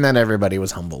 Yep, and then everybody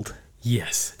was humbled.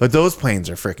 Yes. But those planes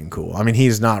are freaking cool. I mean,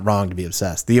 he's not wrong to be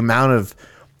obsessed. The amount of,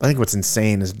 I think what's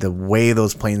insane is the way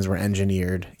those planes were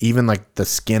engineered, even like the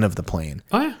skin of the plane.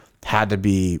 Oh, yeah.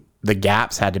 The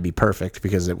gaps had to be perfect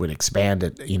because it would expand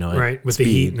it, right, with the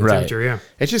heat and temperature, yeah.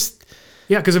 It's just...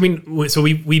 Yeah, because I mean, so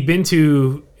we've been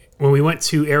to, when we went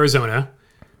to Arizona,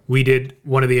 we did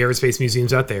one of the aerospace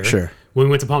museums out there. Sure. When we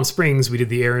went to Palm Springs, we did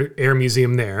the air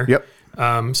museum there.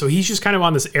 Yep. So he's just kind of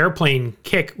on this airplane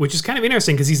kick, which is kind of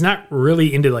interesting because he's not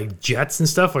really into like jets and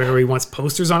stuff, where he wants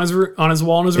posters on his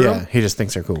wall in his room. Yeah, he just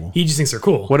thinks they're cool. He just thinks they're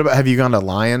cool. What about, have you gone to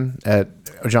Lion at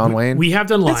John Wayne? We have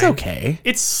done Lion. It's okay.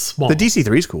 It's small. The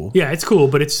DC-3 is cool. Yeah, it's cool,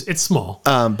 but it's small.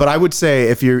 But I would say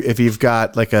if you've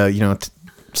got like a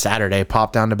Saturday,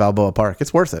 pop down to Balboa Park.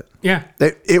 It's worth it. Yeah.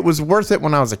 It was worth it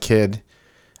when I was a kid.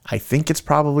 I think it's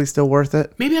probably still worth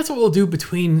it. Maybe that's what we'll do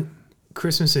between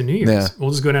Christmas and New Year's. Yeah.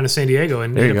 We'll just go down to San Diego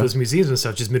and hit up those museums and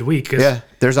stuff just midweek. Yeah.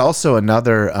 There's also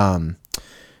another,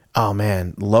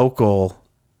 local,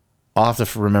 I'll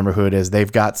have to remember who it is.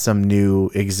 They've got some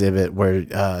new exhibit where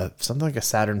something like a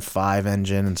Saturn V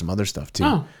engine and some other stuff too.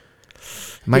 Oh.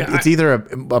 It's either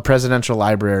a presidential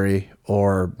library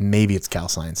or maybe it's Cal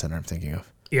Science Center I'm thinking of.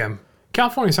 Yeah.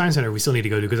 California Science Center we still need to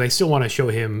go to because I still want to show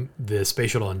him the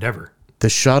Space Shuttle Endeavour. The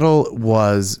shuttle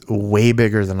was way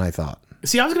bigger than I thought.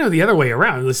 See, I was going to go the other way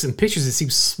around. Listen, pictures, it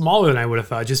seems smaller than I would have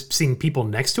thought, just seeing people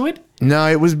next to it. No,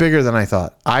 it was bigger than I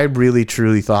thought. I really,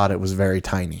 truly thought it was very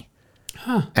tiny.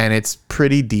 Huh. And it's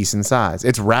pretty decent size.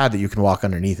 It's rad that you can walk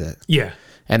underneath it. Yeah.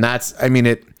 And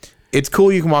it's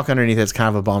cool you can walk underneath it. It's kind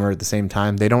of a bummer at the same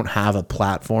time. They don't have a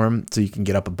platform so you can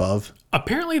get up above.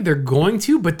 Apparently they're going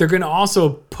to, but they're going to also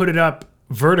put it up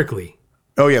vertically.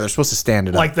 Oh, yeah, they're supposed to stand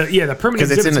it up. Like the permanent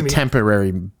because it's in a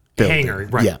temporary building. Hangar,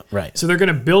 right? Yeah, right. So they're going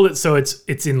to build it so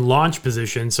it's in launch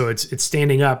position, so it's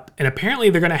standing up, and apparently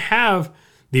they're going to have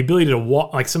the ability to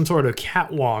walk like some sort of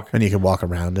catwalk. And you can walk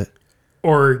around it.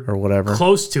 or whatever.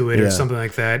 close to it Yeah. or something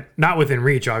like that. Not within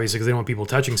reach, obviously, because they don't want people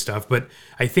touching stuff. But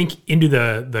I think into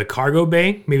the cargo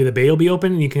bay, maybe the bay will be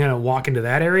open and you can kind of walk into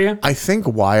that area. I think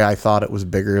why I thought it was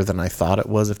bigger than I thought it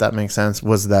was, if that makes sense,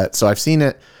 was that, so I've seen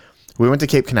it. We went to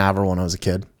Cape Canaveral when I was a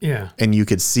kid. Yeah. And you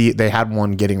could see they had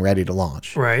one getting ready to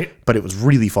launch. Right. But it was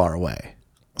really far away.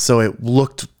 So it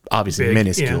looked obviously Big,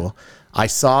 minuscule. I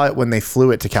saw it when they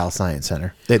flew it to Cal Science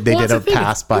Center. They did a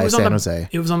pass by San Jose.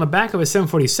 It was on the back of a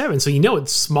 747, so you know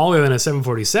it's smaller than a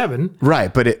 747.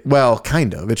 Right, but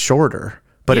kind of. It's shorter,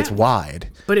 but it's wide.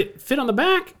 But it fit on the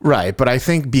back. Right, but I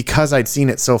think because I'd seen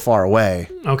it so far away,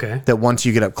 Okay. that once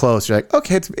you get up close, you're like,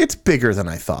 okay, it's bigger than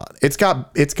I thought. It's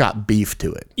got beef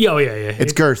to it. Yeah, yeah.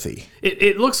 It's girthy.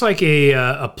 It looks like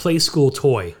a play school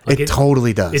toy. Like It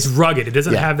totally does. It's rugged. It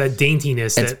doesn't have that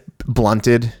daintiness. It's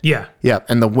blunted. Yeah. Yeah,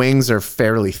 and the wings are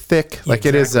fairly thick. Like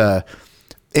it is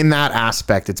in that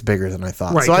aspect, it's bigger than I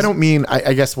thought. Right, So I don't mean,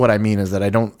 I guess what I mean is that I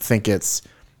don't think it's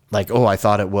like, I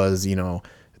thought it was,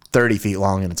 30 feet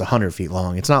long and it's 100 feet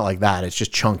long. It's not like that. It's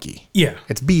just chunky. Yeah.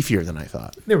 It's beefier than I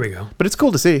thought. There we go. But it's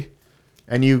cool to see.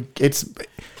 And it's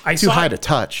too high to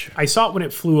touch. I saw it when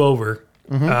it flew over,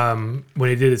 when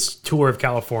it did its tour of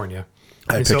California.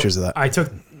 I have pictures of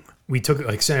that. We took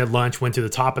like Saturday lunch, went to the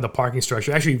top of the parking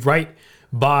structure, actually right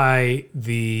by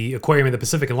the aquarium in the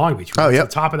Pacific in Long Beach. We went to the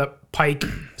top of the Pike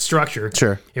structure.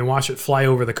 Sure. And watched it fly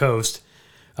over the coast.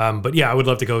 But yeah, I would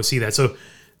love to go see that. So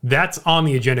that's on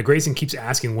the agenda. Grayson keeps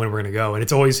asking when we're going to go. And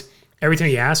it's always, every time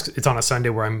he asks, it's on a Sunday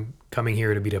where I'm coming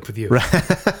here to meet up with you. Right.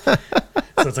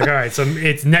 So it's like, all right, so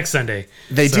it's next Sunday.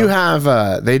 They do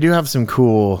have some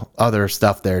cool other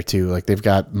stuff there too. Like they've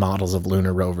got models of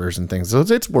lunar rovers and things. So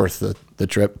it's worth the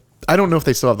trip. I don't know if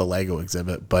they still have the Lego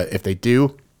exhibit, but if they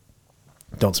do,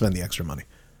 don't spend the extra money.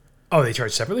 Oh, they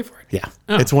charge separately for it? Yeah.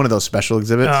 It's one of those special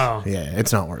exhibits. Oh. Yeah,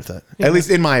 it's not worth it. At least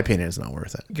in my opinion, it's not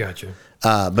worth it. Gotcha.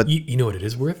 But You know what it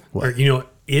is worth? What? Or you know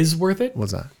what is worth it?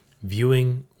 What's that?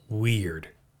 Viewing Weird.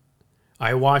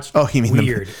 I watched You mean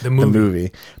Weird, the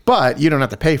movie. But you don't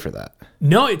have to pay for that.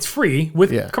 No, it's free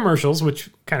with commercials, which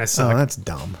kind of suck. Oh, that's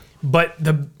dumb. But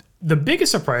the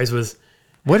biggest surprise was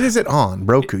What is it on?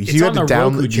 Roku. It's You on had to the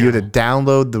Roku you had to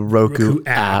download the Roku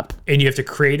app. and you have to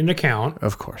create an account.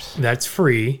 Of course. That's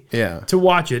free. Yeah. To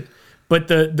watch it. But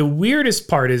the weirdest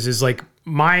part is like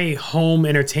my home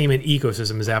entertainment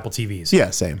ecosystem is Apple TVs. Yeah,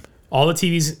 same. All the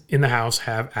TVs in the house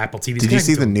have Apple TVs. Did you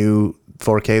see the new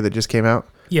 4K that just came out?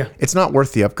 Yeah. It's not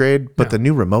worth the upgrade, but the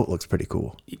new remote looks pretty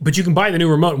cool. But you can buy the new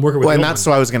remote and work it with Well, the and old that's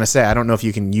one. what I was going to say. I don't know if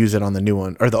you can use it on the new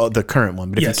one or the current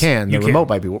one, but if Yes, you can, the you can. remote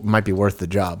might be worth the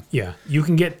job. Yeah, you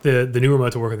can get the new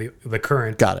remote to work with the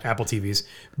current Got it. Apple TVs.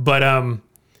 But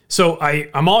so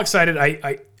I'm all excited.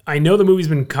 I know the movie's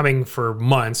been coming for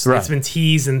months. Right. It's been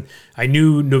teased, and I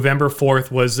knew November 4th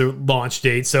was the launch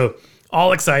date. So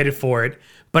all excited for it.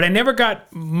 But I never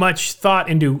got much thought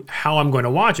into how I'm going to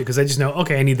watch it because I just know,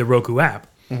 okay, I need the Roku app.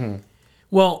 Mm-hmm.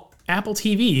 Well, Apple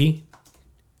TV,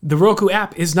 the Roku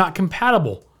app is not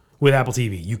compatible with Apple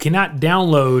TV. You cannot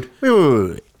download.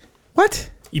 Wait. What?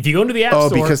 If you go into the App Store. Oh,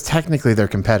 because technically they're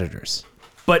competitors.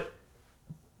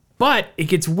 But it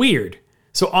gets weird.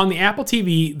 So on the Apple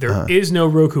TV, there is no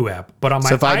Roku app. But on my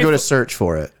So if I go to search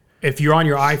for it, if you're on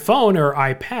your iPhone or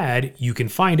iPad, you can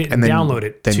find it and download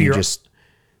it. Then to you your,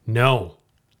 No.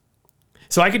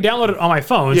 So I could download it on my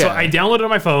phone. So Yeah. I download it on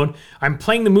my phone. I'm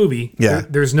playing the movie. Yeah.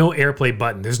 There's no AirPlay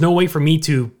button. There's no way for me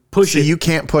to push so it. you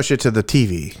can't push it to the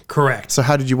TV. Correct. So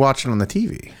how did you watch it on the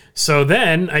TV? So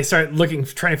then I start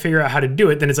trying to figure out how to do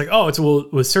it. Then it's like, it's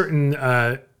with certain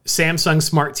Samsung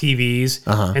smart TVs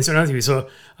and certain other TVs. So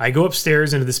I go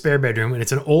upstairs into the spare bedroom, and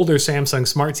it's an older Samsung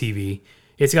smart TV.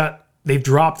 They've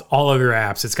dropped all of their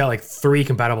apps. It's got like 3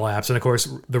 compatible apps, and of course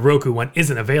the Roku one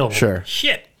isn't available. Sure.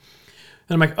 Shit.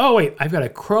 And I'm like, oh wait, I've got a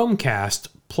Chromecast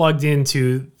plugged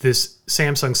into this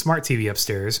Samsung smart TV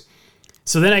upstairs.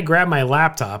 So then I grab my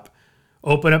laptop,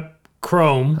 open up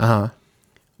Chrome,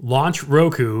 launch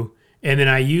Roku, and then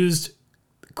I used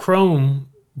Chrome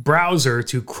browser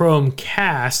to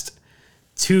Chromecast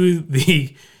to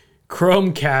the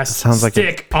Chromecast Sounds like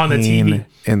stick a on the TV. pain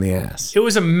in the ass. It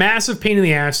was a massive pain in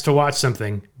the ass to watch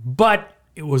something, but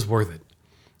it was worth it.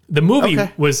 The movie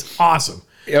was awesome.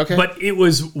 Okay. But it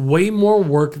was way more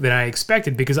work than I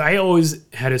expected because I always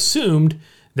had assumed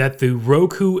that the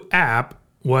Roku app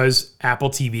was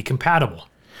Apple TV compatible.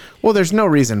 Well, there's no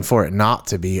reason for it not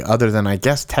to be, other than I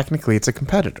guess technically it's a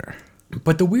competitor.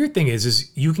 But the weird thing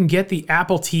is you can get the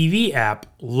Apple TV app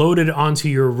loaded onto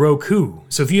your Roku.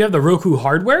 So if you have the Roku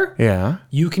hardware,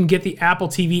 you can get the Apple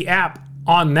TV app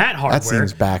on that hardware. That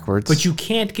seems backwards. But you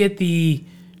can't get the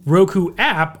Roku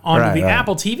app onto the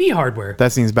Apple TV hardware.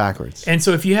 That seems backwards. And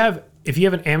so if you have if you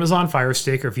have an Amazon Fire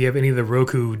Stick or if you have any of the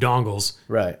Roku dongles,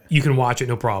 Right. you can watch it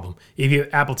no problem. If you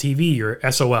have Apple TV, you're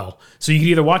SOL. So you can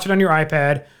either watch it on your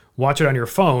iPad, watch it on your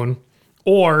phone,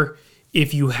 or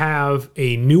if you have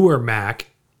a newer Mac,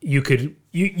 you could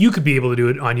be able to do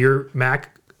it on your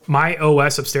Mac. My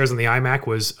OS upstairs on the iMac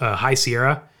was High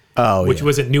Sierra, which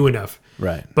wasn't new enough.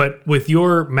 Right. But with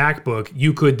your MacBook,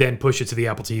 you could then push it to the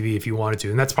Apple TV if you wanted to,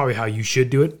 and that's probably how you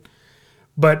should do it.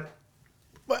 But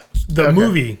the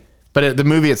movie, the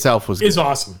movie itself is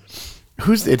awesome.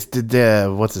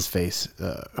 What's his face?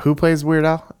 Who plays Weird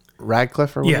Al?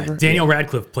 Radcliffe or whatever? Yeah, Daniel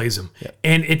Radcliffe plays him,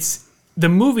 and the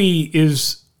movie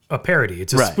is a parody.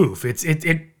 It's a spoof. It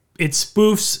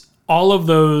spoofs all of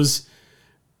those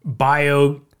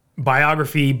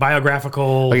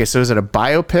biographical. Okay, so is it a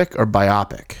biopic or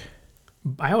biopic?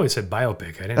 I always said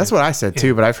biopic. That's what I said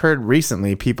too, but I've heard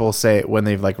recently people say when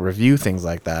they've like review things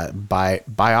like that,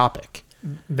 biopic.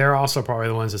 They're also probably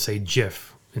the ones that say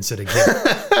GIF instead of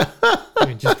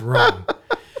GIF. Just wrong.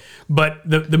 But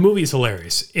the movie is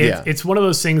hilarious. It's one of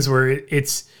those things where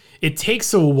it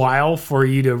takes a while for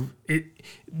you to.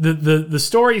 The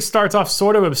story starts off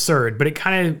sort of absurd, but it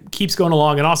kind of keeps going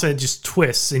along, and also it just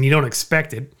twists, and you don't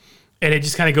expect it, and it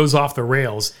just kind of goes off the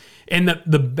rails. And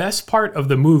the best part of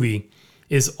the movie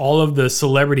is all of the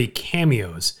celebrity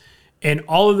cameos, and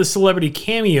all of the celebrity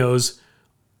cameos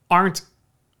aren't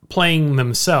playing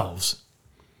themselves.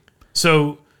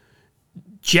 So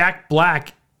Jack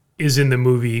Black is in the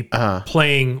movie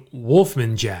playing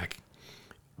Wolfman Jack.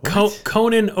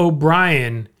 Conan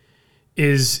O'Brien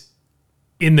is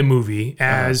in the movie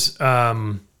as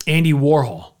Andy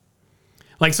Warhol.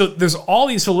 Like, so there's all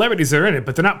these celebrities that are in it,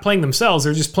 but they're not playing themselves.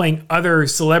 They're just playing other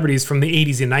celebrities from the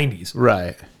 80s and 90s.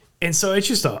 Right. And so it's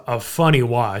just a funny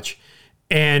watch.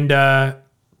 And I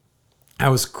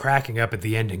was cracking up at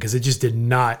the ending because it just did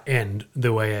not end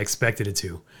the way I expected it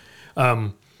to.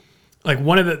 Like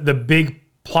one of the big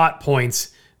plot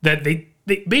points that they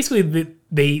basically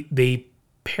they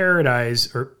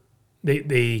parodize or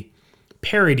they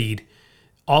parodied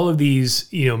all of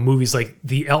these, movies like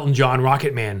the Elton John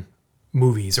Rocket Man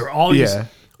movies or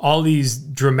all these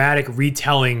dramatic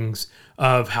retellings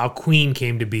of how Queen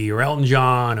came to be or Elton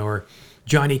John or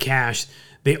Johnny Cash.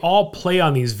 They all play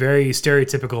on these very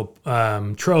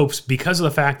stereotypical tropes because of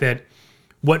the fact that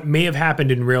what may have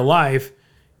happened in real life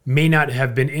may not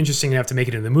have been interesting enough to make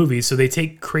it in the movie. So they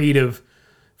take creative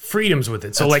freedoms with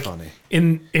it. So That's like funny.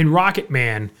 in Rocket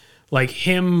Man, like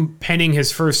him penning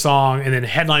his first song and then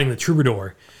headlining the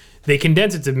Troubadour, they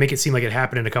condense it to make it seem like it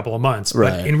happened in a couple of months. Right.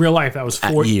 But in real life, that was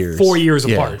 4 years. years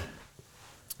apart.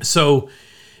 So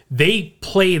they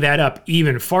play that up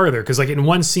even farther because like in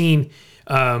one scene,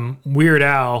 Weird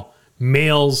Al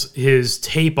mails his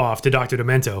tape off to Dr.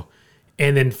 Demento,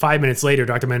 and then 5 minutes later,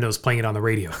 Dr. Demento's playing it on the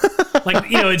radio.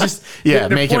 Like, it just they're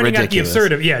make it pointing out the ridiculous.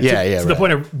 absurd of to the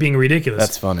point of being ridiculous.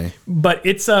 That's funny. But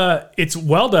it's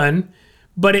well done.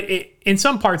 But it in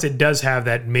some parts it does have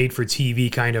that made for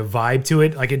TV kind of vibe to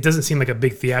it. Like it doesn't seem like a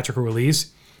big theatrical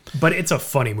release, but it's a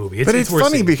funny movie. It's worth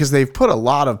funny seeing. because they've put a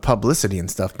lot of publicity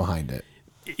and stuff behind it.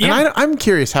 Yeah. And I'm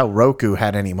curious how Roku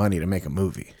had any money to make a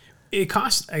movie. It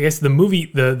cost, I guess, the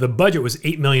movie. The budget was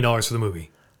 $8 million for the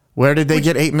movie. Where did they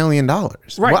get $8 million?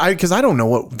 Right. Because I don't know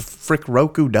what the frick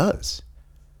Roku does.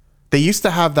 They used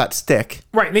to have that stick.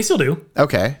 Right, they still do.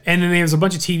 Okay. And then there's a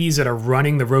bunch of TVs that are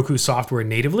running the Roku software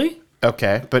natively.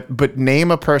 Okay. But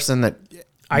name a person that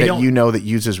that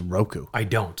uses Roku. I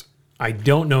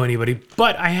don't know anybody,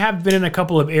 but I have been in a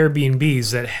couple of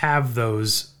Airbnbs that have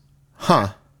those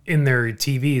in their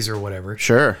TVs or whatever.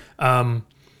 Sure.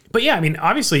 But yeah, I mean,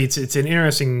 obviously it's an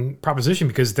interesting proposition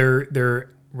because their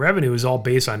revenue is all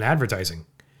based on advertising,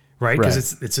 right?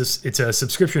 Because it's a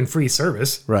subscription free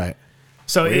service, right?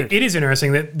 So it is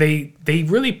interesting that they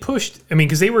really pushed. I mean,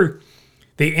 because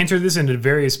they entered this into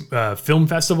various film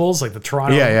festivals like the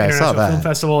Toronto International Film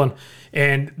Festival,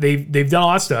 and they've done a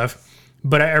lot of stuff.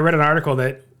 But I read an article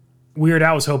that Weird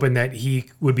Al was hoping that he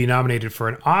would be nominated for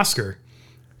an Oscar.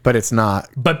 But it's not.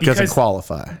 But because doesn't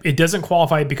qualify. It doesn't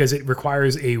qualify because it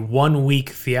requires a 1 week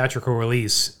theatrical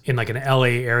release in like an LA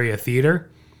area theater.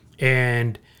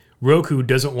 And Roku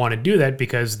doesn't want to do that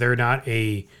because they're not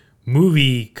a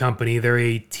movie company. They're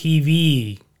a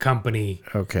TV company.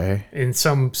 Okay. In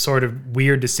some sort of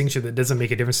weird distinction that doesn't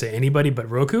make a difference to anybody but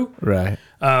Roku. Right.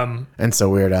 And so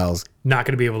Weird Al's not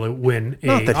going to be able to win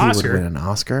not that Oscar. He would win an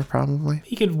Oscar, probably.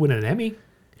 He could win an Emmy.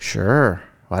 Sure.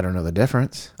 Well, I don't know the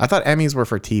difference. I thought Emmys were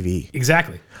for TV.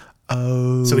 Exactly.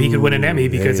 Oh. So he could win an Emmy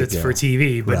because it's go. for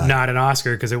TV, but not an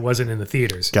Oscar because it wasn't in the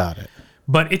theaters. Got it.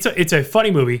 But it's a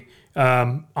funny movie.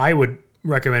 I would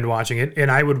recommend watching it,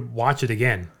 and I would watch it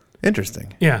again.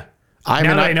 Interesting. Yeah. I now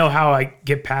mean, that I know how I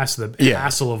get past the Yeah.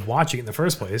 hassle of watching it in the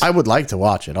first place. I would like to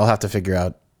watch it. I'll have to figure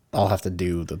out. I'll have to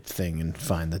do the thing and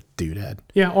find the doodad.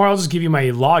 Yeah, or I'll just give you my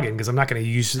login because I'm not going to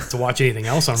use it to watch anything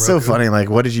else on Roku. So funny. Like,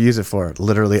 what did you use it for?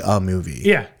 Literally a movie.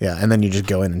 Yeah. Yeah. And then you just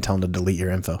go in and tell them to delete your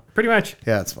info. Pretty much.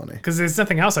 Yeah, it's funny. Because there's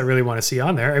nothing else I really want to see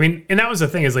on there. I mean, and that was the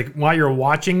thing is like while you're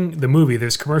watching the movie,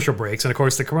 there's commercial breaks. And of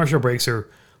course, the commercial breaks are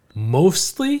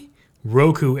mostly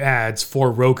Roku ads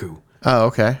for Roku. Oh,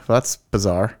 okay. Well, that's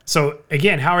bizarre. So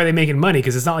again, how are they making money?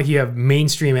 Because it's not like you have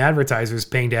mainstream advertisers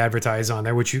paying to advertise on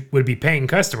there, which you would be paying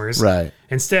customers. Right.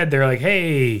 Instead, they're like,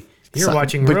 hey, you're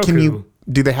watching But Roku.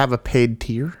 do they have a paid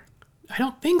tier? I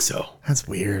don't think so. That's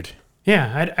weird.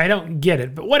 Yeah, I don't get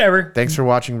it, but whatever. Thanks for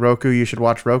watching Roku. You should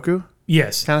watch Roku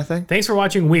Yes. kind of thing. Thanks for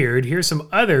watching Weird. Here's some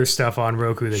other stuff on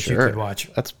Roku that you could watch.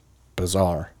 That's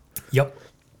bizarre. Yep.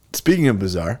 Speaking of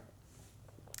bizarre,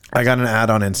 I got an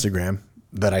ad on Instagram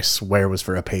that I swear was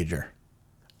for a pager.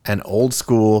 An old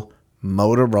school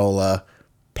Motorola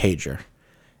pager.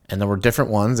 And there were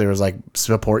different ones. There was like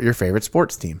support your favorite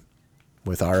sports team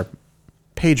with our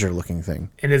pager looking thing.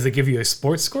 And does it give you a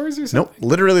sports scores or something? Nope.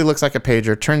 Literally looks like a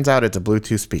pager. Turns out it's a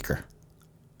Bluetooth speaker.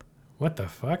 What the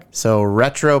fuck? So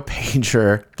retro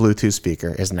pager Bluetooth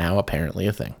speaker is now apparently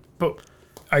a thing. But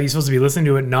are you supposed to be listening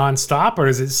to it nonstop, or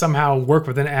does it somehow work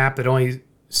with an app that only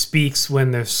speaks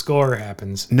when the score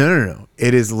happens? No.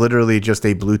 It is literally just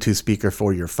a Bluetooth speaker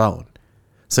for your phone.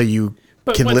 So you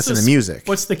can what's listen to music.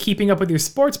 What's the keeping up with your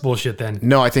sports bullshit then?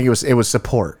 No, I think it was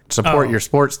support Oh. your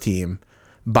sports team.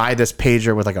 Buy this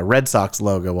pager with like a Red Sox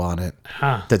logo on it.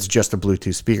 Huh. That's just a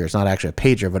Bluetooth speaker. It's not actually a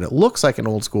pager, but it looks like an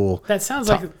old school. That sounds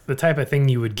like the type of thing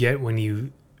you would get when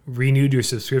you renewed your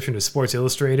subscription to Sports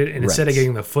Illustrated, and instead of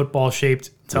getting the football-shaped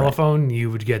telephone,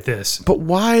 you would get this. But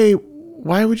why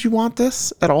would you want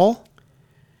this at all?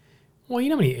 Well, you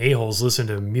know how many a-holes listen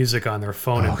to music on their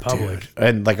phone in public? Dude.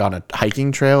 And like on a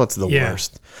hiking trail, it's the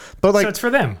worst. But like, So it's for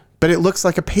them. but it looks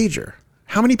like a pager.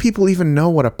 How many people even know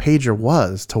what a pager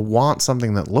was to want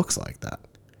something that looks like that?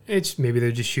 It's maybe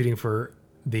they're just shooting for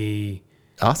the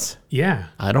Us? yeah.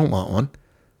 I don't want one.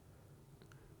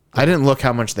 I didn't look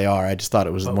how much they are. I just thought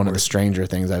it was one of the stranger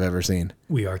things I've ever seen.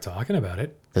 We are talking about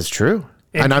it. That's true.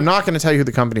 And I'm not going to tell you who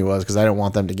the company was because I don't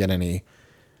want them to get any.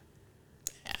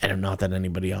 And not that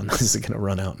anybody on this is going to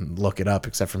run out and look it up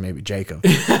except for maybe Jacob.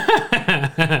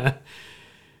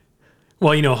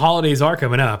 Well, you know, holidays are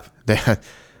coming up.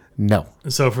 No.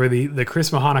 So for the Chris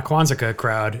Mahana Kwanzaa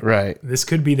crowd, Right. this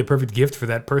could be the perfect gift for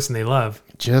that person they love.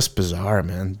 Just bizarre,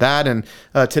 man. That and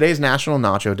today's National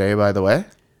Nacho Day, by the way.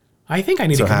 I think I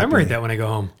need to happy. commemorate that when I go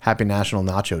home. Happy National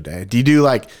Nacho Day. Do you do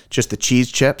like just the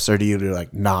cheese chips or do you do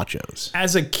like nachos?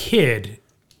 As a kid,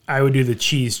 I would do the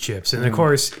cheese chips. And of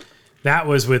course, that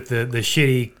was with the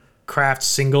shitty Kraft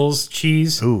singles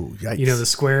cheese. Ooh, yikes. You know, the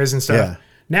squares and stuff. Yeah.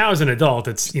 Now as an adult,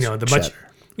 it's, you know, the much... Cheddar.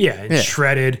 Yeah, and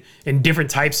shredded and different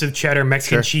types of cheddar,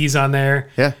 Mexican cheese on there.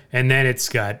 Yeah. And then it's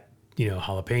got, you know,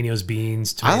 jalapenos,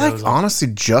 beans, I tomatoes. like honestly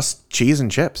just cheese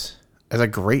and chips as a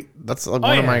great. That's like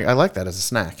one of my. I like that as a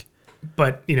snack.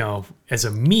 But, you know, as a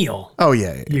meal, Oh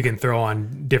yeah. you can throw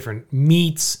on different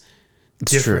meats.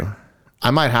 It's true.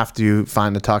 I might have to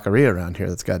find a taqueria around here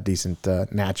that's got decent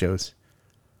nachos.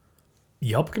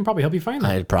 Yelp can probably help you find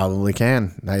that. I probably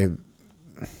can.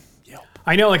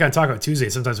 I know, like on Taco Tuesday,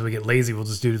 sometimes when we get lazy, we'll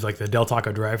just do like the Del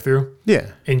Taco drive-through Yeah.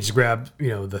 and just grab, you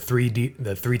know, the three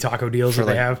taco deals that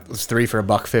they have. It's 3 for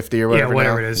 $1.50 or whatever.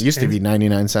 whatever now. it is. It used to be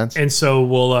 99 cents. And so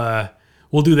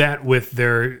we'll do that with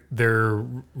their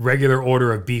regular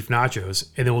order of beef nachos,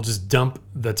 and then we'll just dump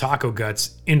the taco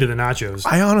guts into the nachos.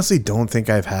 I honestly don't think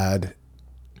I've had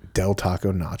Del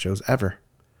Taco nachos ever.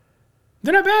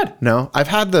 They're not bad. No, I've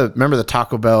had remember the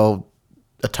Taco Bell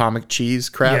atomic cheese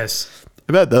crap? Yes.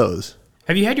 I've had those.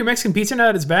 Have you had your Mexican pizza now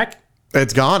that it's back?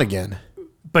 It's gone again,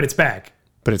 But it's back.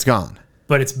 but it's gone.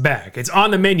 But it's back. It's on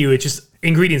the menu. It's just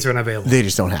ingredients are unavailable. They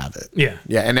just don't have it. Yeah.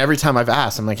 Yeah, and every time I've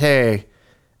asked, I'm like, hey,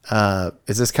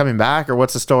 is this coming back or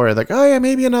what's the story? Like, oh yeah,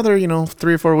 maybe another,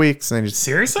 3 or 4 weeks. And they just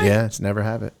Seriously? Yeah, it's never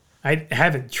have it. I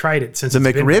haven't tried it since The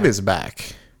it's been McRib back. is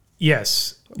back.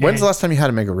 Yes. When's the last time you had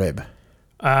a McRib?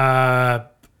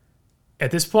 At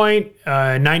this point,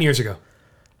 9 years ago.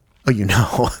 Oh, you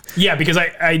know. Yeah, because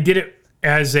I did it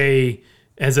as a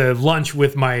lunch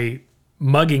with my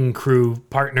mugging crew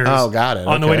partners. Oh, got it.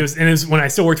 On the way to, and it was when I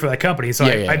still worked for that company, so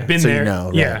I'd been so there. You know,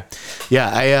 right.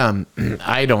 Yeah, yeah.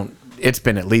 I don't. It's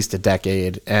been at least a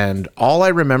decade, and all I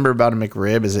remember about a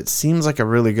McRib is it seems like a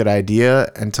really good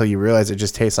idea until you realize it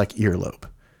just tastes like earlobe.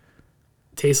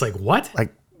 tastes like what?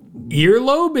 Like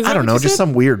Earlobe? Is that I don't what know, you just said?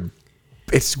 some weird.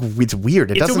 It's weird.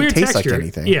 It's a weird taste texture. like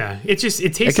anything. Yeah, it tastes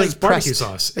Because like it's barbecue pressed.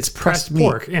 sauce. It's pressed meat.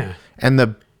 pork. Yeah, And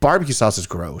barbecue sauce is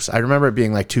gross. I remember it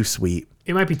being like too sweet.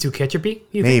 It might be too ketchupy.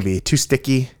 Maybe too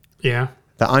sticky. Yeah.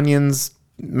 The onions,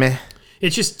 meh.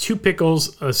 It's just 2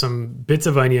 pickles, some bits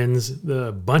of onions,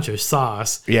 a bunch of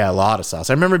sauce. Yeah, a lot of sauce.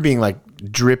 I remember being like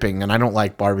dripping, and I don't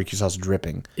like barbecue sauce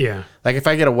dripping. Yeah. Like if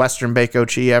I get a Western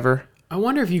Bake-O-Cheese ever. I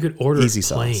wonder if you could order easy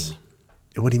plain. Sauce.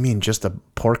 What do you mean? Just a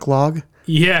pork log?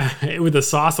 Yeah, with the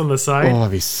sauce on the side. Oh,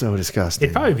 that'd be so disgusting.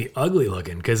 It'd probably be ugly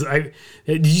looking. Because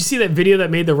did you see that video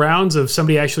that made the rounds of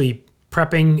somebody actually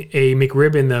prepping a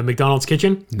McRib in the McDonald's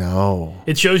kitchen? No.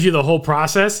 It shows you the whole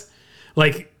process.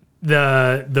 Like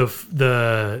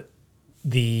the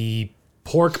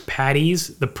pork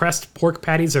patties, the pressed pork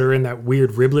patties that are in that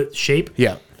weird riblet shape.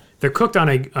 Yeah. They're cooked on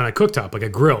a cooktop, like a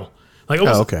grill. Like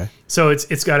almost, oh, okay. So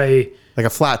it's got a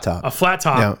flat top. A flat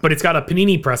top, yeah. But it's got a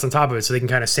panini press on top of it, so they can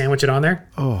kind of sandwich it on there.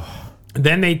 Oh.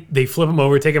 Then they flip them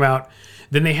over, take them out.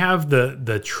 Then they have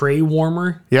the tray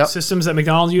warmer systems that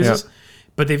McDonald's uses,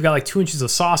 but they've got like 2 inches of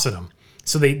sauce in them.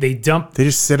 So they dump. They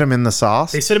just sit them in the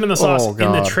sauce. They sit them in the sauce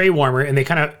in the tray warmer, and they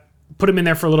kind of put them in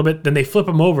there for a little bit. Then they flip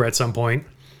them over at some point,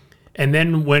 and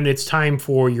then when it's time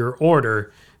for your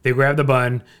order, they grab the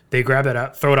bun, they grab that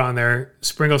out, throw it on there,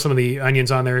 sprinkle some of the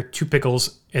onions on there, 2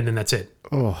 pickles, and then that's it.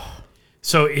 Oh.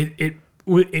 So it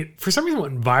for some reason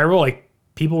went viral. Like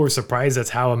people were surprised that's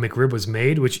how a McRib was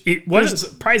made, which it wasn't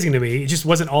surprising to me. It just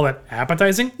wasn't all that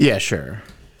appetizing. Yeah, sure.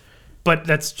 But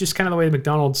that's just kind of the way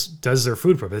McDonald's does their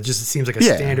food prep. It just seems like a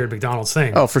standard McDonald's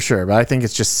thing. Oh, for sure. But I think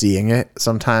it's just seeing it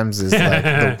sometimes is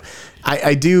like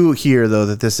I do hear though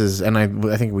that this is, and I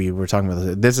think we were talking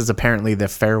about this is apparently the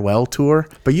farewell tour.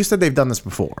 But you said they've done this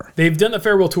before. They've done the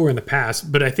farewell tour in the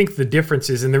past, but I think the difference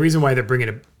is, and the reason why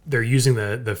they're using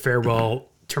the farewell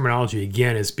terminology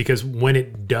again is because when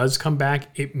it does come back,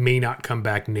 it may not come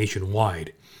back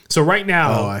nationwide. So right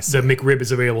now, the McRib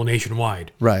is available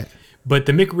nationwide. Right. But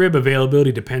the McRib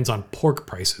availability depends on pork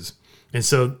prices. And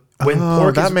so when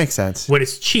pork makes sense. When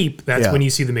it's cheap, that's when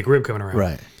you see the McRib coming around.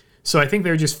 Right. So I think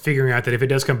they're just figuring out that if it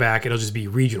does come back, it'll just be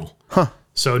regional. Huh.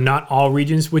 So not all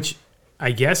regions, which I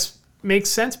guess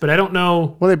makes sense, but I don't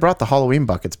know. Well, they brought the Halloween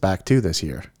buckets back too this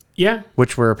year. Yeah.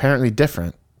 Which were apparently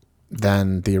different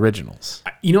than the originals.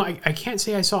 You know, I can't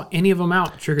say I saw any of them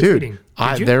out trick-or-treating.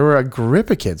 There were a grip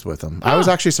of kids with them. I was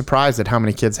actually surprised at how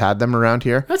many kids had them around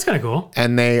here. That's kind of cool.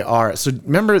 And they are, so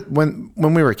remember when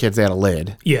we were kids, they had a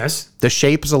lid. Yes. The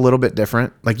shape is a little bit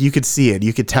different. Like you could see it.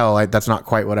 You could tell like that's not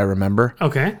quite what I remember.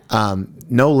 Okay.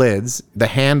 No lids. The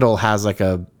handle has like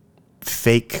a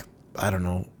fake, I don't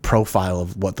know, profile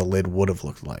of what the lid would have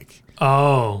looked like.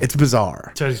 Oh. It's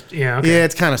bizarre. So, yeah, okay. Yeah,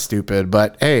 it's kind of stupid,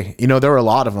 but hey, there were a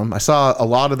lot of them. I saw a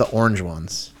lot of the orange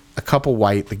ones, a couple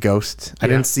white, the ghost. I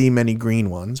didn't see many green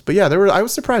ones, but yeah, I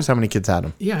was surprised how many kids had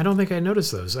them. Yeah, I don't think I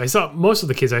noticed those. I saw most of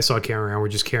the kids I saw carrying around were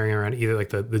just carrying around either like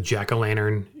the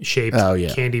jack-o'-lantern shaped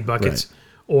candy buckets,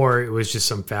 or it was just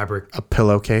some fabric. A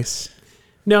pillowcase.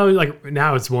 No, like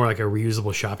now it's more like a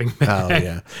reusable shopping bag. Oh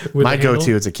yeah. My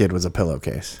go-to as a kid was a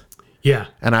pillowcase. Yeah.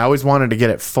 And I always wanted to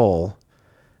get it full.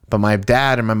 But my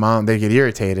dad and my mom, they get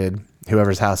irritated,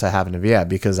 whoever's house I happen to be at,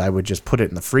 because I would just put it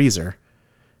in the freezer.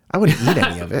 I wouldn't eat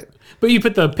any of it. But you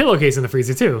put the pillowcase in the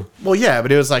freezer too. Well, yeah,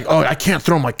 but it was like, oh, I can't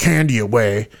throw my candy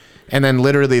away. And then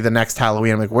literally the next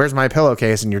Halloween, I'm like, where's my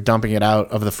pillowcase? And you're dumping it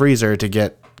out of the freezer to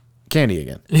get candy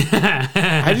again.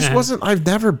 I've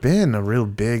never been a real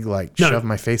big, shove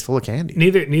my face full of candy.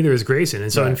 Neither is Grayson.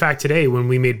 And so, in fact, today when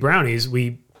we made brownies,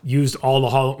 we used all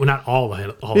the not all the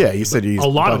Halloween. Yeah, you said you used a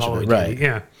lot of Halloween candy. Right.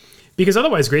 Yeah. Because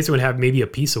otherwise Grayson would have maybe a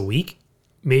piece a week,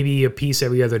 maybe a piece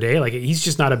every other day. Like he's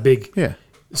just not a big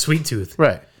sweet tooth.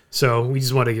 Right. So we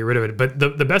just want to get rid of it. But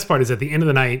the best part is at the end of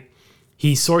the night,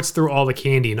 he sorts through all the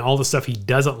candy and all the stuff he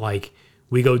doesn't like.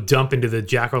 We go dump into the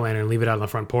jack-o'-lantern and leave it out on the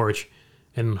front porch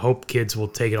and hope kids will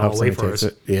take it all away for us.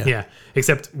 Yeah.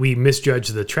 Except we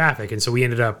misjudged the traffic. And so we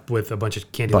ended up with a bunch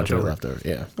of candy left over.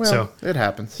 Yeah. Well, it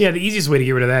happens. Yeah. The easiest way to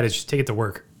get rid of that is just take it to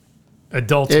work.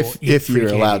 Adults will eat if free you're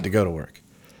candy. allowed to go to work.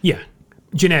 Yeah.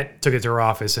 Jeanette took it to her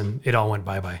office and it all went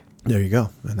bye-bye. There you go.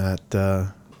 And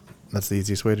that's the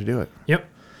easiest way to do it. Yep.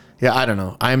 Yeah, I don't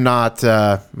know. I'm not,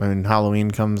 Halloween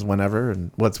comes whenever.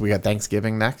 And we got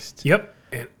Thanksgiving next? Yep.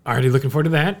 And already looking forward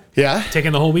to that. Yeah.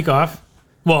 Taking the whole week off.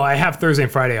 Well, I have Thursday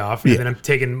and Friday off. And then I'm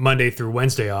taking Monday through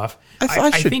Wednesday off.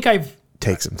 I think I've...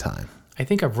 Take some time. I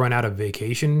think I've run out of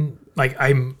vacation. Like,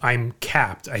 I'm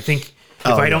capped. I think if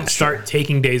I don't start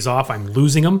taking days off, I'm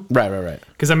losing them. Right.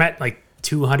 Because I'm at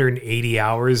 280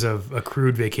 hours of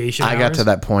accrued vacation hours. I got to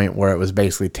that point where it was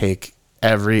basically take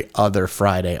every other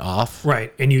Friday off.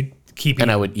 Right. And you keep eating.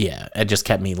 And I would, it just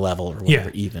kept me level or whatever,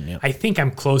 even. Yeah. I think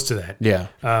I'm close to that. Yeah.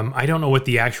 I don't know what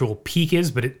the actual peak is,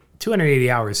 but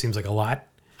 280 hours seems like a lot.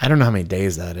 I don't know how many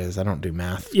days that is. I don't do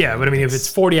math. Yeah, but I mean, if it's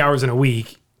 40 hours in a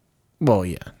week, well,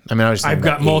 yeah. I mean, I've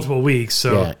got multiple weeks,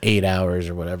 so 8 hours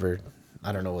or whatever.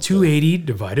 I don't know what 280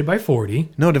 divided by 40.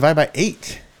 No, divide by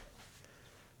 8.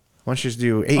 Why don't you just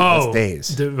do 8 less days?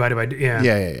 Divided by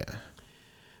Yeah.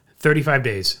 35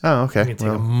 days. Oh, okay. I'm gonna take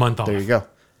a month off. There you go.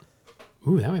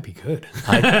 Ooh, that might be good.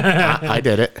 I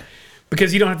did it.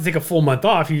 Because you don't have to take a full month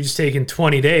off. You just take in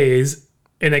 20 days,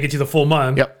 and that gets you the full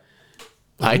month. Yep.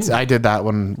 I did that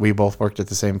when we both worked at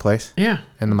the same place. Yeah.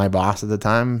 And my boss at the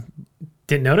time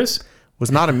Didn't notice?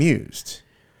 was not amused.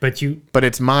 But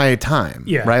it's my time.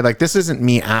 Yeah. Right? Like, this isn't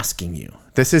me asking you.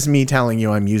 This is me telling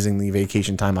you I'm using the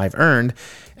vacation time I've earned,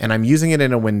 and I'm using it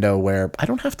in a window where I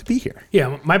don't have to be here.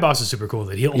 Yeah, my boss is super cool.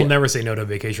 That he'll never say no to a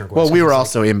vacation request. Well, we were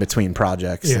also in between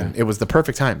projects, Yeah. and it was the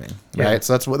perfect timing, right? Yeah.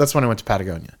 So that's when I went to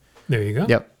Patagonia. There you go.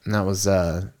 Yep, and that was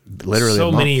literally So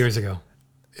a month. many years ago.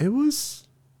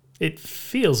 It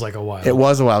feels like a while. It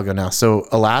was a while ago now. So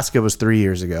Alaska was 3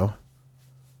 years ago.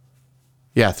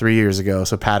 Yeah, 3 years ago.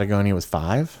 So Patagonia was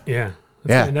 5. Yeah. That's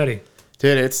Yeah. kinda nutty.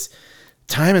 Dude,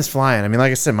 time is flying. I mean,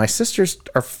 like I said, my sisters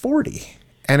are 40,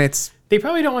 and They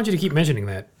probably don't want you to keep mentioning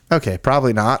that. okay,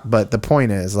 probably not. But the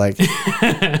point is, like,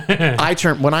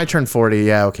 when I turned 40,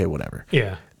 yeah, okay, whatever.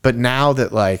 Yeah. But now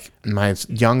that, like, my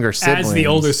younger siblings, As the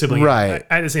older sibling, right?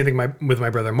 I had the same thing with my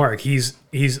brother Mark. He's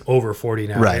over 40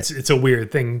 now. Right. It's a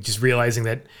weird thing, just realizing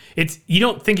that you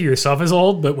don't think of yourself as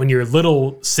old, but when your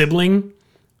little sibling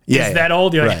is that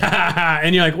old, you're like, right.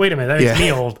 and you're like, wait a minute, that makes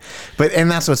me old. And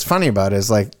that's what's funny about it is,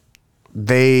 like,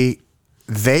 they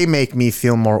make me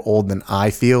feel more old than I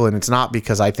feel, and it's not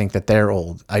because I think that they're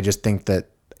old. I just think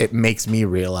that it makes me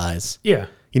realize. Yeah.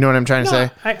 You know what I'm trying to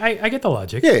say? I get the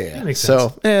logic. Yeah. That makes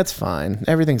sense. So it's fine.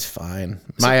 Everything's fine.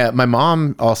 My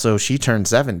mom also, she turned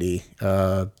 70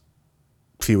 a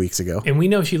few weeks ago. And we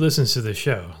know she listens to the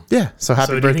show. Yeah. So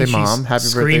happy do you birthday, think Mom. she's Happy birthday.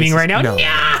 screaming right now? No,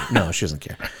 Yeah. no, she doesn't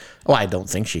care. Well, I don't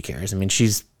think she cares. I mean,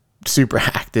 she's super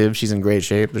active. She's in great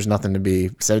shape. There's nothing to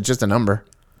be said. It's just a number.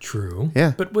 True.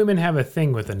 Yeah. But women have a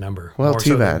thing with a number. Well, more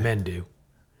too so bad. than men do.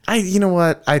 You know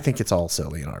what? I think it's all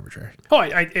silly and arbitrary. Oh,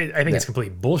 I think it's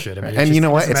complete bullshit. I mean, And you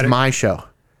know what? It's my show,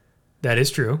 That is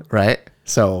true. right?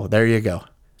 So there you go.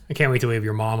 I can't wait till we have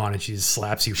your mom on and she just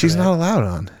slaps you for She's that. not allowed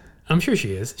on. I'm sure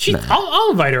she is.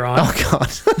 I'll invite her on. Oh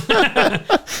God.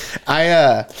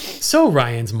 So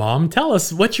Ryan's mom, tell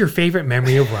us what's your favorite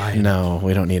memory of Ryan. No,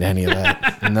 we don't need any of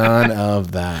that. None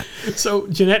of that. So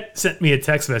Jeanette sent me a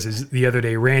text message the other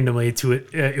day randomly to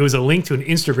it. It was a link to an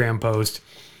Instagram post,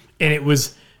 and it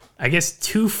was, I guess,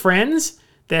 2 friends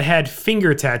that had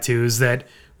finger tattoos that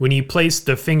when you placed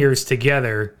the fingers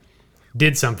together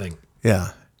did something.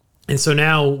 Yeah. And so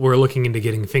now we're looking into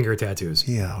getting finger tattoos.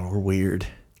 Yeah, we're weird.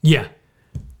 Yeah.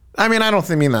 I mean, I don't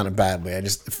mean that in a bad way.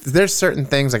 There's certain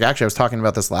things, like actually I was talking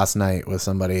about this last night with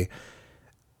somebody.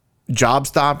 Job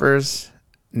stoppers,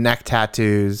 neck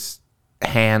tattoos,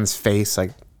 hands, face,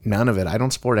 like none of it. I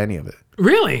don't support any of it.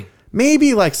 Really?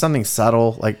 Maybe like something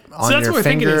subtle, like on your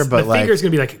finger, but the like finger's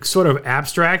gonna be like sort of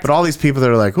abstract. but all these people that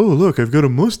are like, oh look, I've got a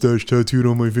mustache tattooed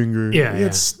on my finger. Yeah,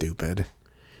 It's stupid.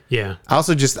 Yeah. I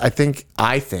also I think,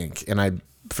 and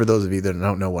for those of you that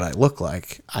don't know what I look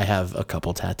like, I have a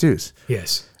couple tattoos.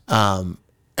 Yes. And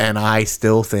I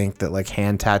still think that like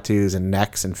hand tattoos and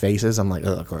necks and faces, I'm like,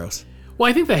 oh, gross. Well,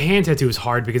 I think the hand tattoo is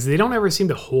hard because they don't ever seem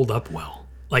to hold up well.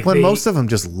 Like When most of them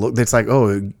just look, it's like,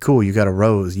 oh, cool, you got a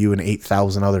rose, you and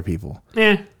 8,000 other people.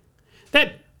 that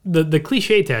the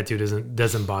cliche tattoo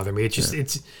doesn't bother me. It's just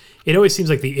it always seems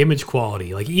like the image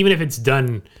quality, like even if it's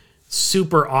done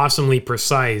super awesomely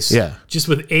precise, just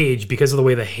with age because of the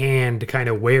way the hand kind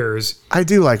of wears. I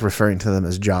do like referring to them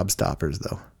as job stoppers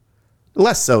though.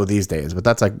 Less so these days, but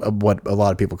that's like what a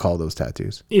lot of people call those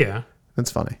tattoos. Yeah. That's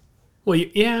funny. Well,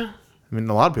 yeah. I mean,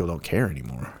 a lot of people don't care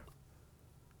anymore.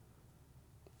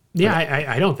 Yeah,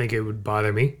 I don't think it would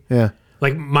bother me. Yeah.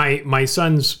 Like my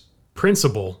son's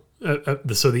principal,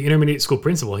 so the intermediate school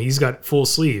principal, he's got full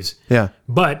sleeves. Yeah.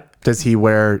 But does he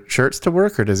wear shirts to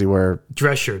work or does he wear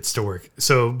dress shirts to work?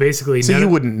 So basically, you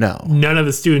wouldn't know. None of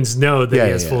the students know that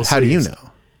he has full sleeves. How do you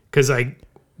know? Because I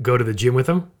go to the gym with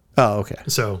him. Oh, okay.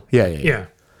 So yeah.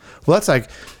 Well, that's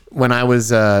like when I was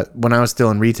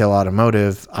still in retail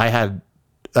automotive, I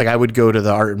would go to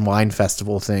the art and wine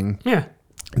festival thing. Yeah.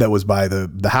 That was by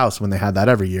the house when they had that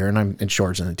every year, and I'm in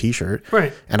shorts and a t-shirt.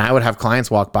 Right. And I would have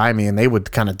clients walk by me and they would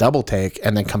kind of double take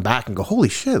and then come back and go, holy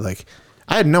shit, like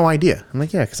I had no idea. I'm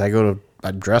like, yeah, because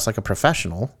I dress like a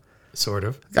professional. Sort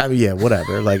of. I mean, yeah,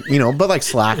 whatever. Like, but like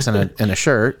slacks and a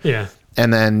shirt. Yeah.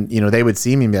 And then, they would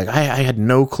see me and be like, I had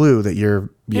no clue that you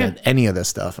had any of this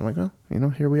stuff. I'm like, well,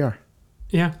 here we are.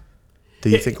 Yeah. Do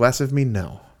you think less of me?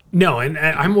 No. No, and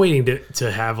I'm waiting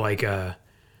to have like a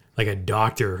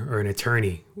doctor or an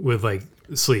attorney with like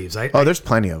sleeves. There's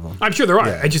plenty of them. I'm sure there are.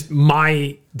 Yeah. I just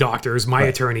my doctors, my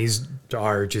attorneys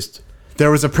are just. There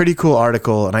was a pretty cool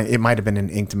article, and it might have been in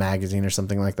Inked magazine or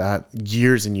something like that,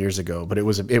 years and years ago. But it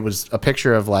was a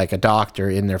picture of like a doctor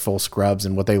in their full scrubs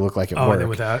and what they look like at work, and then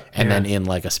without, and then in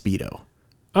like a Speedo.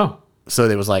 Oh, so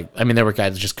there was like, I mean, there were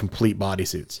guys just complete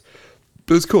bodysuits.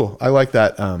 But it's cool. I like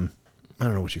that. I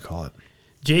don't know what you call it.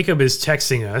 Jacob is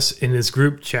texting us in this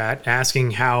group chat asking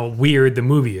how weird the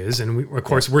movie is, and of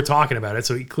course we're talking about it.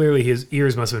 So clearly his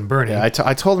ears must have been burning. Yeah,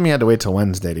 I told him he had to wait till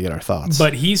Wednesday to get our thoughts.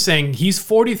 But he's saying he's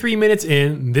 43 minutes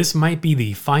in. This might be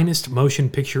the finest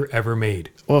motion picture ever made.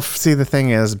 Well, see, the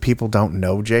thing is, people don't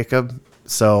know Jacob,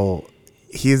 so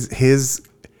his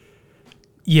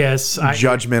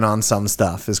judgment on some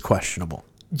stuff is questionable.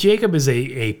 Jacob is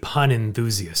a pun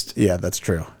enthusiast. Yeah, that's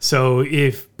true. So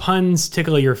if puns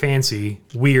tickle your fancy,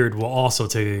 weird will also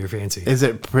tickle your fancy. Is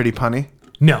it pretty punny?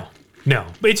 No.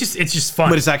 But it's just fun.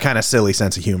 But it's that kind of silly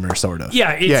sense of humor, sort of.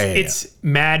 Yeah, it's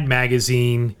Mad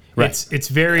Magazine. Right. It's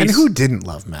very. And who didn't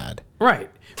love Mad? Right.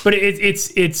 But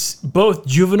it's both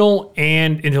juvenile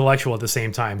and intellectual at the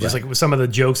same time. Just like with some of the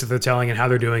jokes that they're telling and how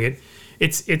they're doing it.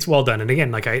 It's well done. And again,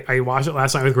 like I watched it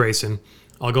last night with Grayson.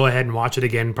 I'll go ahead and watch it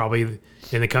again probably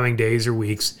in the coming days or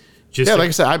weeks. Like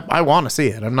I said, I want to see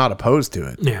it. I'm not opposed to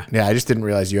it. Yeah. I just didn't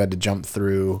realize you had to jump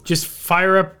through. Just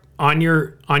fire up on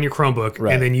your Chromebook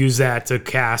and then use that to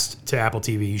cast to Apple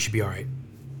TV. You should be all right.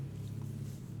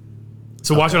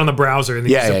 So watch it on the browser and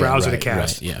then use the browser to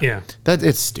cast. Right, yeah. That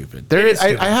it's stupid.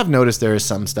 I have noticed there is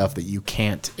some stuff that you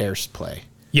can't AirPlay.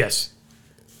 Yes.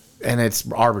 And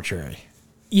it's arbitrary.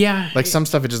 Yeah. Like some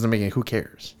stuff it doesn't make it. Who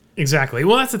cares? Exactly.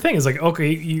 Well, that's the thing. Is like,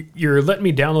 okay, you're letting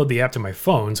me download the app to my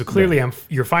phone, so clearly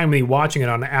you're fine with me watching it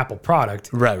on an Apple product.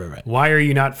 Right. Why are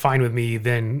you not fine with me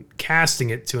then casting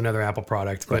it to another Apple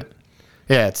product? But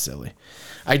yeah, it's silly.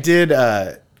 I did.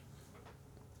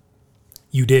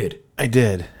 You did. I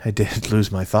did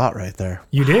lose my thought right there.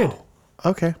 You did.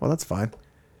 Okay, well that's fine.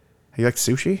 You like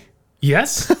sushi?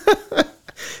 Yes.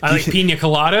 I like pina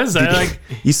coladas.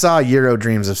 You saw Euro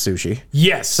Dreams of Sushi.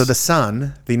 Yes. So the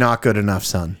son, the not good enough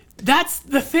son. That's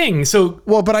the thing. So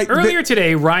earlier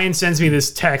today, Ryan sends me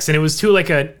this text, and it was to like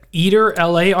a Eater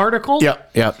LA article.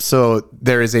 Yep. So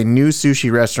there is a new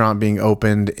sushi restaurant being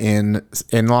opened in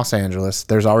Los Angeles.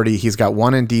 He's got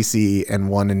one in DC and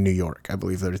one in New York. I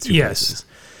believe there are two places.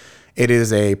 It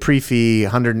is a pre-fee,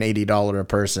 $180 a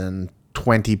person,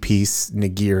 20-piece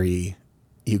nigiri.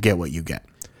 You get what you get.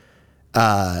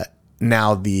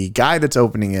 Now the guy that's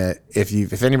opening it,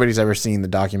 if anybody's ever seen the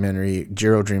documentary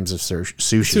Jiro Dreams of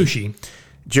Sushi.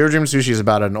 Jiro Dreams of Sushi is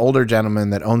about an older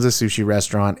gentleman that owns a sushi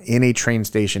restaurant in a train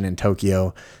station in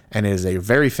Tokyo, and it is a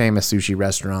very famous sushi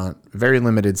restaurant, very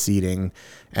limited seating,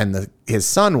 and his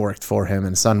son worked for him,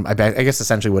 and son I guess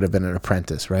essentially would have been an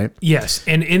apprentice, right? Yes,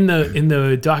 and in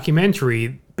the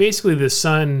documentary, basically the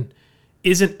son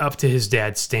isn't up to his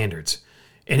dad's standards.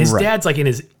 And his dad's like in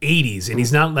his 80s, and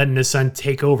he's not letting his son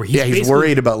take over. He's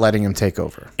worried about letting him take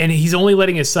over. And he's only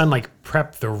letting his son like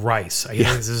prep the rice. I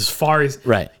guess as far as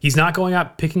he's not going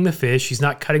out picking the fish. He's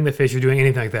not cutting the fish or doing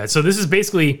anything like that. So this is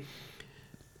basically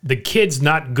the kid's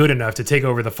not good enough to take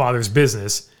over the father's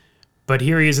business. But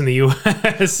here he is in the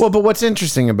U.S. Well, but what's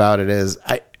interesting about it is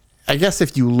I guess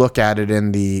if you look at it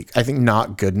I think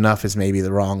not good enough is maybe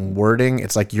the wrong wording.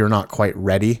 It's like you're not quite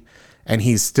ready. And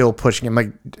he's still pushing him.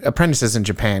 Like apprentices in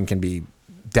Japan can be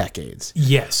decades.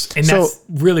 Yes, and that's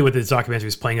really what this documentary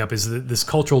is playing up is this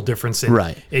cultural difference.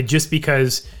 And it just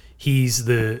because he's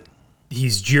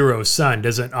Jiro's son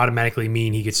doesn't automatically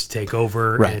mean he gets to take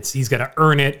over. Right. And he's got to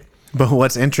earn it. But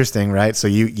what's interesting, right? So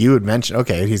you had mentioned,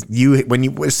 okay,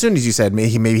 as soon as you said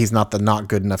maybe he's not the not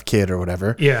good enough kid or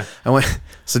whatever. Yeah. I went,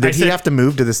 so did he have to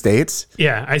move to the States?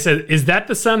 Yeah. I said, is that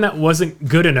the son that wasn't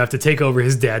good enough to take over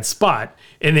his dad's spot?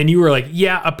 And then you were like,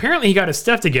 yeah, apparently he got his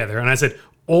stuff together. And I said,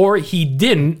 or he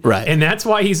didn't. Right. And that's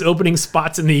why he's opening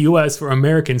spots in the U.S. for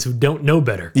Americans who don't know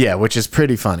better. Yeah, which is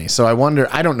pretty funny. So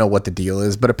I don't know what the deal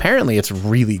is, but apparently it's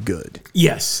really good.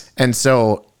 Yes. And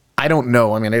so I don't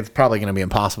know. I mean, it's probably going to be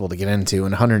impossible to get into,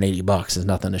 and $180 is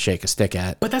nothing to shake a stick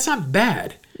at. But that's not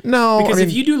bad. No. Because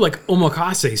if you do like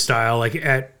omakase style, like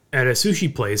at a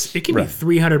sushi place, it can be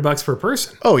 $300 per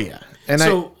person. Oh, yeah. And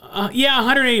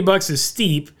 $180 is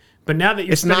steep, but now that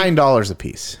it's $9 a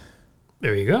piece.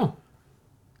 There you go.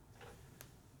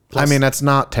 I mean, that's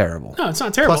not terrible. No, it's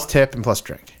not terrible. Plus tip and plus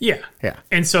drink. Yeah. Yeah.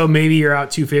 And so maybe you're out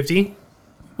 $250,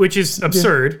 which is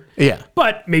absurd. Yeah.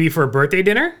 But maybe for a birthday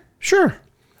dinner? Sure.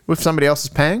 If somebody else is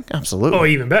paying? Absolutely. Oh,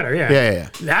 even better, yeah. Yeah.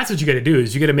 That's what you got to do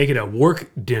is you got to make it a work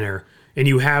dinner. and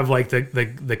you have like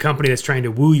the company that's trying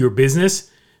to woo your business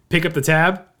pick up the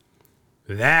tab,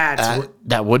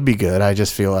 that would be good. I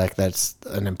just feel like that's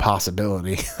an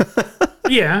impossibility.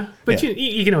 yeah, but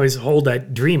you can always hold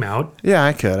that dream out. Yeah,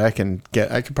 I could. I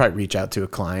could probably reach out to a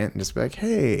client and just be like,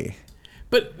 hey.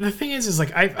 But the thing is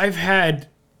like I've had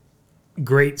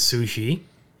great sushi,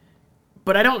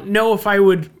 but I don't know if I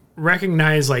would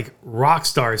recognize like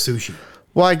Rockstar sushi.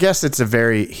 Well, I guess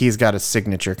he's got a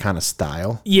signature kind of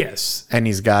style. Yes. And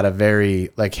he's got a very,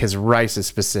 like, his rice is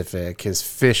specific. His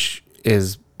fish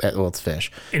is, well, it's fish.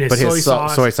 And but his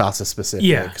soy sauce is specific.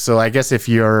 Yeah. So I guess if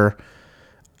you're,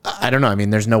 I don't know. I mean,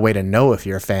 there's no way to know if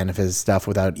you're a fan of his stuff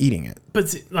without eating it.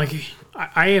 But like,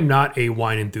 I am not a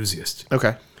wine enthusiast.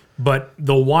 Okay. But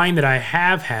the wine that I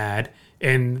have had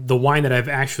and the wine that I've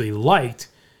actually liked,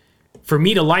 for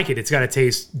me to like it, it's got to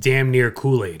taste damn near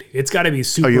Kool-Aid. It's got to be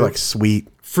super. Oh, you like sweet,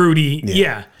 fruity?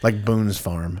 Yeah. Like Boone's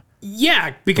Farm.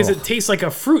 Yeah, because it tastes like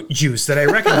a fruit juice that I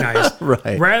recognize,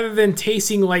 right? Rather than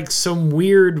tasting like some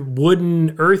weird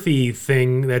wooden, earthy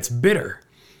thing that's bitter.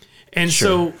 And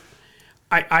so,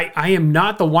 I am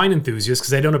not the wine enthusiast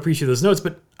because I don't appreciate those notes,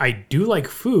 but I do like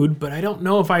food. But I don't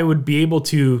know if I would be able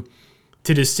to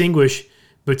distinguish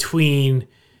between,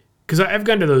 because I've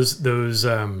gone to those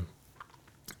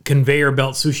conveyor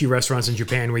belt sushi restaurants in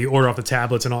Japan where you order off the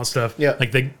tablets and all that stuff. Yeah.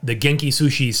 Like the Genki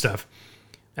sushi stuff.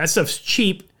 That stuff's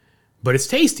cheap, but it's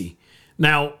tasty.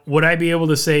 Now, would I be able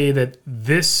to say that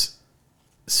this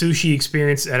sushi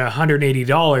experience at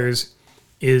 $180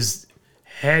 is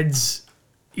heads,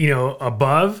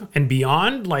 above and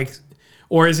beyond? Like,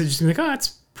 or is it just like, oh,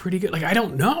 it's pretty good? Like, I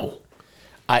don't know.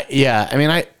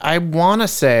 I want to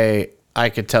say I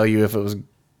could tell you if it was.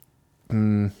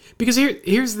 Because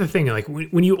here's the thing, like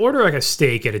when you order like a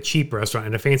steak at a cheap restaurant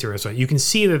and a fancy restaurant, you can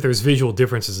see that there's visual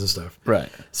differences and stuff. Right.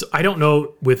 So I don't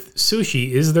know with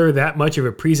sushi, is there that much of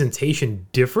a presentation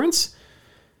difference?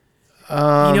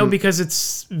 Because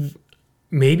it's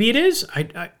maybe it is.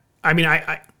 I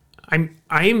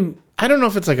don't know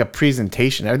if it's like a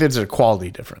presentation. I think there's a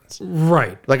quality difference.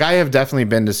 Right. Like I have definitely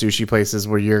been to sushi places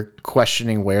where you're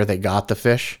questioning where they got the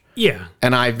fish. Yeah.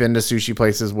 And I've been to sushi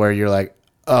places where you're like,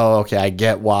 oh, okay, I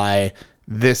get why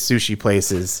this sushi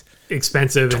place is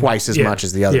expensive twice as much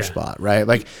as the other spot, right?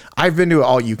 Like I've been to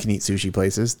all you can eat sushi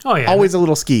places. Oh yeah. Always a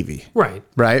little skeevy. Right.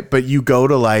 Right? But you go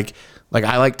to like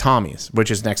I like Tommy's, which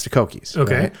is next to Koki's.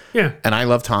 Okay. Right? Yeah. And I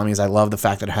love Tommy's. I love the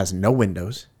fact that it has no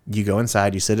windows. You go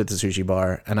inside, you sit at the sushi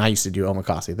bar, and I used to do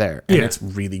omakase there. And it's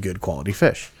really good quality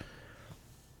fish.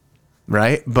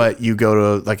 Right? But you go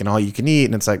to like an all you can eat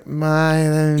and it's like,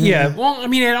 yeah. Well, I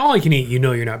mean, at all you can eat,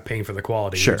 you're not paying for the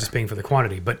quality. Sure. You're just paying for the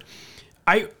quantity. But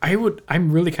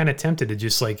I'm really kind of tempted to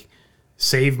just like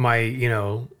save my,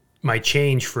 my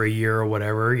change for a year or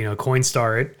whatever,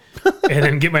 Coinstar it and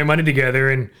then get my money together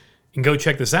and go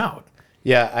check this out.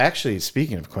 Yeah. I actually,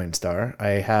 speaking of Coinstar,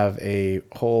 I have a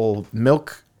whole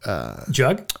milk,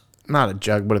 jug? Not a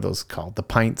jug. What are those called? The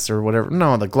pints or whatever.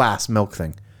 No, the glass milk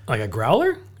thing. Like a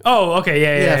growler? Oh, okay,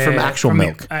 yeah. From actual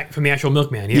milk. From the actual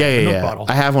milkman, the milk milk bottle.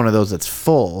 I have one of those that's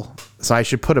full, so I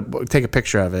should take a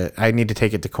picture of it. I need to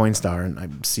take it to Coinstar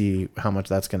and see how much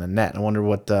that's going to net. I wonder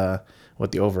what the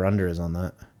over under is on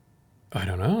that. I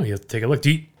don't know. You have to take a look.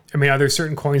 Are there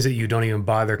certain coins that you don't even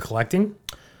bother collecting?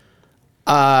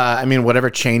 Whatever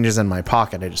changes in my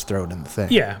pocket, I just throw it in the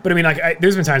thing. Yeah, but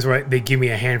there's been times where they give me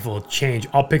a handful of change.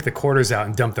 I'll pick the quarters out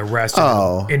and dump the rest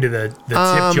into the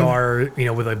tip jar,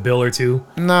 with a bill or two.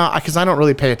 No, because I don't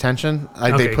really pay attention.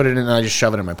 They put it in and I just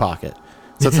shove it in my pocket.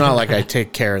 So it's not like I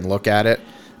take care and look at it.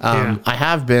 I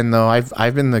have been, though.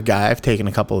 I've been the guy. I've taken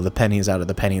a couple of the pennies out of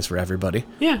the pennies for everybody.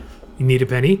 Yeah. You need a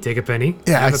penny? Take a penny.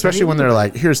 Yeah, especially when they're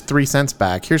like, here's 3 cents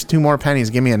back. Here's 2 more pennies.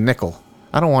 Give me a nickel.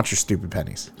 I don't want your stupid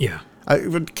pennies. Yeah.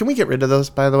 Can we get rid of those,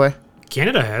 by the way?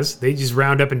 Canada has. They just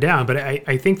round up and down. But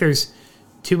I think there's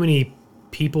too many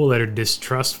people that are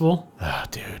distrustful. Oh,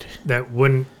 dude. That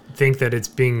wouldn't think that it's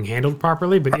being handled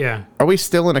properly. But yeah. Are we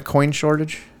still in a coin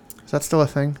shortage? Is that still a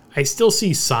thing? I still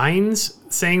see signs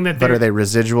saying that. But are they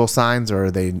residual signs or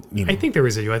are they? I think they're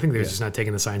residual. I think they're just not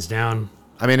taking the signs down.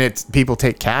 I mean, it's people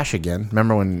take cash again.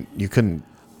 Remember when you couldn't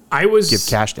give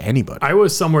cash to anybody? I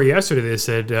was somewhere yesterday that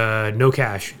said no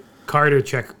cash, card or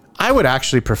check. I would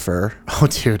actually prefer. Oh,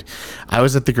 dude, I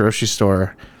was at the grocery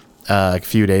store a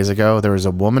few days ago. There was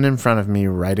a woman in front of me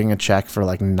writing a check for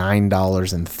like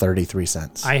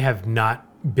 $9.33. I have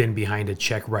not been behind a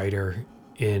check writer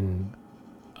in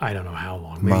I don't know how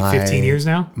long, maybe 15 years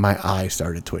now. My eye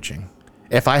started twitching.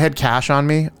 If I had cash on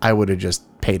me, I would have just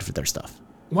paid for their stuff.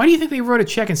 Why do you think they wrote a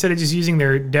check instead of just using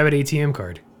their debit ATM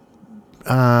card?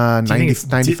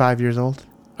 95 years old.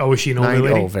 Oh, was she an older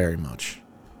lady? Oh, very much.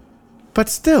 But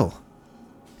still.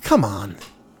 Come on.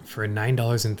 For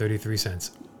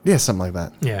 $9.33. Yeah, something like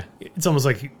that. Yeah, it's almost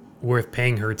like worth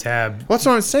paying her tab. What's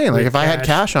what I'm saying? Like, if I had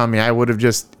cash on me, I would have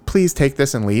just, please take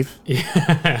this and leave.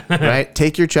 Yeah. Right?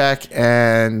 Take your check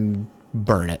and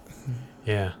burn it.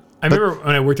 Yeah. I remember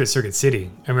when I worked at Circuit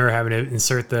City, I remember having to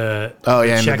insert the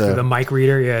into check through the mic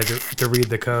reader, to read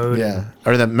the code. Yeah.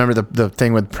 Or remember the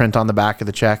thing with print on the back of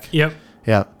the check? Yep.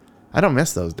 Yeah. I don't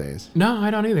miss those days. No,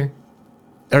 I don't either.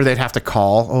 Or they'd have to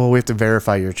call. Oh, we have to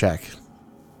verify your check.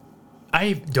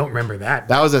 I don't remember that.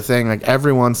 That was a thing. Like,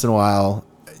 every once in a while,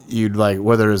 you'd like,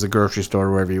 whether it was a grocery store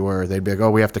or wherever you were, they'd be like, oh,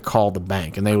 we have to call the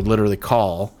bank. And they would literally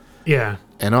call. Yeah.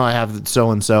 And, oh, I have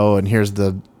so-and-so, and here's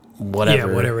the whatever.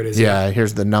 Yeah, whatever it is. Yeah,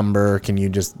 here's the number. Can you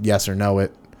just yes or no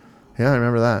it? Yeah, I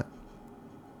remember that.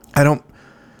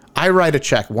 I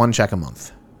write one check a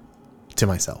month to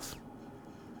myself.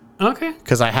 Okay.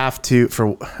 Because I have to,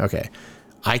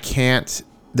 I can't,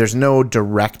 there's no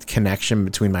direct connection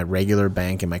between my regular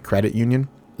bank and my credit union.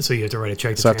 So you have to write a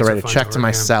check to So I have to write a funds check to over,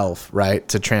 myself, right,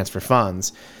 to transfer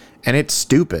funds. And it's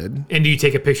stupid. And do you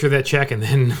take a picture of that check and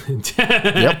then...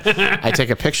 Yep. I take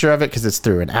a picture of it because it's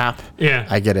through an app. Yeah.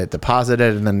 I get it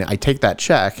deposited, and then I take that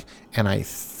check and I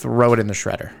throw it in the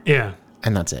shredder. Yeah.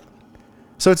 And that's it.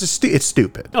 So it's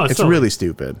stupid. Oh, it's really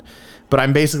stupid. But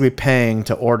I'm basically paying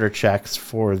to order checks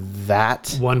for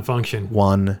that one function.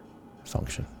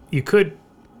 You could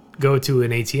go to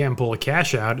an ATM, pull a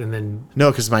cash out, and then... No,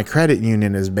 because my credit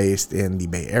union is based in the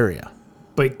Bay Area.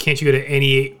 But can't you go to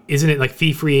any... Isn't it like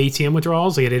fee-free ATM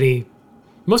withdrawals? Like at any...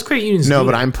 Most credit unions No, do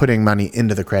but that. I'm putting money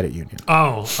into the credit union.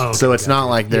 Oh. Okay, So it's not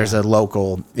like there's a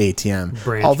local ATM.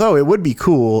 Branch. Although it would be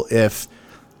cool if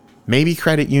maybe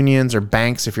credit unions or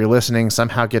banks, if you're listening,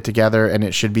 somehow get together and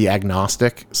it should be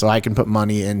agnostic. So I can put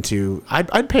money into...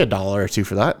 I'd pay $1 or $2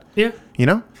 for that. Yeah. You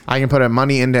know? I can put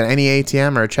money into any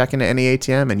ATM or a check into any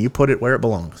ATM, and you put it where it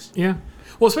belongs. Yeah.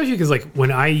 Well, especially because like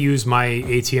when I use my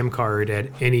ATM card at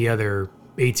any other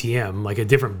ATM, like a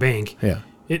different bank,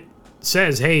 it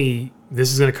says, hey,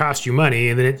 this is going to cost you money.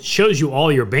 And then it shows you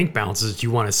all your bank balances that you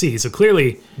want to see. So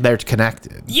clearly... They're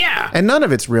connected. Yeah. And none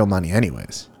of it's real money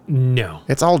anyways. No.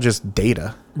 It's all just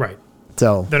data. Right.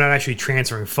 So they're not actually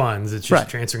transferring funds. It's just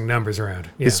transferring numbers around.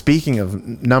 Yeah. Speaking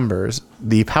of numbers,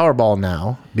 the Powerball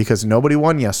now, because nobody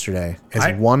won yesterday, is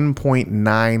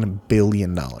 $1.9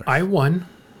 billion. I won.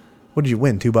 What did you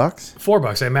win? $2?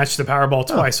 $4. I matched the Powerball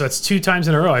twice. So that's 2 times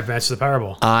in a row I've matched the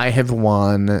Powerball. I have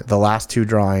won the last 2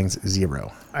 drawings,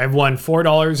 0. I've won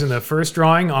 $4 in the first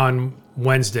drawing on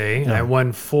Wednesday. And I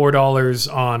won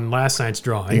 $4 on last night's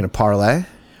drawing. Are you going to parlay?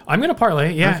 I'm going to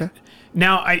parlay, yeah. Okay.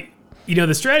 Now,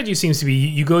 the strategy seems to be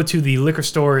you go to the liquor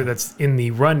store that's in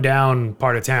the rundown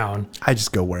part of town. I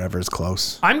just go wherever is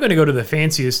close. I'm going to go to the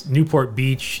fanciest Newport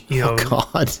Beach,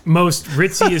 most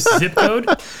ritziest zip code.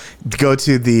 Go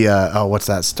to the, what's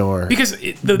that store? Because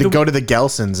go to the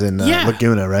Gelson's in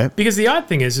Laguna, right? Because the odd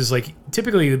thing is like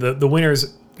typically the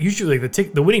winners, usually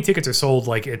the winning tickets are sold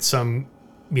like at some...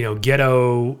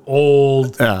 ghetto,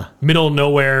 old, middle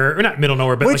nowhere, or not middle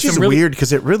nowhere, but which like is weird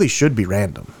because it really should be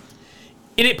random.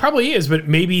 And it probably is, but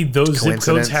maybe those zip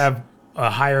codes have a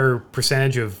higher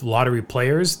percentage of lottery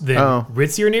players than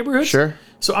ritzier neighborhoods. Sure.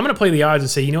 So I'm going to play the odds and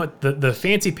say, you know what, the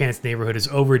Fancy Pants neighborhood is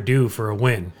overdue for a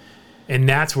win, and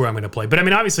that's where I'm going to play. But I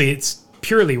mean, obviously, it's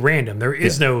purely random. There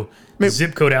is no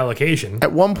zip code allocation.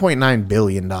 At $1.9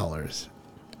 billion.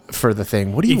 For the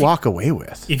thing, what do you walk away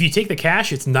with? If you take the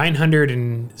cash, it's 900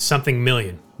 and something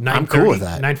million. I'm cool with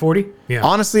that. 940. Yeah.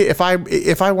 Honestly, if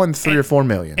I won 3 or 4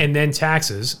 million, and then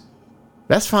taxes,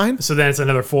 that's fine. So then it's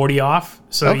another 40 off.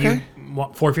 So you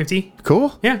 450.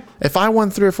 Cool. Yeah. If I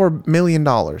won $3 or $4 million,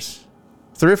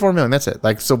 3 or 4 million, that's it.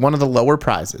 Like, so one of the lower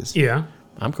prizes. Yeah.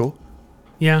 I'm cool.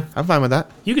 Yeah. I'm fine with that.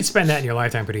 You could spend that in your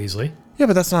lifetime pretty easily. Yeah,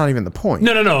 but that's not even the point.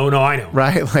 No, I know.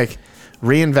 Right? Like,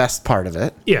 reinvest part of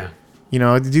it. Yeah.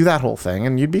 Do that whole thing,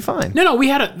 and you'd be fine. No, we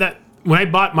had that when I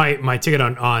bought my ticket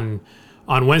on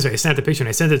Wednesday. I snapped a picture and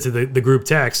I sent it to the group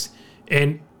text,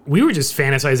 and we were just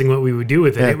fantasizing what we would do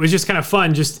with it. Yeah. It was just kind of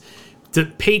fun, just to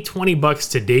pay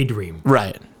 $20 to daydream.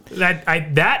 Right. That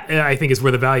I think is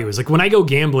where the value is. Like when I go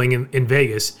gambling in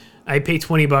Vegas, I pay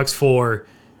 $20 for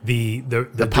the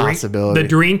possibility, the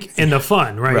drink, and the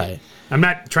fun. Right. Right. I'm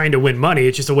not trying to win money.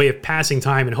 It's just a way of passing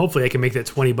time, and hopefully I can make that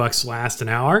 $20 last an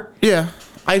hour. Yeah.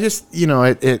 I just,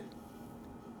 it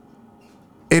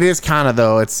is kind of,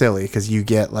 though, it's silly because you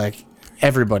get like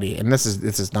everybody, and this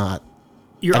is not,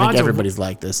 I think everybody's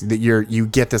like this, that you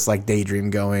get this like daydream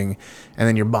going, and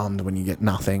then you're bummed when you get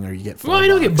nothing or you get $4. Well, I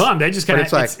don't get bummed. I just kind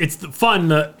of, it's the fun.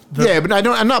 Yeah, but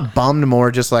I'm not bummed,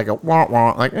 more just like a wah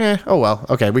wah, like, oh well,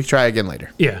 okay, we try again later.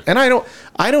 Yeah. And I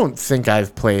don't think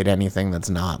I've played anything that's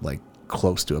not like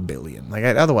close to $1 billion. Like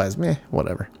otherwise, meh,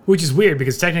 whatever. Which is weird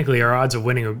because technically our odds of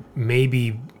winning are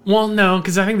maybe, well, no,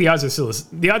 because I think the odds are still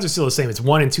the same. It's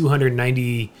 1 in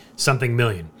 290 something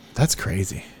million. That's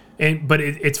crazy. But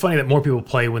it's funny that more people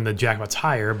play when the jackpot's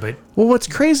higher. But well, what's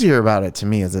crazier about it to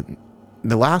me is that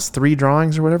the last 3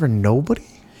 drawings or whatever,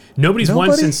 nobody's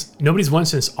won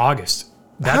since August.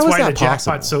 That's why the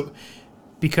jackpot. So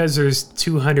because there's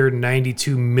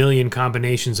 292 million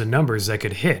combinations of numbers that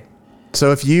could hit.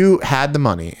 So if you had the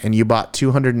money and you bought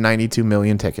 292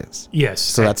 million tickets, yes,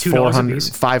 so that's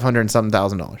 $500 and something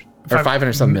thousand or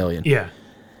 500 something million. Yeah,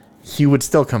 you would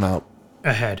still come out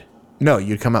ahead. No,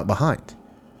 you'd come out behind.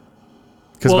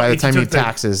 Because by the time you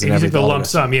taxes and everything, if you took the lump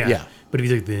sum, yeah. But if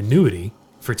you took the annuity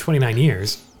for 29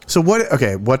 years, so what?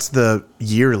 Okay, what's the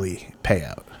yearly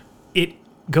payout? It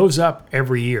goes up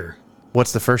every year.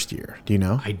 What's the first year? Do you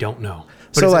know? I don't know.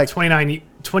 But so it's like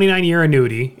 29 year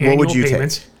annuity. What would you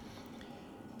take?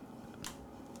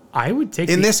 I would take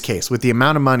in this case with the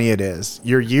amount of money it is.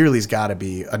 Your yearly's got to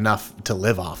be enough to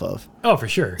live off of. Oh, for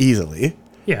sure, easily.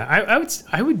 Yeah,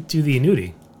 I would do the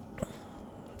annuity.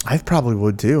 I probably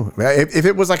would too. If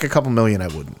it was like a couple million, I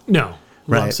wouldn't. No,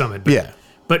 lump sum it. But, yeah,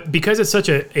 but because it's such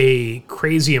a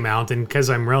crazy amount, and because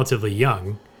I'm relatively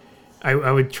young,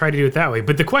 I would try to do it that way.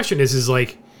 But the question is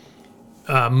like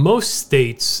most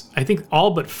states, I think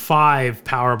all but 5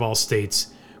 Powerball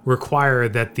states require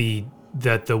that the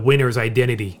winner's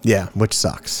identity. Yeah, which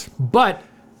sucks. But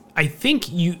I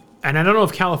think and I don't know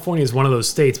if California is one of those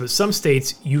states, but some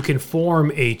states you can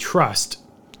form a trust.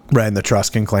 Right, and the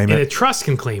trust can claim it. And a trust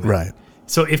can claim it. Right.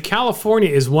 So if California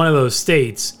is one of those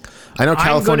states, I know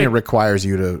California requires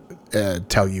you to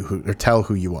tell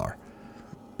who you are.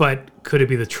 But could it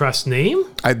be the trust name?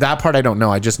 That part I don't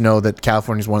know. I just know that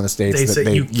California is one of the states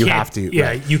that you have to. Yeah,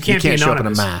 right. you can't be show up in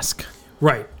anonymous. a mask.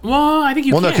 Right. Well, I think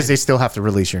you can. Well, no, because they still have to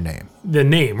release your name. The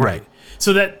name, right.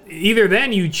 So that either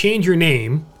then you change your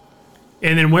name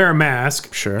and then wear a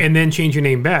mask. Sure. And then change your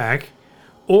name back.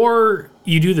 Or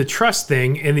you do the trust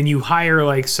thing and then you hire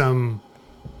like some,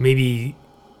 maybe,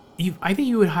 I think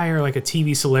you would hire like a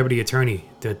TV celebrity attorney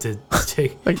to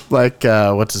take. like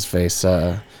what's his face?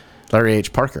 Larry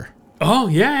H. Parker. Oh,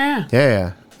 yeah.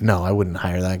 Yeah. No, I wouldn't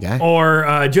hire that guy.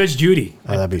 Or Judge Judy.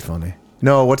 Oh, that'd be funny.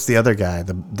 No, what's the other guy?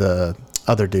 The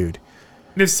other dude.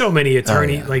 There's so many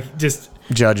attorneys, like just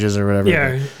judges or whatever.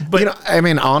 Yeah, but I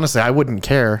mean, honestly, I wouldn't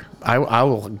care. I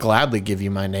will gladly give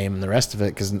you my name and the rest of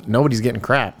it because nobody's getting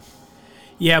crap.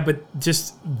 Yeah, but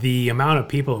just the amount of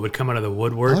people that would come out of the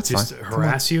woodwork just to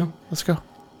harass you. Let's go.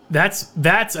 That's.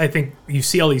 I think you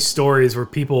see all these stories where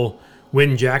people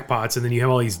win jackpots and then you have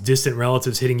all these distant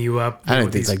relatives hitting you up. I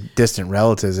don't think it's like distant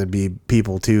relatives. It'd be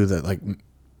people too that like.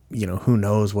 Who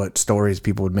knows what stories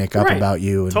people would make up about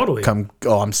you and come,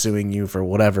 I'm suing you for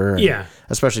whatever. Yeah.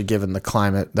 Especially given the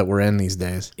climate that we're in these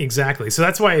days. Exactly. So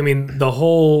that's why, I mean, the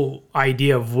whole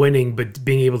idea of winning, but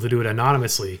being able to do it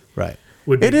anonymously. Right.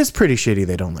 It is pretty shitty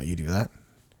they don't let you do that.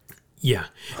 Yeah.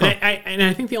 Huh. And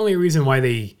I think the only reason why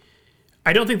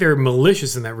I don't think they're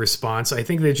malicious in that response. I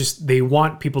think they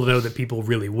want people to know that people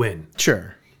really win.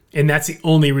 Sure. And that's the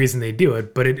only reason they do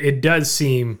it. But it does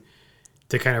seem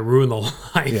to kind of ruin the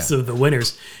lives of the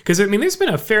winners. Because, I mean, there's been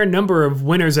a fair number of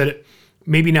winners that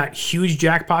maybe not huge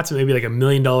jackpots, but maybe like $1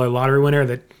 million lottery winner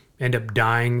that end up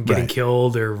dying, getting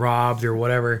killed or robbed or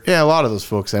whatever. Yeah, a lot of those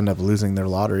folks end up losing their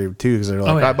lottery too because they're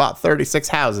like, I bought 36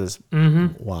 houses.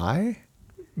 Mm-hmm. Why?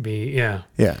 Yeah.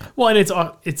 Well, and it's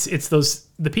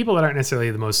the people that aren't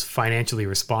necessarily the most financially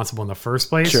responsible in the first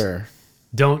place. Sure.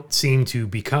 Don't seem to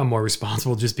become more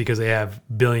responsible just because they have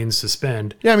billions to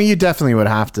spend. Yeah, I mean, you definitely would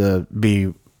have to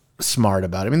be smart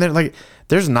about it. I mean,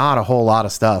 there's not a whole lot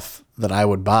of stuff that I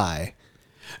would buy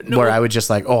where I would just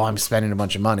like, I'm spending a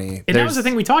bunch of money. And that was the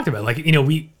thing we talked about. Like,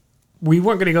 we weren't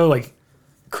going to go like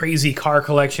crazy car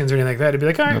collections or anything like that. It'd be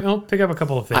like, all right, I'll pick up a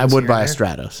couple of things. I would buy a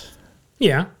Stratos.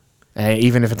 Yeah.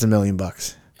 Even if it's $1 million.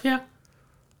 Yeah.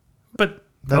 But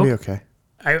that'd be okay.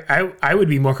 I would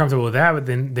be more comfortable with that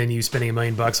than you spending $1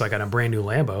 million like on a brand new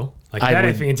Lambo. Like that,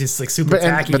 I think it's just like super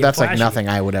tacky. But that's flashy. like nothing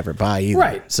I would ever buy either.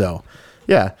 Right. So,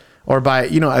 yeah. Or buy,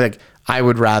 I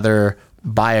would rather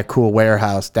buy a cool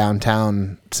warehouse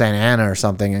downtown Santa Ana or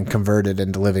something and convert it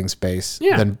into living space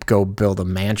than go build a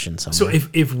mansion somewhere. So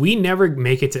if we never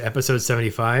make it to episode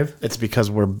 75, it's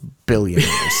because we're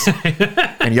billionaires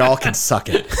and y'all can suck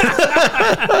it.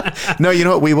 No, you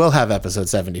know what? We will have episode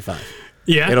 75.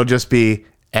 Yeah. It'll just be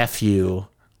F you,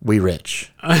 we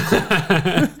rich.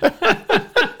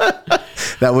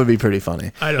 That would be pretty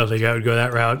funny. I don't think I would go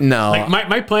that route. No. Like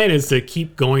my plan is to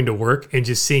keep going to work and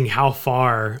just seeing how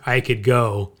far I could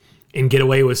go and get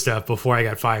away with stuff before I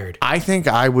got fired. I think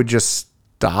I would just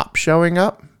stop showing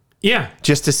up Yeah.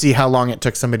 just to see how long it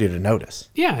took somebody to notice.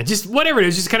 Yeah. Just whatever it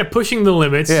is, just kind of pushing the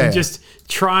limits and just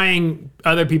trying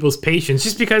other people's patience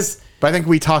just because. But I think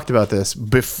we talked about this.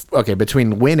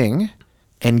 Between winning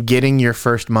and getting your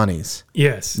first monies,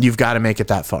 Yes. you've got to make it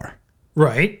that far.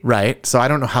 Right. Right? So I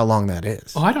don't know how long that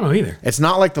is. Oh, I don't know either. It's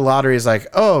not like the lottery is like,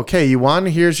 oh, okay, you won.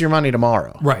 Here's your money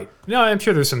tomorrow. Right. No, I'm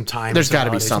sure there's some time. There's got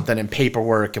to be something in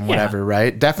paperwork and whatever,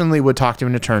 right? Definitely would talk to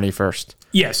an attorney first.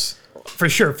 Yes, for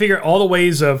sure. Figure out all the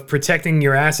ways of protecting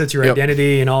your assets, your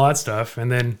identity, and all that stuff,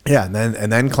 and then and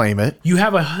then claim it. you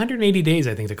have 180 days,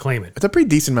 I think, to claim it. It's a pretty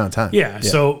decent amount of time. Yeah.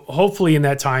 So hopefully, in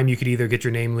that time, you could either get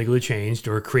your name legally changed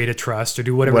or create a trust or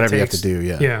do whatever it you have takes. to do.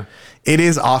 Yeah. Yeah. It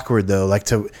is awkward though.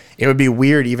 Like it would be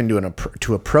weird even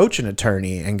to approach an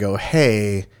attorney and go,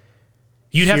 hey.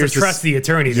 You'd have to trust the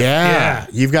attorney.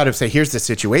 You've got to say, here's the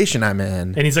situation I'm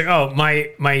in. And he's like, oh,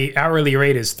 my hourly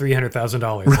rate is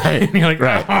 $300,000. Right. And you're like,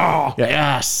 right. Oh.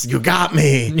 Yes, you got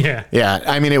me. Yeah. Yeah.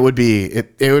 I mean, it would be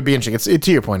interesting. It's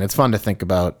to your point. It's fun to think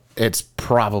about. It's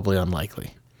probably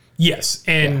unlikely. Yes.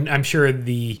 And I'm sure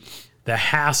the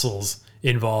hassles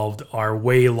involved are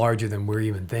way larger than we're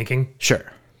even thinking. Sure.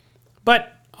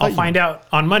 But I'll find out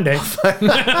on Monday.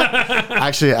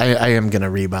 Actually, I am going to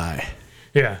rebuy.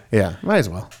 Yeah. Yeah, might as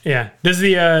well. Yeah. Does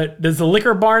the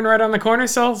liquor barn right on the corner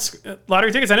sell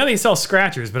lottery tickets? I know they sell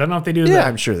scratchers, but I don't know if they do. Yeah,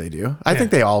 I'm sure they do. I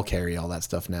think they all carry all that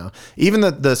stuff now. Even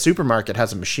the supermarket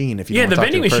has a machine. If you the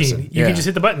vending machine, you can just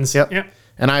hit the buttons. Yep.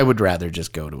 And I would rather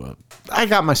just go to I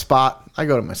got my spot. I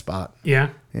go to my spot. Yeah.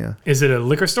 Yeah. Is it a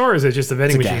liquor store or is it just a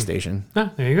vending machine? Gas station. Oh,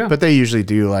 there you go. But they usually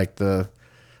do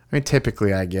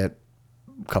typically I get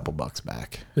a couple bucks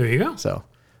back. There you go. So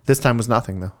this time was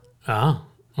nothing though. Oh.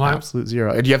 Well, absolute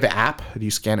zero. Do you have the app? Do you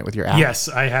scan it with your app? Yes,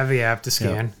 I have the app to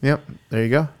scan. Yep. There you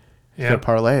go. You gotta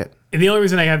parlay it. And the only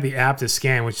reason I have the app to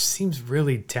scan, which seems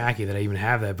really tacky that I even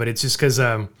have that, but it's just because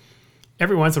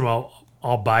every once in a while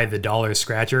I'll buy the dollar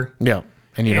scratcher. Yeah.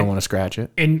 And you don't want to scratch it?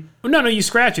 And no, you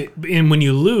scratch it. And when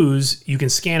you lose, you can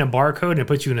scan a barcode and it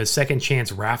puts you in a second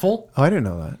chance raffle. Oh, I didn't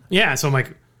know that. Yeah. So I'm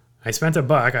like, I spent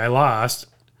 $1, I lost.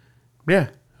 Yeah.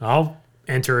 I'll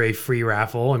enter a free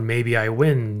raffle and maybe I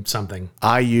win something.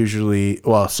 I usually,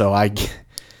 I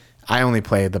only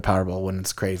play the Powerball when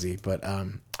it's crazy, but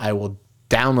I will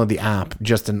download the app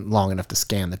just long enough to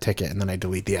scan the ticket and then I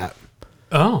delete the app.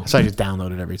 Oh. So I just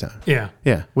download it every time. Yeah.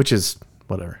 Yeah. Which is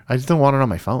whatever. I just don't want it on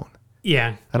my phone.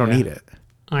 Yeah. I don't need it.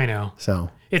 I know. So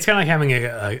it's kind of like having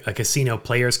a casino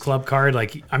players club card.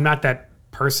 Like I'm not that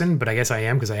person, but I guess I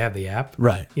am because I have the app.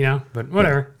 Right. But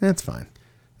whatever. Yeah, it's fine.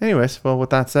 Anyways, well,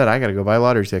 with that said, I got to go buy a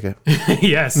lottery ticket.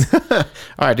 Yes. All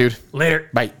right, dude. Later.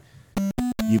 Bye.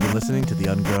 You've been listening to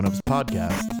the Ungrown Ups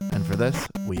podcast, and for this,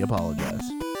 we apologize.